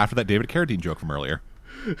better of it after that David Carradine joke from earlier.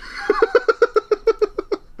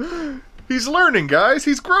 He's learning, guys.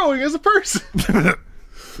 He's growing as a person.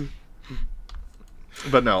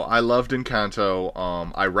 But no, I loved Encanto.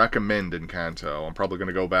 I recommend Encanto. I'm probably going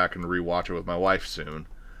to go back and rewatch it with my wife soon.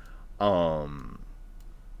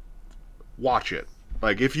 Watch it.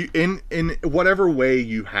 Like, if you, in whatever way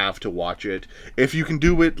you have to watch it, if you can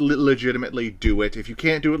do it legitimately, do it. If you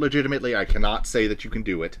can't do it legitimately, I cannot say that you can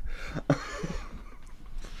do it.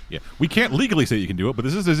 Yeah, we can't legally say you can do it, but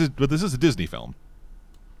this is a Disney film.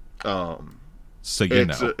 So you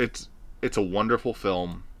know, it's a wonderful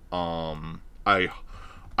film. I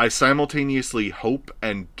simultaneously hope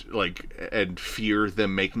and fear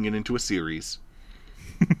them making it into a series.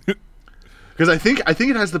 Because I think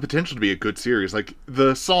it has the potential to be a good series. Like,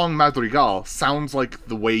 the song Madrigal sounds like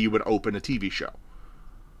the way you would open a TV show.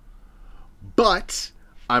 But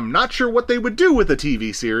I'm not sure what they would do with a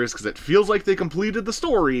TV series because it feels like they completed the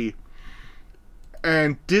story.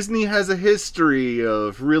 And Disney has a history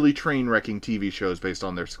of really train wrecking TV shows based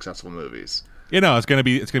on their successful movies. You know, it's gonna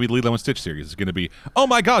be the Lilo and Stitch series. It's gonna be, oh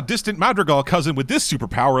my god, distant Madrigal cousin with this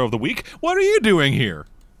superpower of the week. What are you doing here?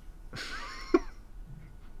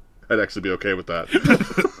 I'd actually be okay with that.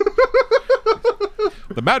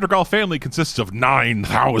 The Madrigal family consists of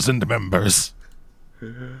 9,000 members.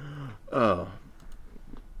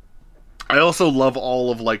 I also love all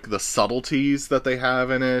of like the subtleties that they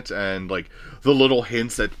have in it, and like the little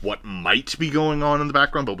hints at what might be going on in the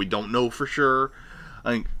background, but we don't know for sure.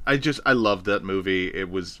 I loved that movie. It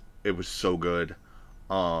was so good.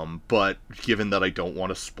 But given that I don't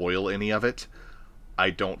want to spoil any of it, I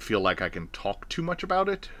don't feel like I can talk too much about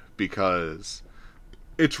it because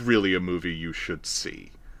it's really a movie you should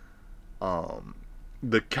see.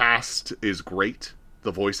 The cast is great.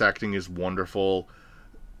 The voice acting is wonderful.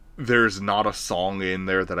 There's not a song in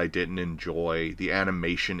there that I didn't enjoy. The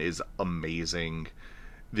animation is amazing.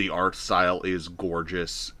 The art style is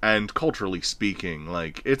gorgeous. And culturally speaking,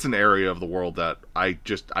 like, it's an area of the world that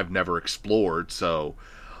I've never explored, so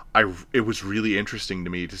it was really interesting to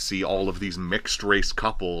me to see all of these mixed race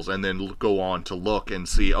couples and then go on to look and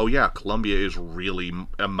see, oh yeah, Colombia is really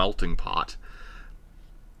a melting pot.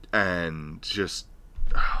 And just,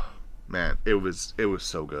 man, it was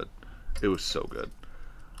so good. It was so good.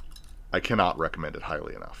 I cannot recommend it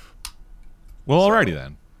highly enough. Well, alrighty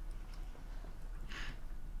then.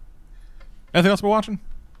 Anything else we're watching?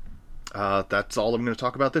 That's all I'm going to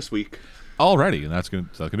talk about this week. Alrighty, and that's gonna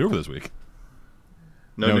do it for this week.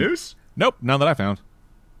 No news? Nope, none that I found.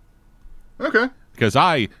 Okay. Because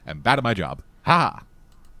I am bad at my job. Ha!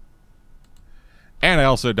 And I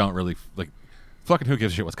also don't really, like, fucking who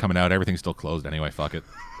gives a shit what's coming out? Everything's still closed anyway, fuck it.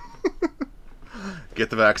 Get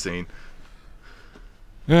the vaccine.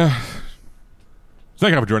 Yeah.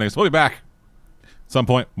 Thank you for joining us. We'll be back at some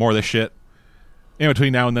point. More of this shit. In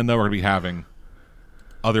between now and then, though, we're going to be having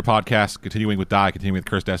other podcasts, continuing with Die, continuing with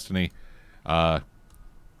Cursed Destiny.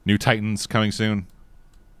 New Titans coming soon.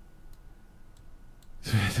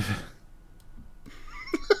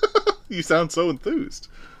 You sound so enthused.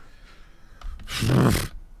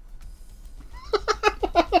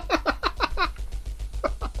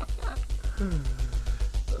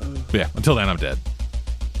 Yeah, until then, I'm dead.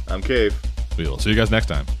 I'm Cave. We will see you guys next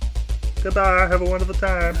time. Goodbye. Have a wonderful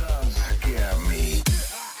time.